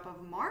backdrop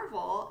of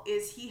Marvel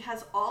is he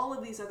has all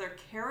of these other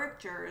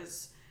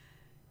characters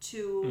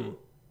to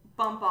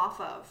bump off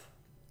of.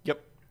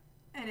 Yep.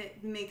 And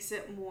it makes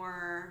it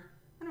more,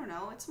 I don't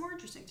know, it's more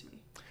interesting to me.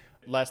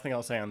 Last thing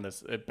I'll say on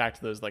this, back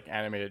to those like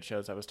animated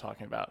shows I was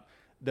talking about.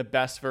 The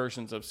best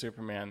versions of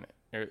Superman,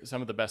 or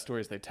some of the best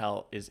stories they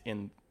tell, is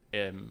in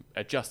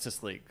a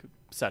Justice League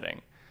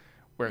setting,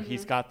 where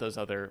he's got those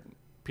other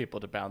people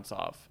to bounce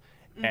off,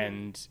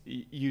 and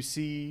you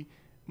see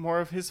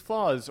more of his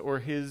flaws or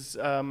his,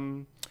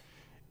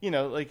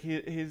 like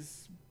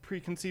his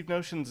preconceived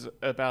notions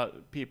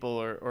about people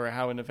or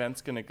how an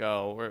event's going to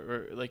go,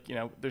 or like,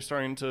 they're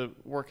starting to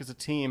work as a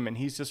team and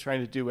he's just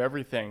trying to do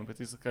everything, but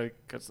he's like,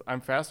 'cause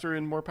I'm faster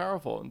and more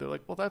powerful. And they're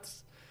like, well,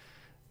 that's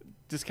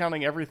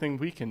discounting everything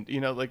we can,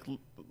 like,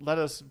 let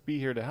us be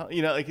here to help,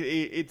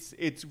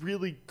 it's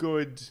really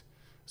good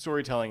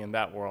storytelling in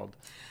that world,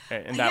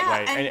 in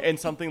that way. And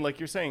something like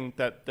you're saying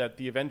that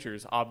the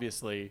Avengers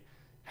obviously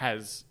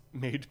has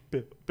made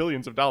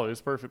billions of dollars,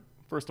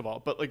 first of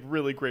all, but like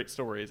really great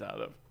stories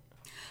out of.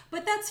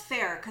 But that's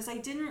fair, because I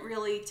didn't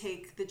really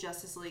take the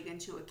Justice League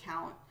into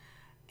account.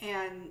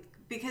 And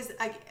because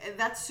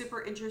that's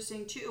super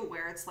interesting too,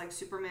 where it's like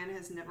Superman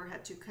has never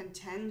had to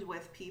contend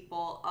with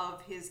people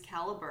of his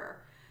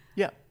caliber.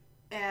 Yeah.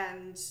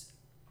 And,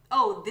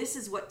 this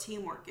is what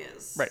teamwork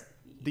is. Right.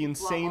 The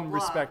insane blah, blah, blah.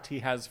 respect he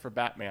has for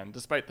Batman,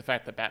 despite the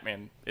fact that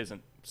Batman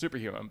isn't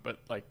superhuman, but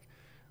like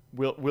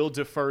we'll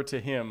defer to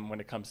him when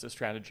it comes to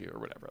strategy or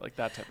whatever, like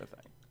that type of thing.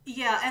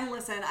 Yeah, and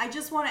listen, I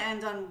just want to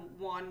end on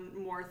one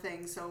more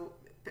thing so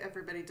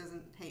everybody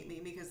doesn't hate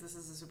me because this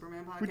is a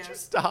Superman podcast. Would you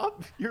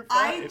stop? You're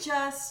fine.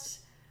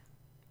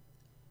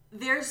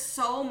 There's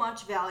so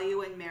much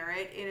value and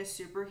merit in a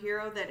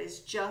superhero that is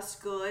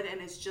just good and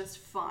is just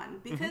fun.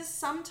 Because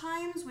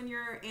sometimes when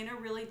you're in a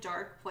really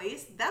dark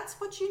place,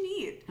 that's what you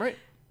need. Right.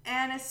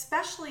 And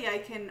especially I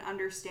can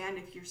understand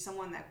if you're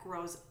someone that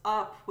grows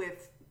up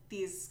with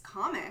these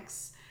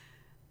comics,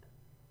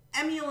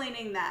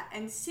 emulating that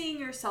and seeing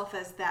yourself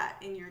as that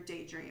in your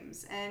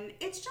daydreams. And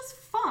it's just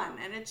fun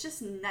and it's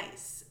just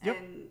nice. Yep.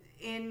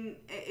 And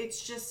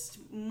it's just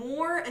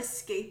more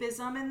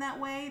escapism in that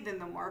way than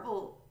the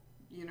Marvel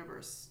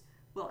universe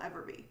will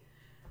ever be.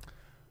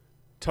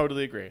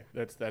 Totally agree.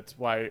 That's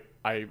why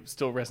I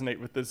still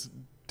resonate with this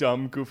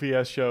dumb, goofy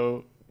ass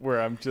show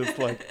where I'm just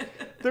like,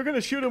 they're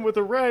gonna shoot him with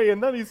a ray,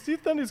 and then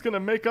he's gonna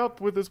make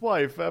up with his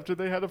wife after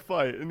they had a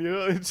fight, and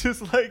it's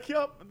just like,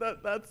 yep,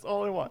 that's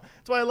all I want.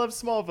 That's why I love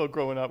Smallville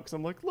growing up, because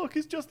I'm like, look,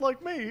 he's just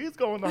like me. He's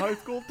going to high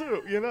school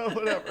too,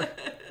 whatever.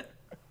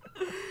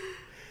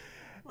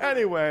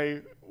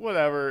 Anyway,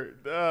 whatever.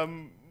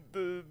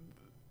 The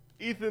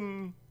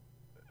Ethan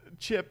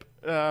Chip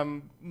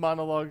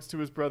monologues to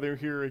his brother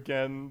here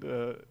again,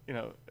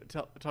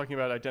 talking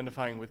about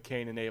identifying with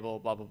Cain and Abel,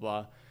 blah, blah,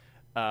 blah.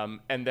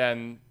 And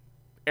then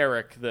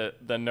Eric, the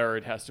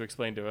nerd, has to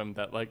explain to him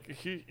that, like,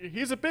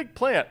 he's a big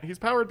plant. He's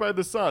powered by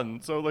the sun.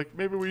 So, like,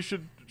 maybe we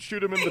should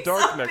shoot him in the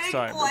dark next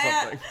time or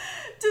something.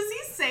 Does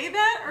he say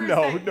that? Or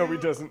No, he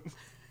doesn't.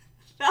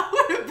 That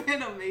would have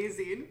been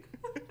amazing.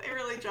 They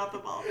really dropped the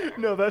ball there.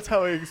 No, that's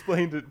how I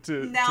explained it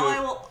to... I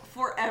will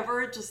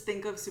forever just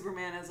think of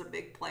Superman as a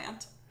big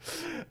plant.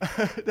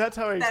 That's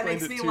how I explained it to... That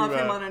makes me love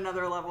him on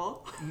another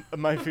level.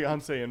 My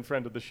fiance and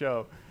friend of the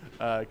show,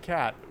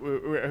 Kat,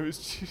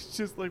 she's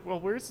just like, well,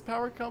 where's his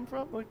power come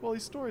from? Like, well, he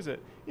stores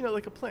it.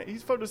 Like a plant.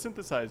 He's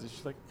photosynthesized.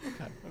 She's like,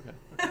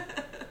 okay.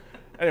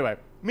 Anyway,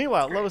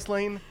 meanwhile, Lois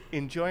Lane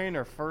enjoying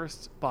her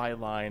first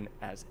byline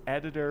as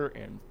editor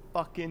and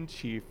fucking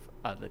chief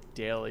of the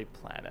Daily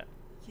Planet.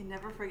 You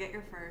never forget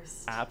your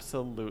first.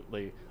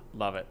 Absolutely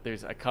love it.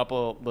 There's a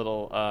couple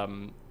little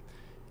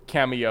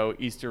cameo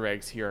Easter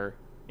eggs here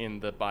in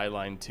the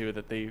byline too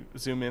that they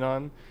zoom in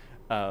on.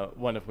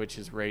 One of which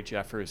is Ray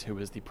Jeffers, who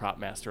was the prop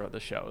master of the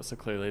show. So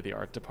clearly the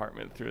art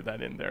department threw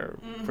that in there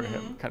for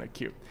him. Kind of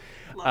cute.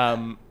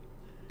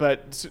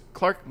 But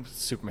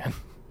Superman,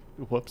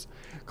 whoops.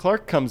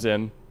 Clark comes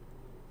in,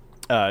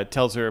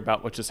 tells her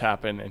about what just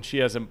happened, and she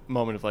has a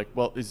moment of like,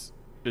 well, is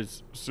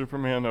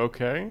Superman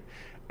okay?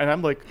 And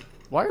I'm like,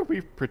 why are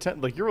we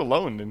pretend like you're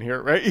alone in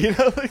here, right?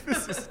 Like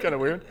this is kind of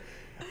weird.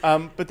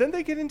 But then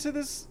they get into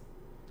this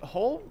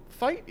whole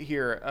fight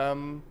here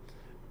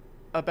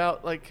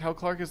about like how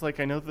Clark is like,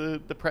 I know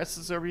the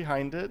presses are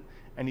behind it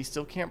and he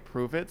still can't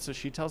prove it, so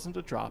she tells him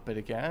to drop it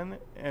again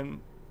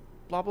and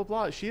blah blah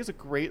blah. She has a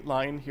great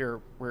line here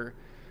where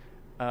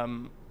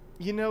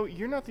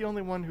you're not the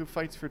only one who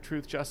fights for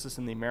truth, justice,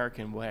 and the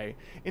American way.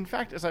 In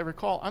fact, as I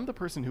recall, I'm the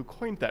person who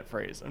coined that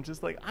phrase. I'm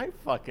just like, I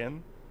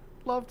fucking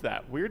loved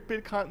that. Weird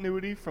bit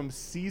continuity from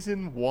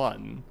season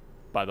 1,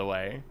 by the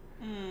way.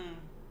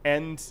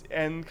 And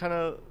kind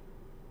of,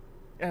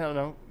 I don't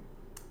know.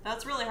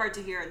 That's really hard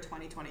to hear in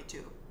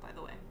 2022, by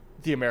the way.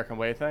 The American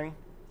Way thing?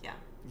 Yeah.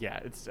 Yeah,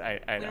 it's, I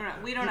know.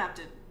 We don't have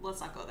to,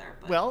 let's not go there.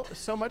 But. Well,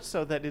 so much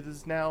so that it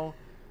is now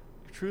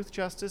truth,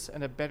 justice,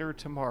 and a better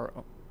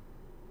tomorrow.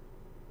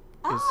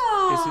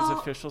 Is his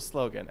official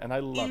slogan, and I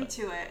love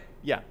into it.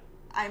 Yeah.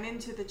 I'm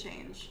into the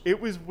change. It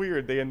was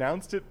weird. They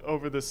announced it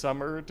over the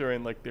summer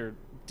during like their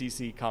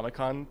DC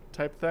Comic-Con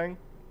type thing.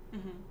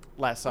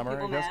 Last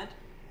summer, I guess. Mad?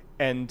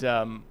 And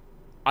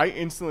I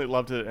instantly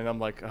loved it, and I'm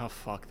like, oh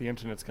fuck, the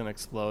internet's gonna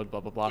explode, blah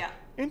blah blah. Yeah.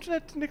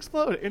 Internet didn't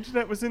explode.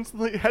 Internet was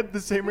instantly had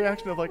the same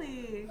reaction of like,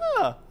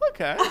 oh,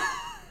 okay.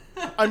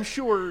 I'm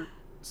sure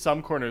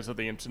some corners of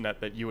the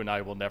internet that you and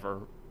I will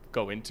never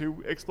go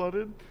into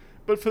exploded,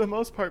 but for the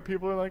most part,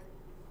 people are like,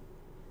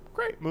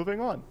 great, moving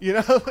on. You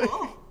know,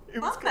 Cool.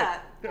 Love great.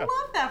 that. Yeah.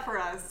 Love that for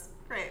us.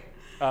 Great.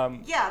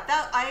 Yeah,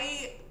 that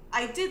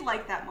I did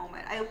like that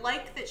moment. I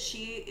like that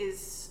she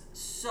is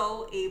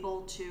so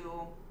able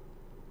to.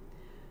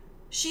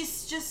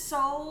 She's just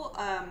so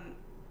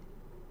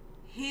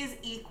his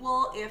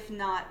equal, if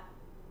not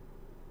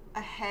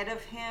ahead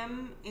of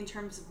him in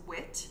terms of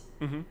wit.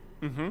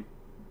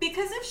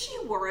 Because if she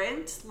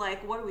weren't,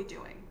 like, what are we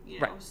doing?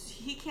 You know, Right.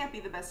 he can't be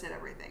the best at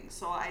everything.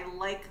 So I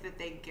like that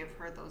they give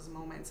her those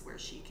moments where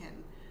she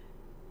can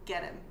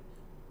get him.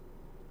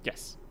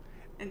 Yes.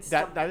 And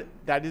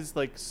That is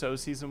like so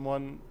season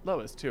 1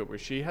 Lois too, where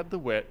she had the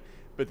wit,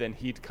 but then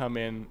he'd come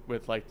in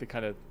with like the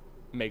kind of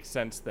make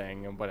sense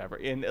thing and whatever,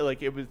 and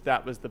like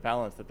that was the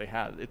balance that they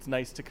had. It's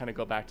nice to kind of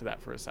go back to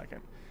that for a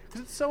second,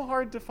 because it's so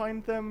hard to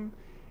find them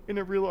in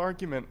a real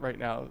argument right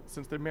now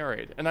since they're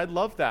married, and I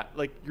love that.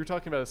 Like, you're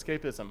talking about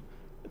escapism,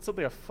 it's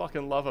something I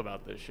fucking love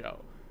about this show,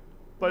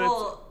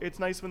 but it's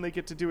nice when they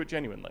get to do it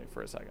genuinely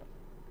for a second.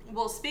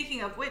 Well,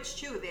 speaking of which,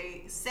 too,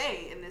 they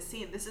say in this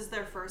scene, this is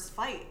their first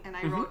fight. And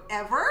I wrote,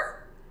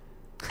 ever?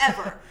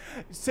 Ever.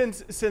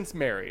 Since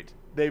married,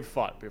 they've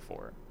fought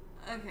before.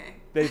 Okay.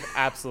 They've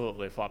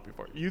absolutely fought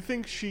before. You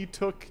think she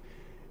took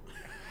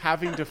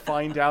having to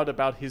find out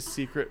about his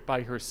secret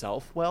by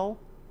herself well?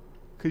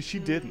 Because she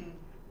didn't.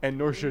 And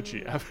nor should she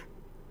have.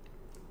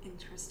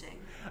 Interesting.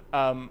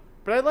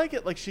 But I like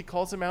it. Like, she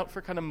calls him out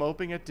for kind of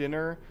moping at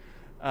dinner.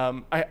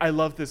 I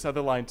love this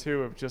other line,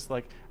 too, of just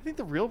like, I think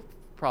the real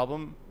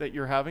problem that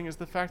you're having is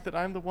the fact that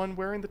I'm the one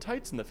wearing the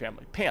tights in the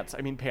family. Pants.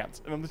 And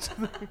I'm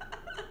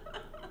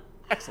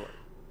excellent.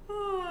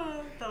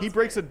 He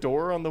breaks a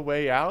door on the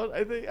way out.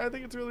 I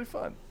think it's really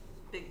fun.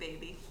 Big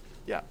baby.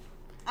 Yeah.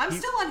 I'm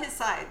still on his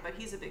side, but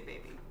he's a big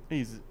baby.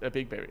 He's a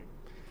big baby.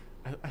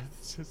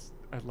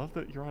 I love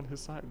that you're on his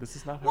side. This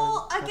is not how.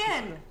 Well,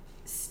 again,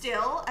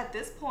 still at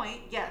this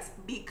point, yes,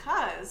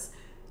 because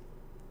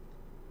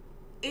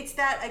it's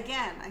that,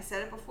 again, I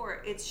said it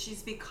before,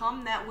 she's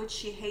become that which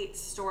she hates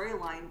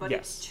storyline, but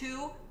it's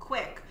too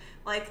quick.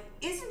 Like,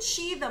 isn't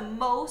she the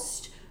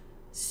most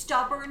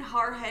stubborn,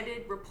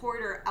 hard-headed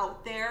reporter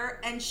out there?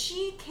 And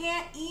she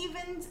can't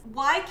even,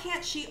 why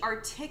can't she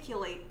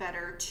articulate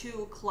better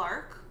to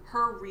Clark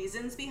her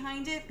reasons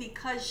behind it?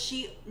 Because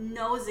she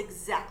knows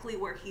exactly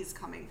where he's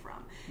coming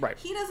from. Right.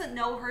 He doesn't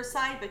know her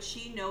side, but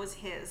she knows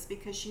his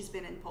because she's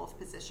been in both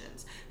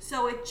positions.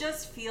 So it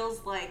just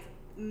feels like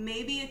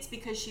maybe it's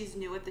because she's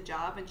new at the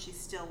job and she's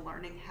still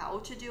learning how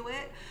to do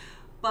it,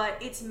 but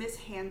it's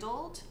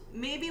mishandled.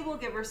 Maybe we'll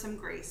give her some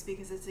grace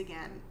because it's,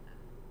 again,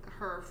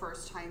 her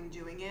first time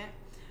doing it.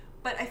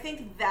 But I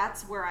think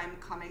that's where I'm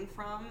coming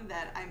from,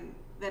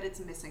 that it's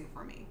missing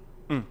for me.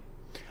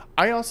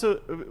 I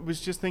also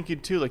was just thinking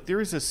too, like, there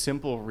is a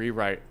simple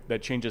rewrite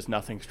that changes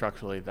nothing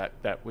structurally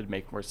that would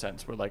make more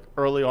sense. Where, like,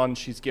 early on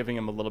she's giving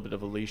him a little bit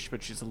of a leash,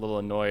 but she's a little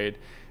annoyed.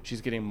 She's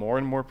getting more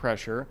and more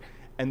pressure.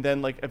 And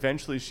then, like,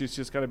 eventually she's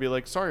just going to be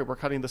like, sorry, we're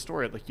cutting the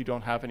story. Like, you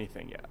don't have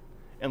anything yet.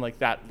 And, like,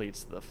 that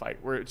leads to the fight.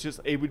 Where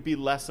it would be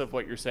less of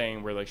what you're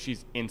saying, where, like,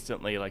 she's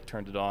instantly, like,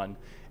 turned it on.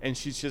 And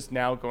she's just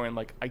now going,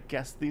 like, I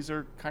guess these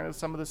are kind of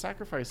some of the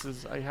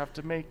sacrifices I have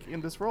to make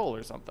in this role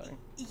or something.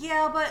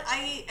 Yeah, but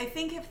I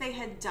think if they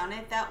had done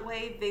it that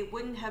way, they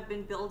wouldn't have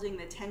been building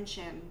the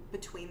tension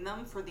between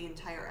them for the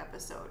entire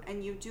episode.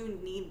 And you do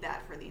need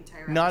that for the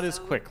entire episode. Not as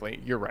quickly.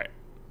 You're right.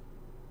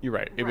 You're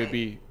right. It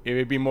Right.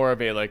 would be more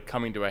of a, like,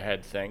 coming to a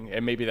head thing,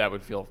 and maybe that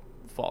would feel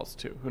false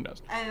too. Who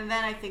knows? And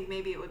then I think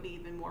maybe it would be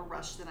even more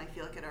rushed than I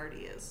feel like it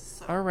already is.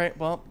 So. All right.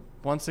 Well,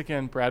 once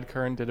again, Brad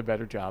Kern did a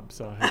better job.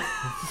 So.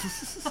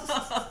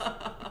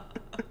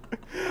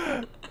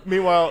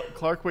 Meanwhile,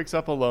 Clark wakes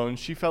up alone.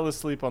 She fell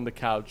asleep on the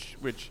couch,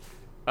 which,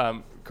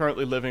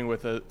 currently living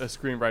with a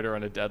screenwriter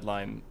on a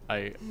deadline,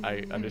 I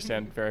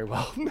understand very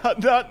well.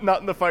 Not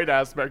in the fight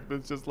aspect, but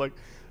it's just like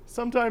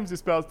sometimes your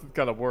spouse has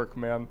got to work,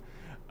 man.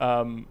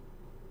 I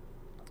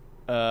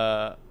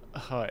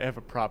have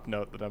a prop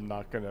note that I'm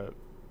not going to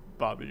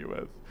bother you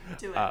with.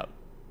 Do it.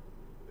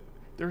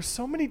 There are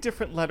so many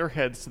different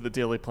letterheads to the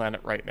Daily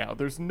Planet right now.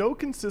 There's no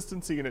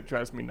consistency, and it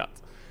drives me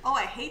nuts. Oh,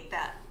 I hate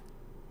that.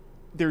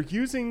 they're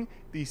using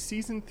the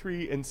season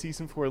 3 and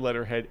season 4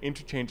 letterhead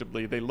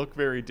interchangeably. They look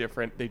very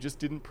different. They just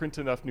didn't print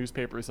enough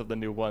newspapers of the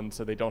new one,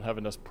 so they don't have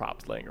enough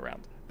props laying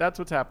around. That's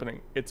what's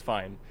happening. It's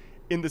fine.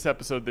 In this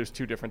episode, there's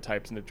 2 different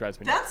types, and it drives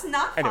me nuts. That's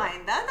not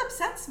fine. That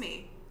upsets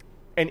me.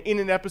 And in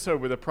an episode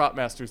where the prop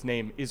master's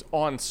name is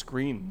on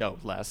screen, no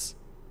less.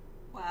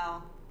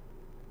 Wow.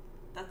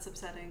 That's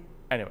upsetting.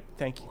 Anyway,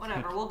 thank you.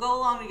 Whatever. We'll go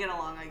along to get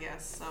along, I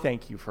guess. So.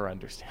 Thank you for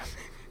understanding.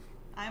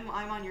 I'm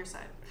on your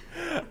side.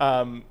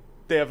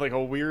 They have like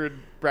a weird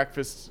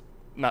breakfast,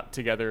 not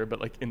together, but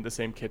like in the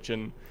same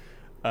kitchen.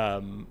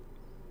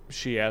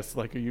 She asks,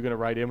 like, are you going to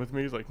ride in with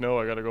me? He's like, no,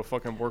 I got to go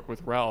fucking work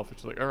with Ralph. And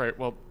she's like, all right,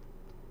 well,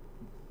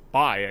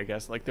 bye, I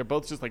guess. Like, they're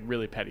both just like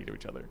really petty to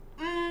each other.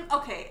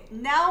 Okay,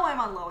 now I'm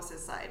on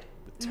Lois's side.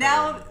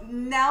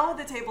 Now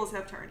the tables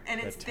have turned. And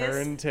it's the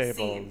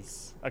turntables.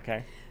 Scene.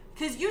 Okay.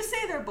 Because you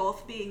say they're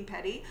both being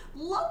petty.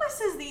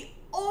 Lois is the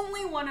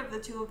only one of the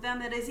 2 of them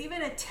that is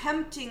even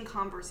attempting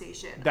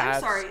conversation.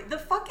 I'm sorry. The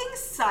fucking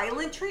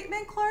silent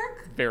treatment,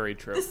 Clark? Very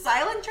true. The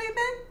silent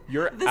treatment?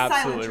 You're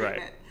absolutely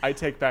right. I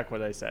take back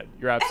what I said.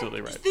 You're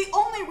absolutely right. The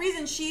only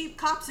reason she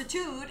cops a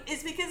toot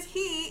is because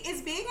he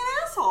is being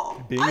an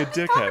asshole. Being a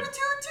dickhead. Copping a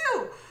toot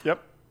too.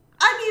 Yep.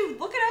 I mean,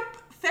 looking up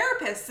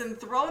therapists and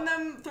throwing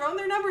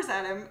their numbers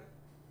at him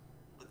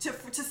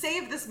to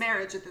save this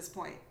marriage at this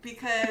point,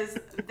 because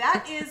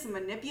that is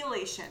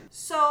manipulation.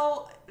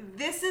 So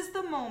this is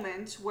the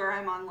moment where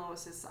I'm on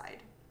Lois's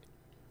side,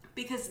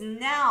 because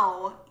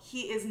now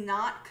he is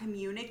not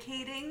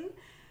communicating.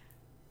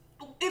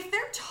 If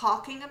they're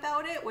talking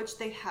about it, which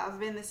they have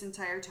been this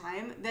entire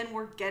time, then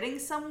we're getting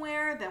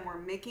somewhere, then we're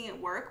making it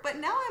work. But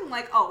now I'm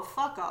like, oh,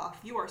 fuck off.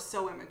 You are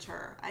so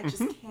immature. I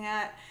just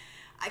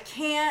I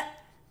can't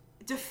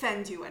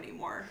defend you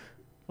anymore.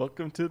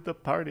 Welcome to the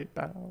party,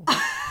 pal.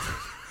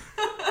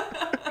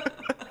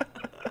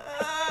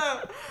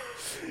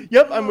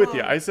 Yep, I'm with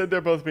you. I said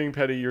they're both being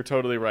petty. You're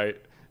totally right.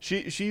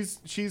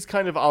 She's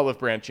kind of olive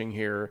branching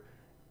here,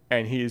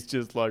 and he's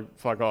just like,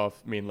 fuck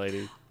off, mean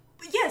lady.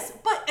 Yes,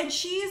 and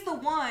she is the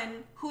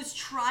one who's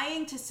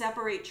trying to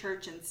separate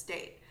church and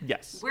state.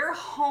 Yes. We're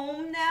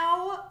home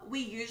now. We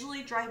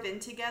usually drive in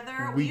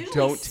together. We usually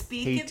don't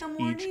speak hate in the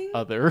morning. each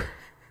other.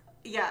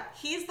 Yeah,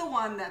 he's the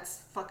one that's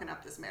fucking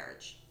up this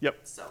marriage. Yep,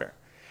 so. Fair.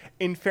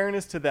 In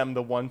fairness to them,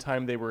 the one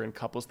time they were in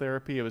couples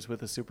therapy, it was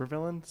with a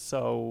supervillain,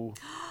 so...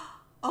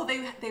 Oh,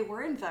 they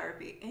were in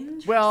therapy.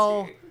 Interesting.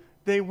 Well,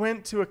 they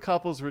went to a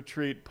couples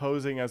retreat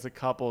posing as a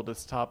couple to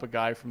stop a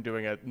guy from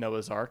doing a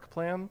Noah's Ark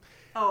plan.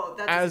 Oh,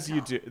 that's as you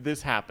do.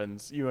 This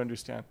happens. You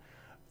understand.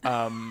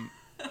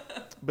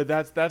 But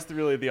that's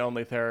really the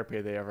only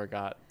therapy they ever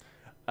got.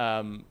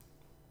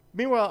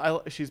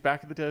 Meanwhile, she's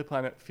back at the Daily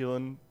Planet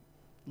feeling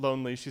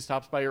lonely. She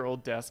stops by her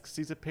old desk,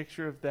 sees a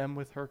picture of them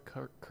with her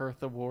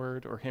Kurth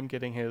Award, or him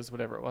getting his,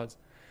 whatever it was.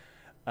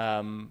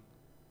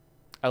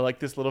 I like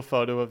this little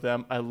photo of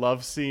them. I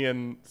love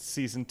seeing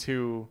season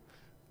 2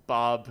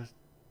 Bob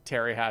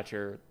Terry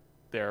Hatcher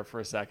there for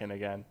a second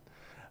again.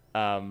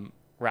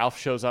 Ralph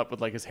shows up with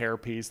like his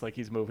hairpiece, like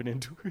he's moving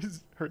into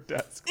her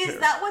desk. Is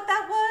that what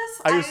that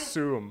was? I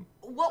assume.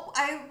 What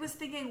I was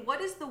thinking,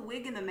 what is the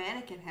wig in the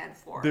mannequin head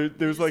for?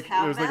 There's like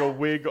a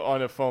wig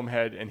on a foam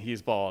head, and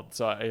he's bald,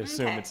 so I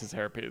assume it's his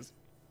hairpiece.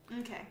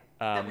 Okay.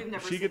 That we've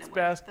never she gets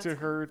back to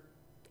her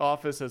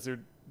office as her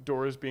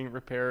door is being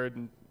repaired,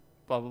 and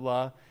blah blah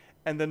blah.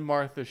 And then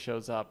Martha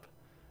shows up,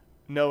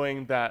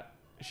 knowing that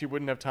she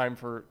wouldn't have time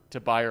to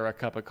buy her a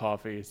cup of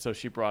coffee, so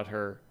she brought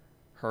her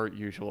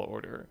usual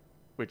order,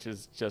 which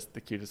is just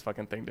the cutest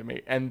fucking thing to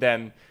me. And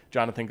then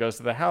Jonathan goes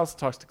to the house,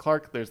 talks to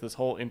Clark. There's this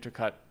whole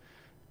intercut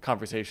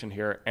conversation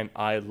here, and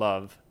I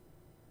love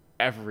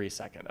every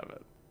second of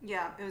it.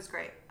 Yeah, it was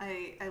great.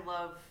 I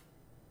love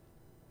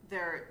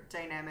their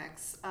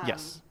dynamics.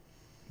 Yes.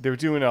 They're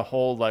doing a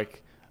whole,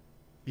 like,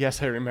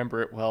 yes, I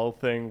remember it well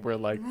thing where,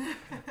 like,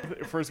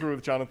 first we're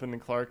with Jonathan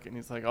and Clark, and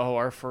he's like, oh,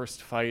 our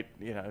first fight,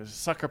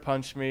 sucker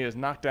punched me, is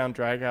knockdown,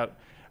 drag out.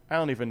 I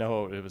don't even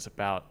know what it was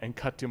about. And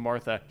cut to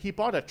Martha. He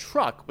bought a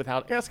truck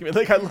without asking me.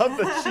 Like, I love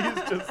that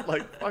she's just,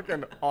 like,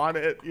 fucking on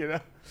it,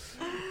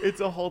 It's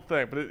a whole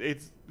thing, but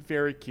it's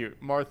very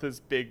cute. Martha's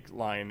big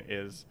line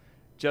is,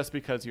 just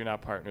because you're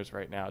not partners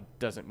right now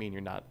doesn't mean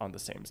you're not on the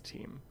same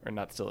team, or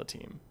not still a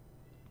team.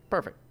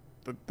 Perfect.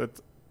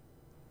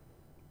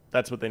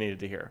 That's what they needed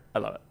to hear. I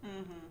love it.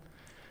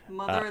 Mm-hmm.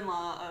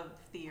 Mother-in-law of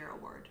the Year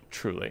award.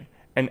 Truly.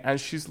 And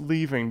as she's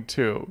leaving,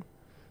 too,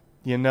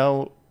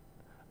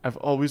 I've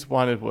always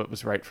wanted what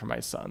was right for my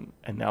son,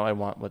 and now I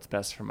want what's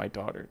best for my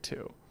daughter,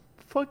 too.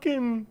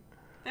 Fucking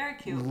very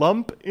cute.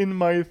 Lump in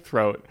my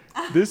throat.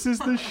 This is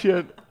the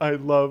shit I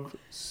love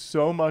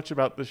so much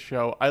about the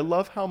show. I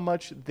love how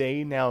much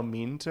they now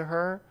mean to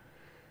her,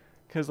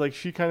 because, like,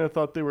 she kind of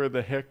thought they were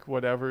the hick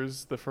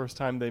whatevers the first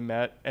time they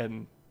met,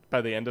 and by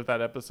the end of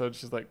that episode,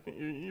 she's like,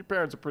 your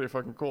parents are pretty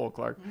fucking cool,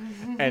 Clark.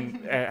 And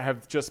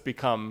have just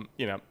become,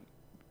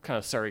 kind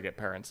of surrogate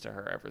parents to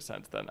her ever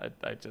since then.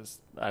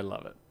 I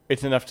love it.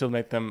 It's enough to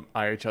make them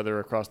eye each other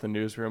across the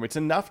newsroom. It's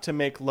enough to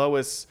make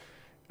Lois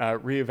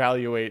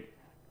reevaluate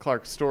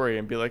Clark's story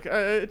and be like,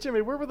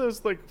 Jimmy, where were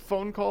those like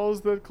phone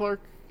calls that Clark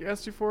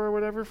asked you for or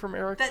whatever from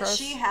Eric That Press?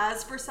 she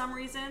has for some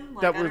reason.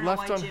 Like, That I were don't know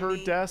left why on her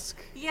Jimmy- desk?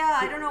 Yeah,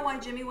 I don't know why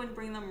Jimmy wouldn't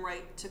bring them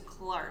right to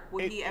Clark.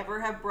 Would It- he ever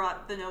have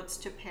brought the notes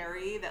to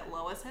Perry that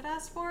Lois had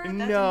asked for? That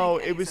didn't No,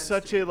 make any it was sense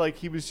such to me. a, like,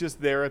 he was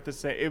just there at the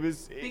same, it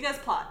was... Because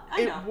plot.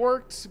 I It know.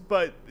 worked,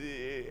 but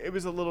it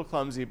was a little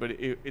clumsy, but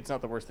it's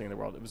not the worst thing in the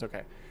world. It was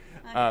okay.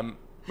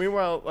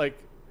 Meanwhile,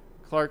 like,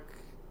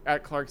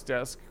 at Clark's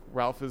desk,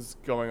 Ralph is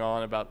going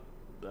on about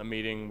a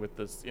meeting with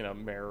this,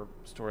 mayor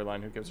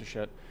storyline. Who gives a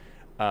shit?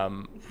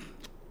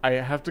 I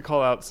have to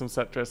call out some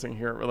set dressing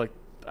here. Like,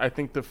 I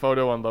think the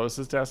photo on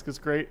Lois's desk is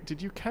great.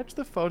 Did you catch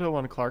the photo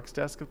on Clark's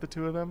desk of the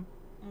two of them?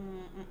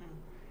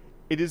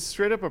 It is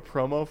straight up a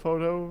promo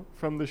photo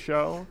from the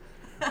show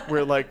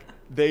where, like,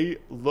 they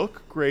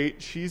look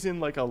great. She's in,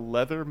 like, a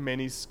leather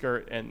mini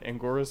skirt and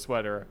Angora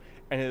sweater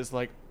and is,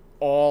 like,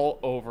 all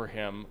over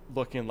him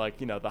looking like,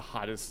 the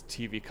hottest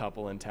TV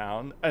couple in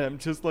town. And I'm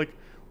just like,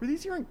 were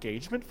these your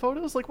engagement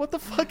photos? Like, what the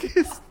fuck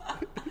is...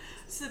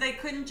 So they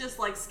couldn't just,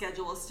 like,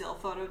 schedule a still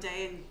photo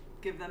day and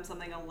give them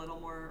something a little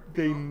more...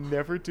 They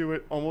never do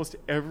it. Almost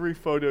every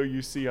photo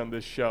you see on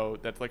this show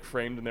that's, like,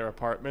 framed in their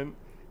apartment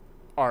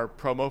are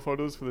promo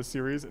photos for the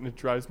series, and it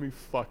drives me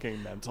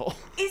fucking mental.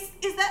 Is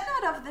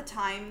that not of the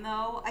time,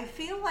 though? I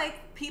feel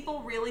like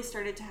people really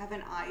started to have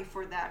an eye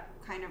for that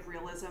kind of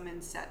realism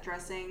in set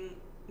dressing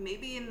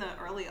maybe in the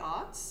early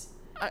aughts.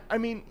 I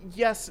mean,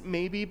 yes,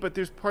 maybe, but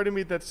there's part of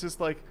me that's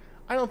just like,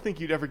 I don't think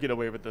you'd ever get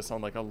away with this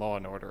on, like, a Law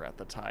and Order at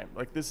the time.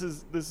 Like, this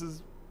is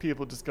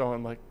people just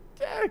going, like,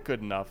 yeah,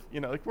 good enough.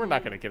 Like, we're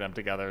not going to get them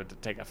together to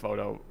take a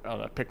photo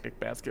on a picnic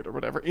basket or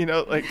whatever.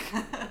 Like,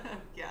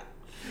 Yeah.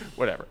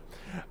 whatever.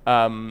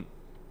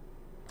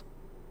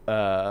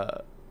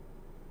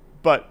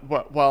 But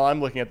while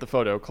I'm looking at the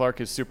photo, Clark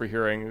is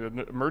superheroing an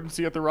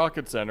emergency at the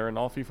Rocket Center, and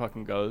off he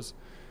fucking goes.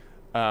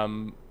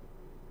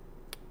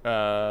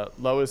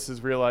 Lois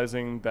is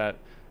realizing that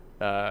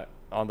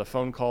on the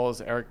phone calls,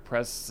 Eric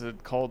Press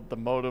had called the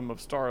modem of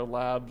Star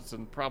Labs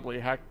and probably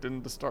hacked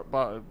into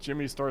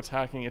Jimmy starts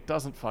hacking. It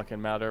doesn't fucking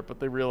matter,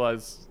 but they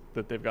realize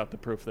that they've got the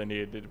proof they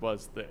need. It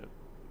was the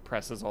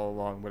presses all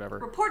along, whatever.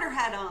 Reporter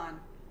hat on.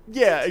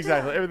 Yeah,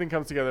 exactly. Everything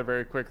comes together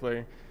very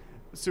quickly.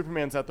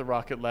 Superman's at the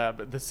Rocket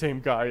Lab, and the same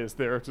guy is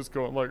there just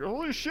going like,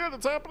 holy shit,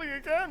 it's happening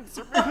again.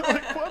 Superman,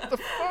 like, what the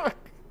fuck?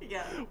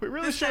 Yeah. We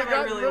really This should have time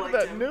I gotten really rid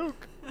of that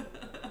liked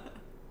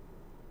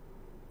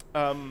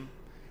nuke.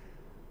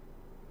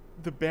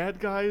 The bad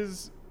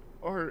guys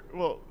are,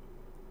 well,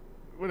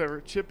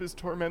 whatever. Chip is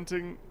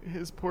tormenting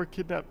his poor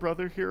kidnapped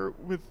brother here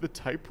with the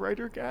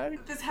typewriter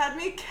gag. This had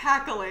me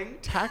cackling.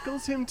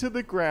 Tackles him to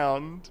the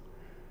ground,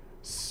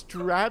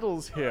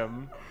 straddles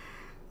him,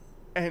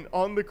 and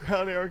on the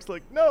ground Eric's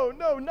like, no,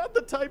 not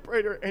the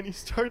typewriter, and he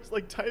starts,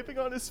 like, typing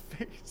on his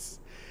face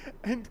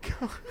and go,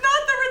 Not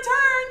the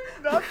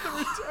return! not the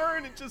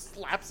return, and just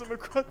slaps him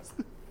across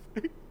the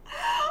face.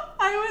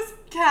 I was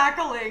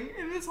cackling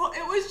in this whole...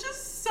 It was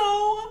just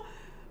so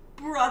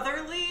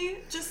brotherly.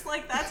 Just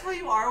like, that's how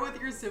you are with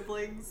your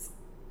siblings.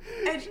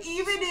 And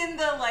even in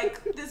the,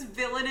 like, this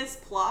villainous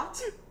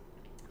plot,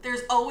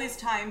 there's always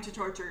time to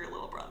torture your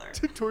little brother.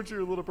 To torture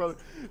your little brother.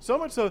 So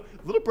much so,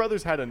 little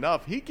brother's had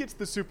enough. He gets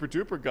the super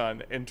duper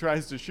gun and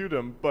tries to shoot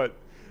him, but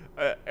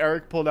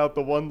Eric pulled out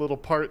the one little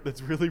part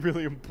that's really,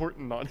 really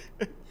important on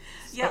it.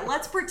 Yeah,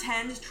 let's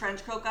pretend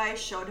Trenchcoat Guy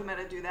showed him how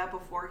to do that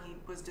before he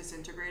was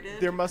disintegrated.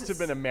 There must have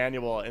been a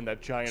manual in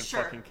that giant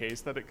Sure. fucking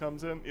case that it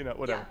comes in.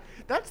 Whatever.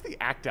 Yeah. That's the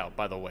act out,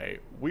 by the way.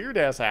 Weird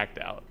ass act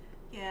out.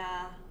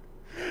 Yeah.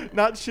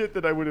 Not shit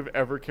that I would have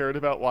ever cared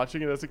about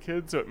watching it as a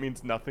kid, so it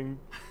means nothing.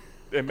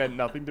 It meant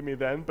nothing to me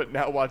then, but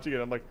now watching it,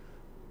 I'm like,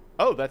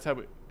 oh, that's how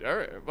we... All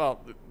right,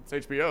 well,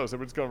 it's HBO, so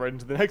we're just going right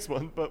into the next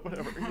one, but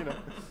whatever,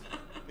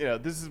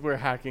 this is where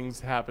hacking's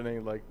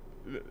happening. Like,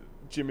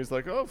 Jimmy's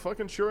like, oh,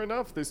 fucking sure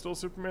enough, they stole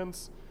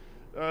Superman's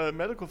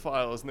medical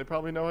files, and they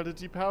probably know how to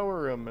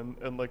depower him,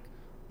 and like,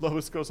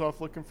 Lois goes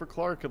off looking for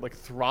Clark and, like,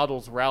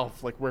 throttles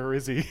Ralph, like, where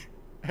is he?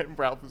 And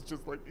Ralph is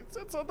just like, he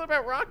said something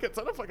about rockets,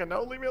 I don't fucking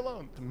know, leave me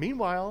alone.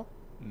 Meanwhile,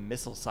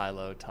 missile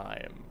silo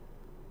time.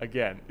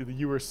 Again,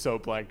 you were so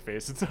blank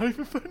faced. It's not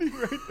even funny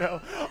right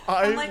now.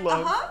 I'm like,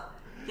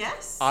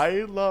 yes.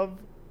 I love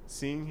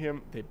seeing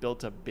him. They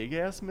built a big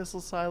ass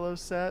missile silo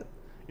set.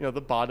 The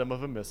bottom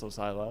of a missile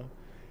silo.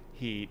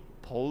 He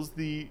pulls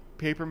the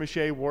paper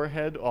mache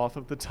warhead off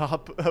of the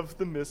top of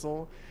the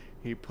missile.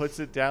 He puts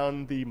it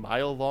down the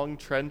mile-long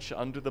trench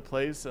under the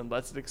place and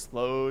lets it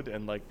explode,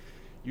 and like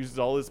uses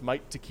all his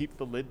might to keep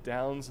the lid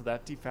down so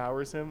that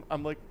devours him.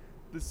 I'm like,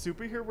 the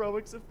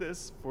superheroics of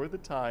this for the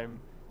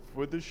time,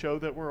 for the show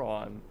that we're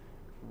on,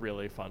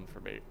 really fun for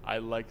me. I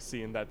like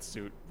seeing that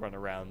suit run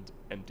around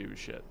and do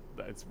shit.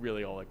 That's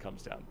really all it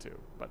comes down to,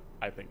 but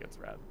I think it's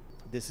rad.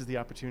 This is the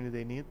opportunity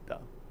they need,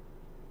 though.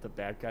 The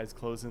bad guy's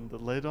closing the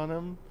lid on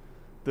him,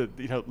 the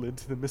lid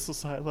to the missile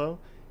silo.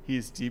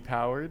 He's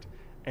depowered,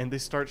 and they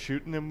start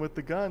shooting him with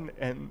the gun,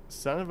 and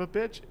son of a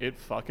bitch, it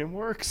fucking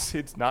works.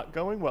 It's not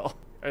going well.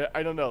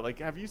 I don't know, like,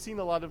 have you seen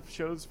a lot of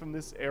shows from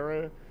this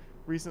era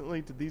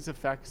recently? Did these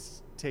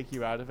effects take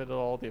you out of it at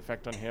all? The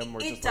effect on him,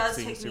 or It just does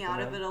seeing take me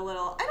Superman? out of it a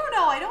little. I don't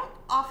know. I don't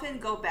often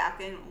go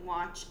back and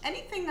watch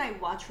anything I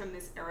watch from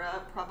this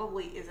era.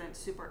 Probably isn't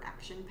super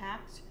action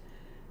packed.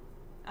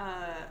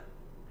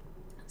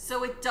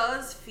 So it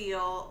does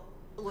feel.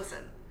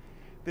 Listen.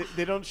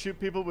 They don't shoot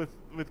people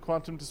with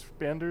quantum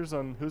disbanders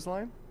on Whose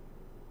Line?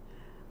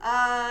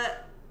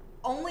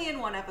 Only in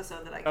one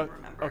episode that I can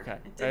remember. Okay,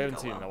 It didn't I haven't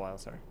go seen it well. in a while.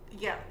 Sorry.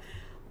 Yeah.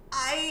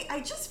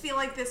 I just feel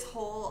like this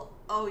whole,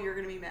 oh, you're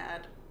going to be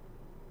mad.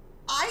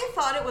 I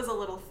thought it was a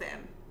little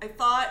thin. I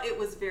thought it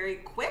was very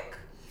quick.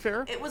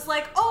 Fair. It was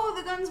like, oh,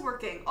 the gun's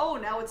working. Oh,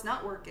 now it's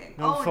not working.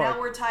 Oh, Oh, fuck. now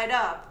we're tied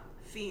up.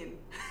 Fiend.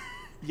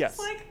 Yes. It's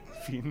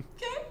like, Fiend.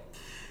 okay.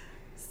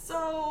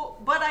 So,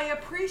 but I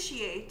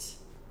appreciate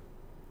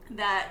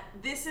that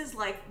this is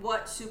like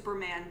what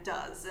Superman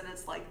does. And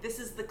it's like, this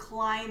is the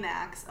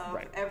climax of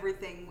Right.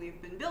 everything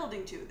we've been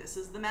building to. This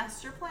is the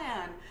master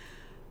plan.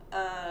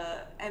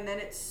 And then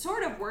it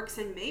sort of works,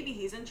 and maybe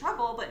he's in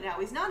trouble, but now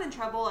he's not in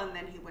trouble, and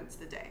then he wins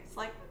the day. It's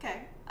like,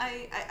 okay,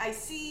 I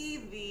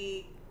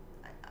see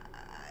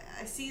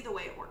I see the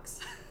way it works.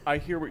 I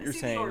hear what you're see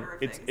the saying. order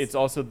of It's things. it's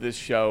also this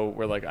show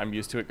where like I'm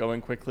used to it going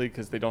quickly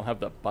because they don't have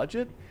the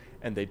budget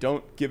and they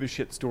don't give a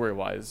shit story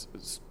wise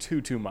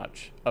too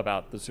much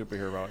about the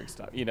superheroic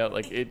stuff. You know,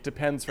 like it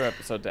depends from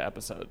episode to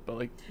episode, but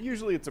like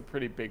usually it's a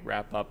pretty big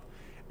wrap up,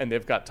 and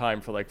they've got time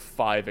for like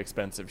 5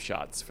 expensive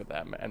shots for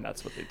them, and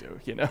that's what they do.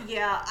 You know.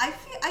 Yeah,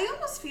 I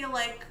almost feel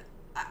like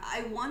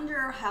I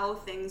wonder how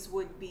things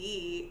would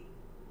be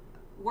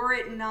were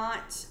it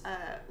not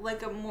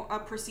like a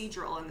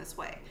procedural in this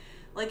way.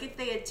 Like if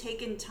they had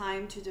taken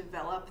time to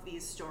develop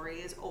these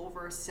stories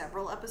over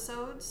several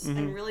episodes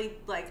and really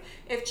like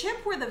if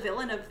Chip were the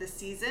villain of the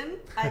season,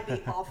 I'd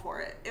be all for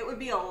it. It would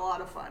be a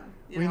lot of fun.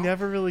 We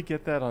never really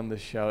get that on the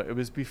show. It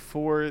was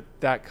before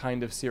that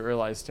kind of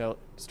serialized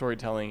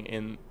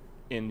storytelling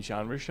in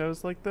genre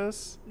shows like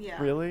this.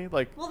 Yeah. Really?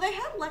 Like Well, they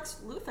had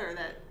Lex Luthor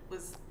that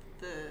was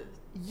the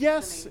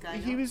yes, the main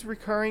guy, he no? was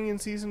recurring in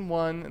season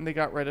 1 and they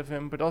got rid of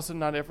him, but also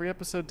not every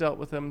episode dealt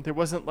with him. There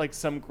wasn't like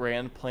some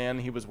grand plan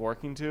he was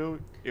working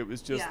to. It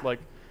was just Yeah. like,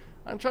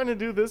 I'm trying to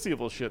do this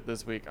evil shit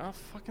this week. Oh,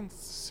 fucking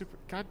super,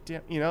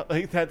 goddamn, you know,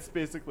 like that's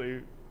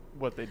basically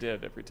what they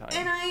did every time.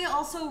 And I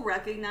also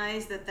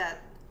recognize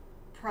that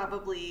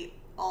probably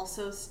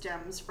also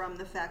stems from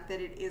the fact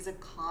that it is a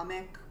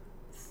comic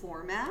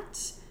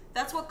format.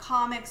 That's what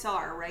comics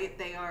are, right?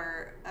 They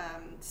are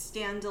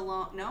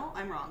standalone. No,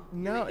 I'm wrong.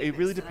 No, it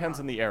really depends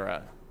on the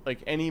era.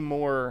 Like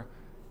anymore,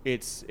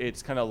 it's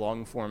kind of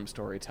long form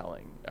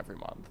storytelling every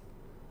month.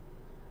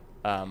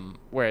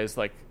 Whereas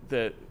like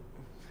the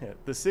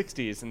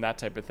 60s and that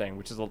type of thing,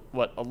 which is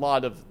what a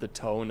lot of the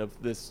tone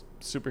of this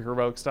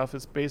superheroic stuff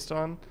is based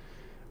on,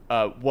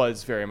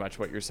 was very much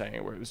what you're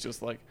saying, where it was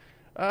just like,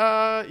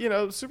 you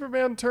know,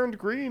 Superman turned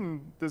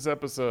green this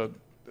episode.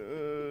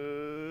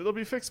 It'll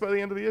be fixed by the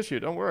end of the issue.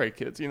 Don't worry,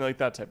 kids. You know, like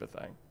that type of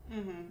thing.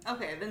 Mm-hmm.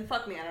 Okay, then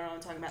fuck me. I don't know what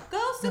I'm talking about.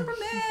 Go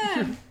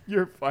Superman!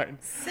 You're fine.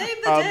 Save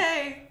the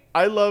day!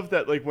 I love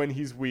that, like, when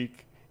he's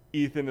weak,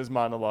 Ethan is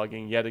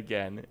monologuing yet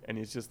again, and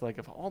he's just like,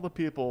 of all the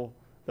people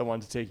that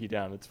want to take you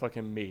down, it's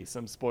fucking me,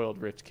 some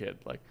spoiled rich kid.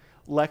 Like,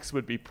 Lex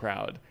would be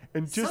proud.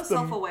 And just So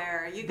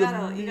self-aware. You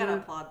gotta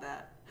applaud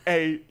that.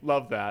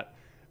 love that.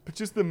 But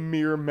just the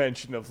mere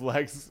mention of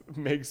Lex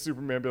makes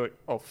Superman be like,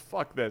 oh,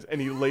 fuck this. And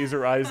he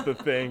laser eyes the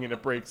thing, and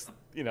it breaks,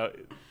 you know,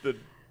 the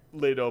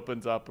lid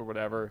opens up or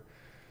whatever.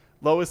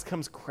 Lois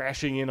comes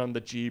crashing in on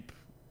the Jeep,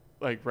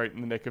 like, right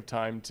in the nick of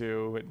time,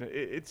 too. And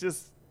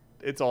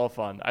it's all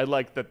fun. I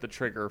like that the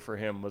trigger for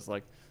him was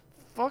like,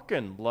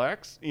 fucking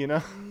Lex, you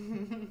know?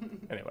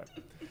 Anyway.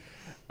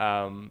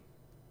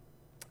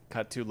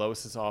 Cut to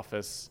Lois's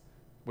office.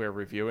 We're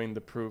reviewing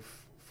the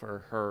proof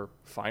for her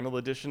final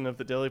edition of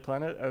the Daily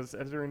Planet as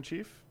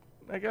editor-in-chief,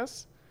 I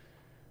guess,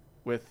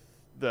 with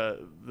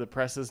the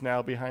presses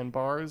now behind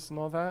bars and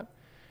all that.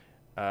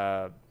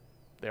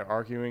 They're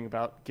arguing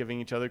about giving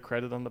each other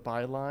credit on the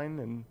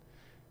byline, and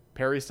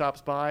Perry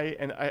stops by,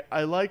 and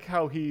I like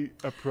how he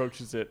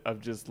approaches it of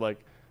just like,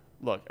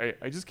 look,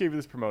 I just gave you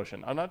this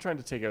promotion. I'm not trying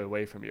to take it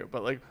away from you,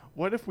 but like,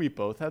 what if we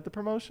both had the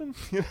promotion?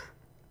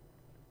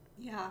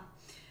 Yeah.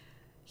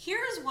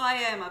 Here's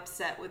why I'm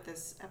upset with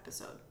this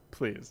episode.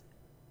 Please.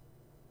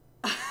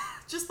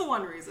 Just the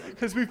one reason.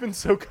 Because we've been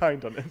so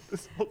kind on it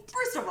this whole time.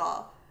 First of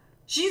all,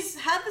 she's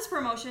had this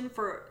promotion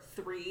for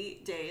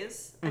 3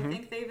 days, I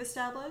think they've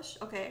established.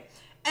 Okay.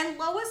 And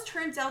Lois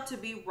turns out to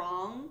be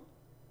wrong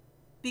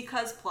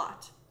because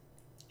plot.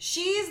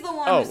 She's the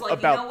one who's like,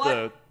 about you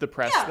know what? the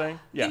press thing?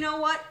 Yeah. You know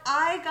what?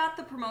 I got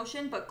the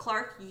promotion, but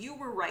Clark, you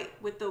were right.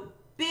 With the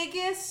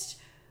biggest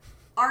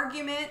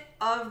argument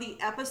of the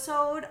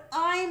episode,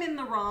 I'm in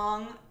the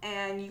wrong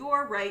and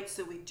you're right,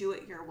 so we do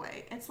it your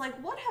way. It's like,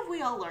 what have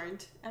we all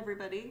learned,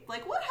 everybody?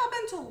 Like, what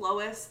happened to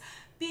Lois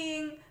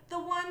being the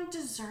one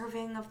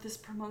deserving of this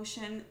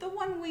promotion, the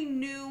one we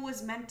knew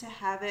was meant to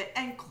have it,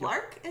 and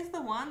Clark is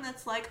the one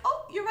that's like,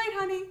 oh, you're right,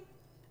 honey.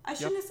 I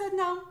shouldn't have said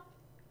no.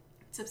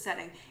 It's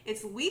upsetting.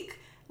 It's weak,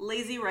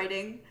 lazy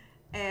writing,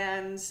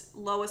 and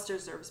Lois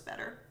deserves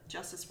better.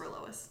 Justice for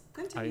Lois.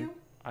 Continue.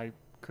 I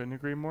couldn't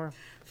agree more.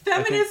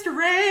 Feminist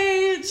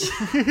rage!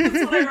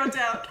 That's what I wrote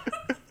down.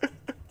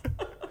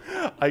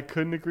 I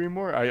couldn't agree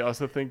more. I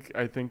think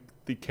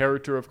the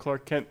character of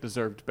Clark Kent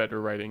deserved better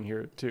writing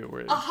here too.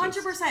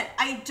 100%.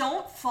 I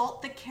don't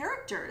fault the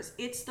characters.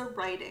 It's the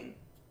writing.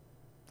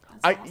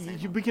 That's all I'll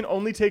say. We can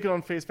only take it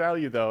on face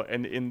value though,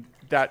 and in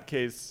that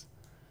case,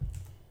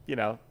 you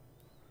know,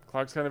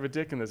 Clark's kind of a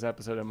dick in this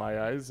episode in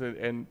my eyes,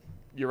 and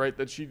you're right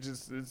that she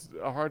just is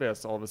a hard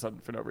ass all of a sudden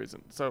for no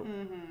reason. So,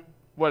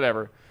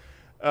 whatever.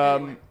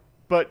 Anyway.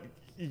 But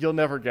you'll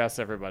never guess,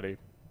 everybody.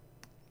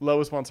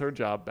 Lois wants her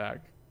job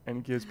back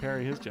and gives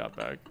Perry his job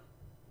back.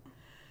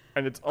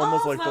 And it's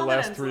almost like the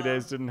last 3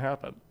 days didn't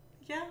happen.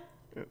 Yeah.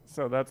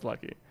 So that's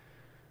lucky.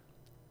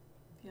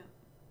 Yeah.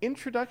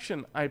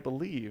 Introduction, I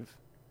believe,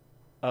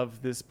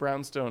 of this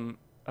brownstone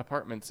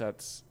apartment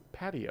set's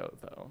patio,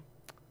 though.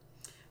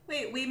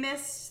 Wait, we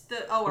missed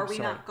the... Oh, are we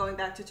sorry. not going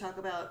back to talk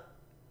about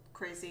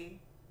crazy...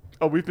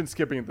 Oh, we've been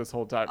skipping it this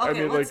whole time. Okay, I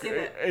mean, let's like, skip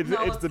it. it's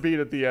No, the beat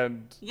at the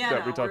end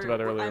that we talked about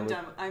earlier. I'm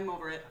done. I'm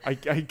over it. I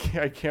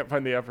can't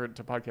find the effort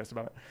to podcast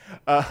about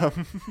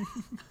it.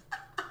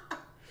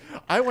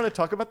 I want to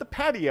talk about the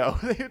patio.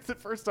 It's the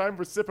first time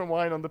we're sipping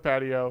wine on the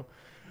patio,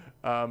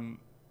 and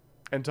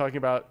talking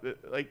about,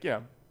 like, yeah,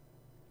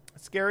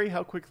 scary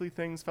how quickly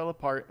things fell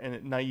apart,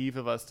 and naive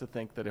of us to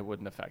think that it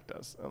wouldn't affect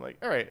us. I'm like,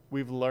 all right,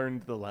 we've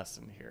learned the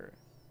lesson here,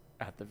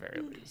 at the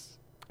very least.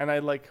 And I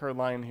like her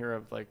line here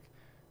of, like,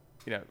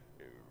 you know,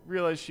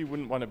 realize she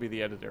wouldn't want to be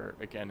the editor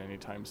again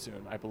anytime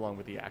soon. I belong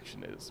where the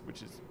action is,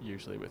 which is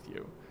usually with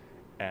you.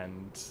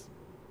 And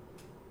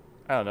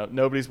I don't know,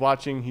 nobody's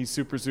watching. He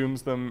super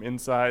zooms them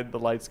inside. The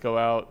lights go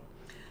out,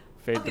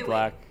 fade to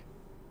black.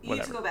 You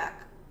Whatever. need to go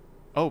back.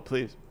 Oh,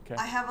 please. Okay.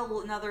 I have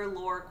another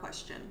lore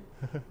question.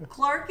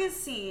 Clark is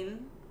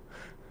seen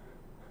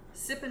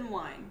sipping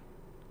wine.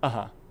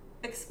 Uh-huh.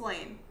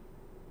 Explain.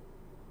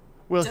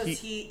 Well, Is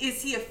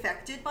he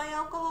affected by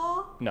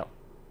alcohol? No.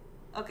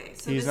 Okay,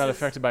 so He's not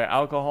affected by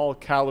alcohol,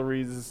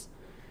 calories,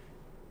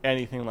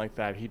 anything like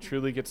that. He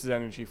truly gets his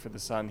energy for the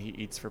sun. He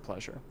eats for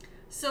pleasure.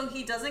 So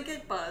he doesn't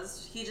get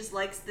buzzed. He just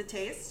likes the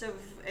taste of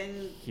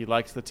He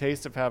likes the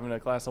taste of having a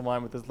glass of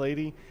wine with his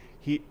lady.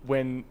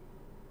 When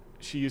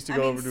she used to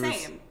go over to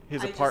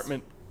his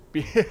apartment,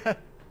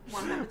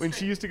 when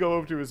she used to go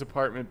over to his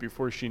apartment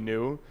before she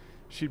knew,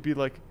 she'd be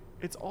like,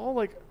 "It's all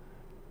like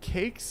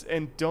cakes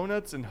and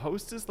donuts and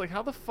Hostess. Like,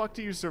 how the fuck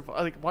do you survive?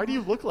 Like, why do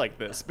you look like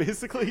this?"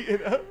 Basically, you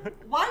know?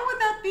 Why would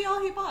that be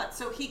all he bought?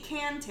 So he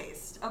can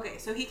taste. Okay,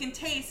 so he can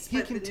taste.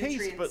 He can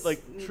taste, but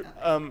like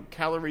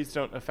calories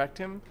don't affect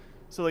him.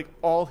 So like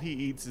all he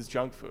eats is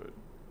junk food.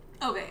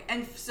 Okay,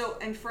 and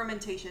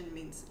fermentation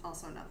means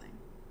also nothing.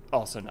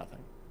 Also nothing.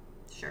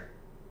 Sure.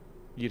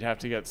 You'd have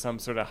to get some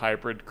sort of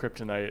hybrid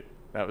kryptonite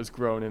that was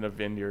grown in a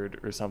vineyard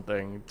or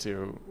something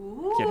to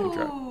get him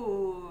drunk.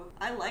 Ooh,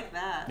 I like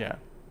that. Yeah.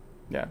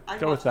 Yeah, I'd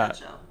go with watch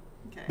that. show.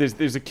 Okay.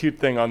 There's a cute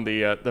thing on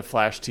the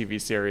Flash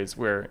TV series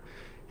where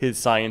his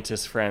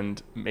scientist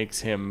friend makes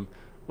him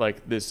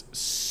like this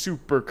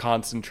super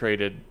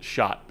concentrated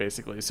shot,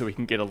 basically, so he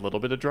can get a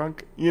little bit of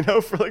drunk, you know,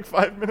 for like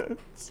 5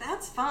 minutes.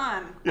 That's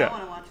fun. Yeah. I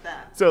want to watch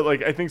that. So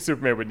like I think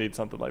Superman would need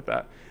something like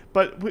that.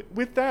 But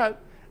with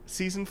that,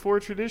 season 4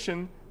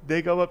 tradition,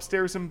 they go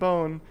upstairs and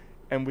bone,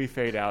 and we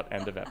fade out.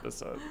 End of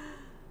episode.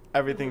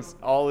 Everything's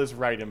all is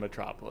right in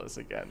Metropolis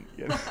again.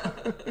 You know?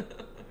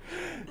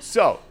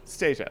 So,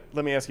 Stasia,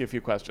 let me ask you a few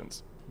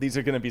questions. These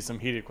are going to be some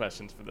heated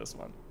questions for this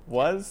one.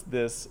 Was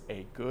this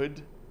a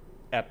good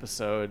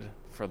episode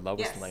for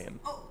Lois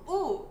Lane?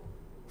 Oh,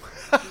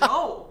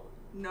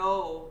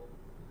 no.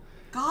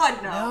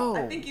 God, no.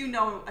 I think you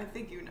know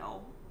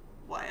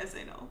why I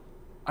say no.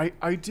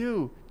 I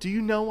do. Do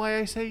you know why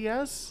I say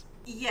yes?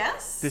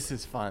 Yes. This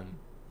is fun.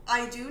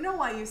 I do know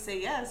why you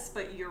say yes,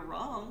 but you're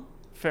wrong.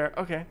 Fair.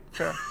 Okay,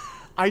 fair.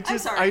 I'm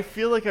sorry. I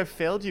feel like I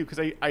failed you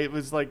because I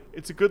was like,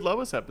 it's a good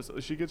Lois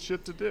episode. She gets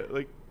shit to do.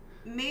 Like,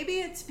 maybe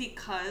it's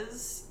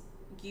because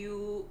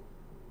you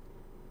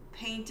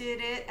painted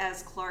it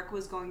as Clark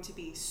was going to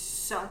be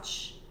so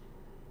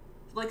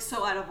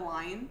out of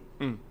line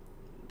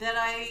that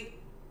I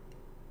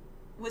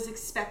was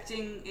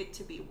expecting it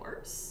to be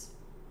worse.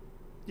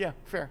 Yeah,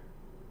 fair.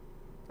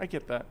 I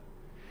get that.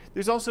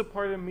 There's also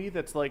part of me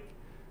that's like,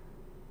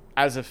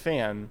 as a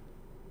fan,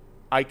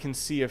 I can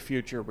see a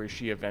future where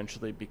she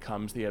eventually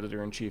becomes the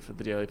editor-in-chief of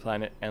the Daily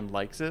Planet and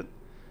likes it.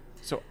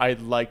 So I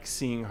like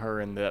seeing her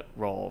in that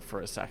role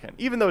for a second.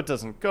 Even though it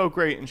doesn't go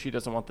great and she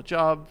doesn't want the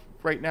job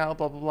right now,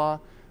 blah, blah, blah.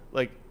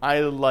 Like, I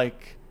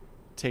like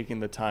taking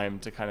the time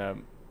to kind of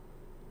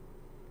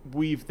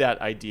weave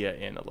that idea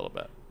in a little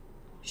bit.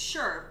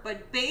 Sure,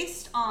 but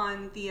based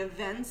on the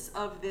events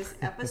of this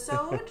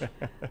episode,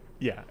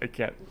 yeah, I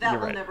can't. That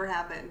will never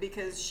happen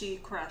because she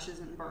crashes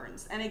and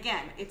burns. And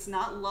again, it's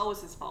not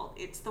Lois's fault.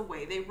 It's the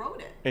way they wrote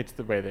it. It's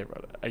the way they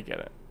wrote it. I get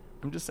it.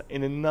 I'm just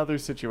in another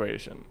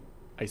situation.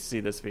 I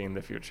see this being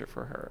the future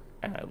for her,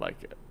 and I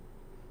like it.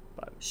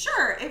 But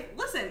sure, if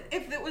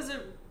it was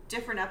a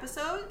different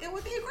episode, it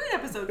would be a great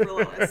episode for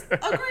Lois.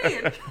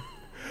 Agreed.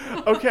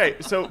 Okay,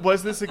 so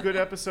was this a good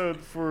episode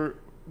for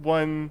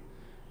one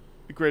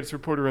the greatest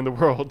reporter in the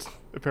world,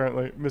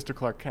 apparently, Mr.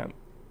 Clark Kent?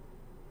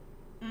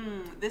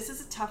 This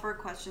is a tougher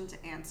question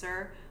to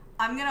answer.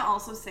 I'm going to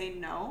also say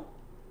no.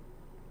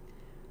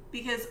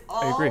 Because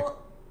all of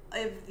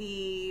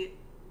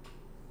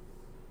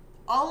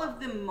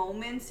the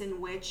moments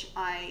in which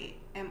I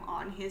am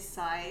on his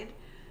side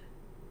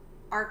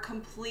are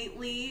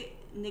completely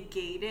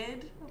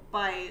negated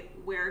by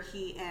where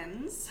he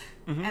ends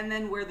and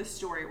then where the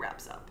story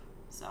wraps up.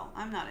 So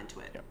I'm not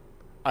into it. Yeah.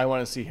 I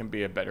want to see him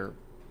be a better,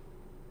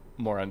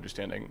 more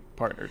understanding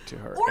partner to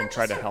her Or and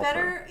try to help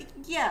her.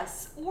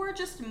 Yes, or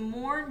just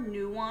more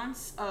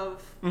nuance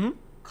of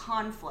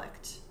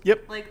conflict.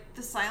 Yep. Like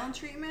the silent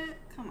treatment,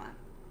 come on.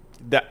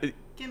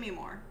 Give me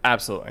more.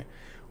 Absolutely.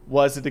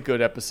 Was it a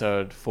good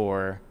episode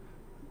for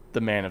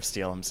the Man of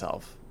Steel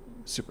himself,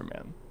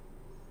 Superman?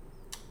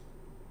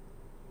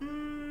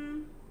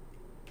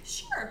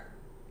 Sure.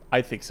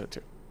 I think so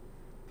too.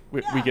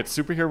 We get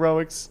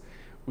superheroics.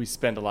 We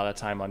spend a lot of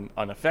time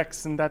on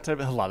effects and that type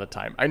of... A lot of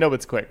time. I know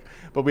it's quick,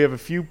 but we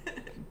have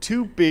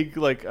two big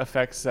like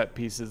effects set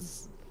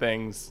pieces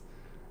things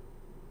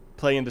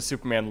play into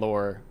Superman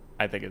lore.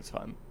 I think it's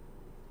fun.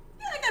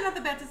 Yeah, I got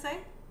nothing bad to say.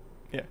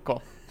 Yeah,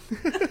 cool.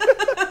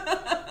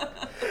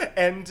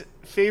 And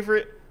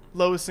favorite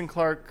Lois and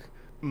Clark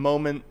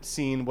moment,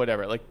 scene,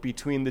 whatever, like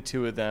between the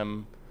two of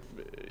them,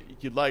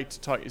 you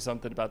liked, taught you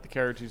something about the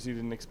characters you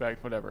didn't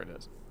expect, whatever it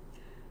is.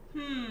 I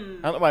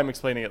don't know why I'm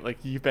explaining it like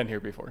you've been here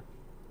before.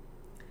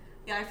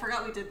 Yeah, I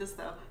forgot we did this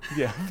though.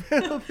 Yeah.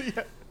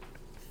 Yeah.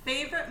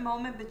 Favorite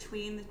moment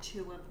between the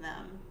two of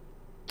them?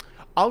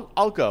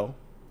 I'll go.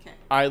 Okay.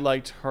 I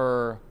liked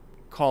her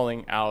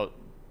calling out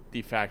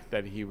the fact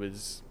that he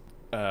was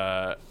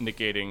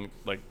negating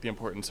like the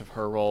importance of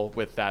her role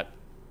with that,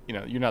 you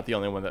know, you're not the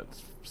only one that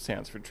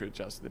stands for truth,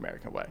 justice, the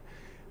American way.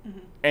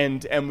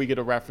 And we get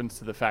a reference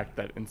to the fact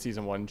that in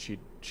season 1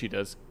 she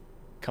does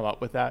come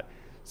up with that.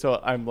 So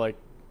I'm like,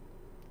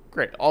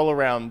 great, all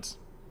around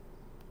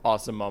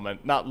awesome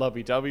moment. Not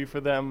lovey-dovey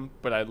for them,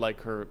 but I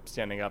like her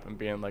standing up and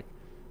being like,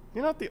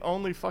 you're not the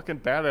only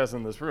fucking badass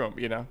in this room,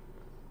 you know?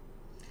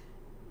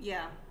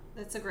 Yeah,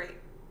 that's a great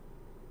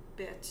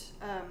bit.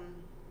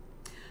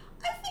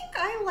 I think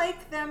I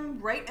like them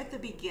right at the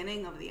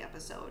beginning of the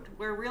episode,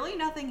 where really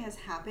nothing has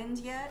happened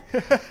yet.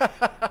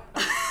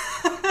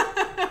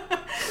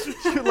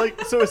 You're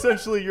like, so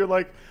essentially you're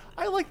like,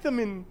 I like them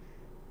in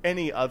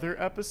any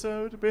other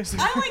episode,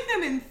 basically. I like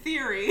them in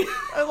theory.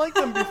 I like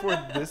them before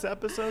this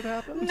episode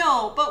happened.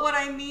 No, but what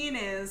I mean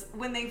is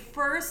when they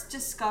first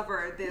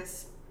discover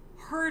this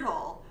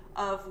hurdle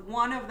of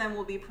one of them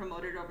will be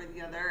promoted over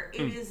the other,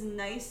 it is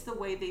nice the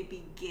way they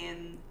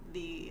begin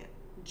the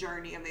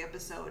journey of the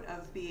episode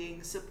of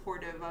being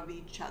supportive of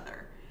each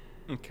other.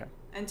 Okay.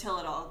 Until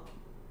it all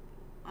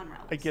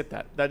unravels. I get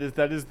that. That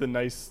is the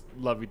nice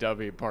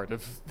lovey-dovey part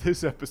of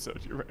this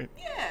episode. You're right.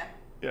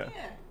 Yeah.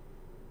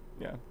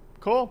 Yeah.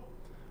 Cool.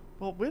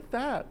 Well, with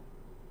that,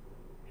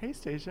 hey,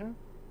 Stacia.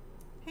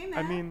 Hey, Matt.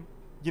 I mean,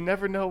 you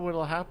never know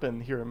what'll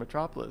happen here in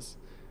Metropolis.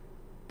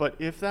 But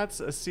if that's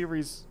a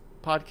series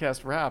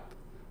podcast wrap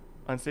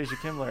on Stacia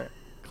Kimler,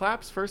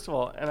 claps, first of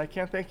all, and I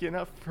can't thank you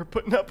enough for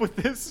putting up with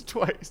this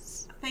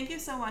twice. Thank you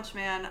so much,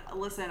 man.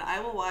 Listen, I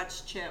will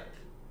watch Chip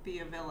be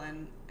a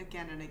villain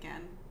again and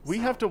again. We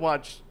have to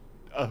watch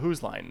a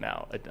Who's Line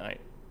now at night.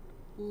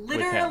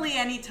 Literally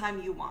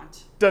anytime you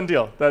want. Done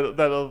deal.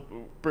 That'll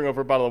bring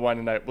over a bottle of wine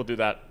tonight. We'll do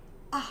that.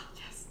 Ah,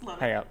 yes. Love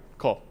Hang it. out.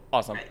 Cool.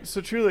 Awesome. Right.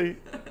 So truly,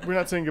 we're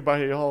not saying goodbye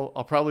to you all.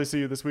 I'll probably see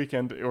you this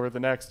weekend or the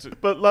next.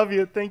 But love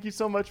you. Thank you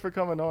so much for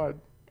coming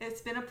on.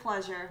 It's been a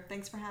pleasure.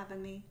 Thanks for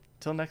having me.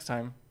 Till next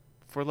time,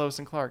 for Lois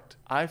and Clark,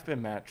 I've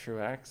been Matt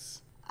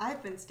Truex.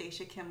 I've been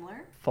Stacia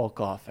Kimler. Folk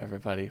off,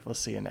 everybody. We'll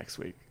see you next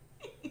week.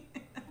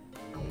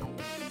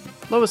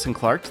 Lois and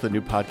Clark, the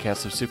new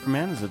podcast of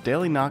Superman, is a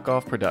daily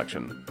knockoff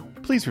production.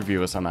 Please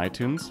review us on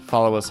iTunes,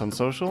 follow us on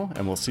social,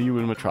 and we'll see you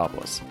in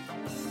Metropolis.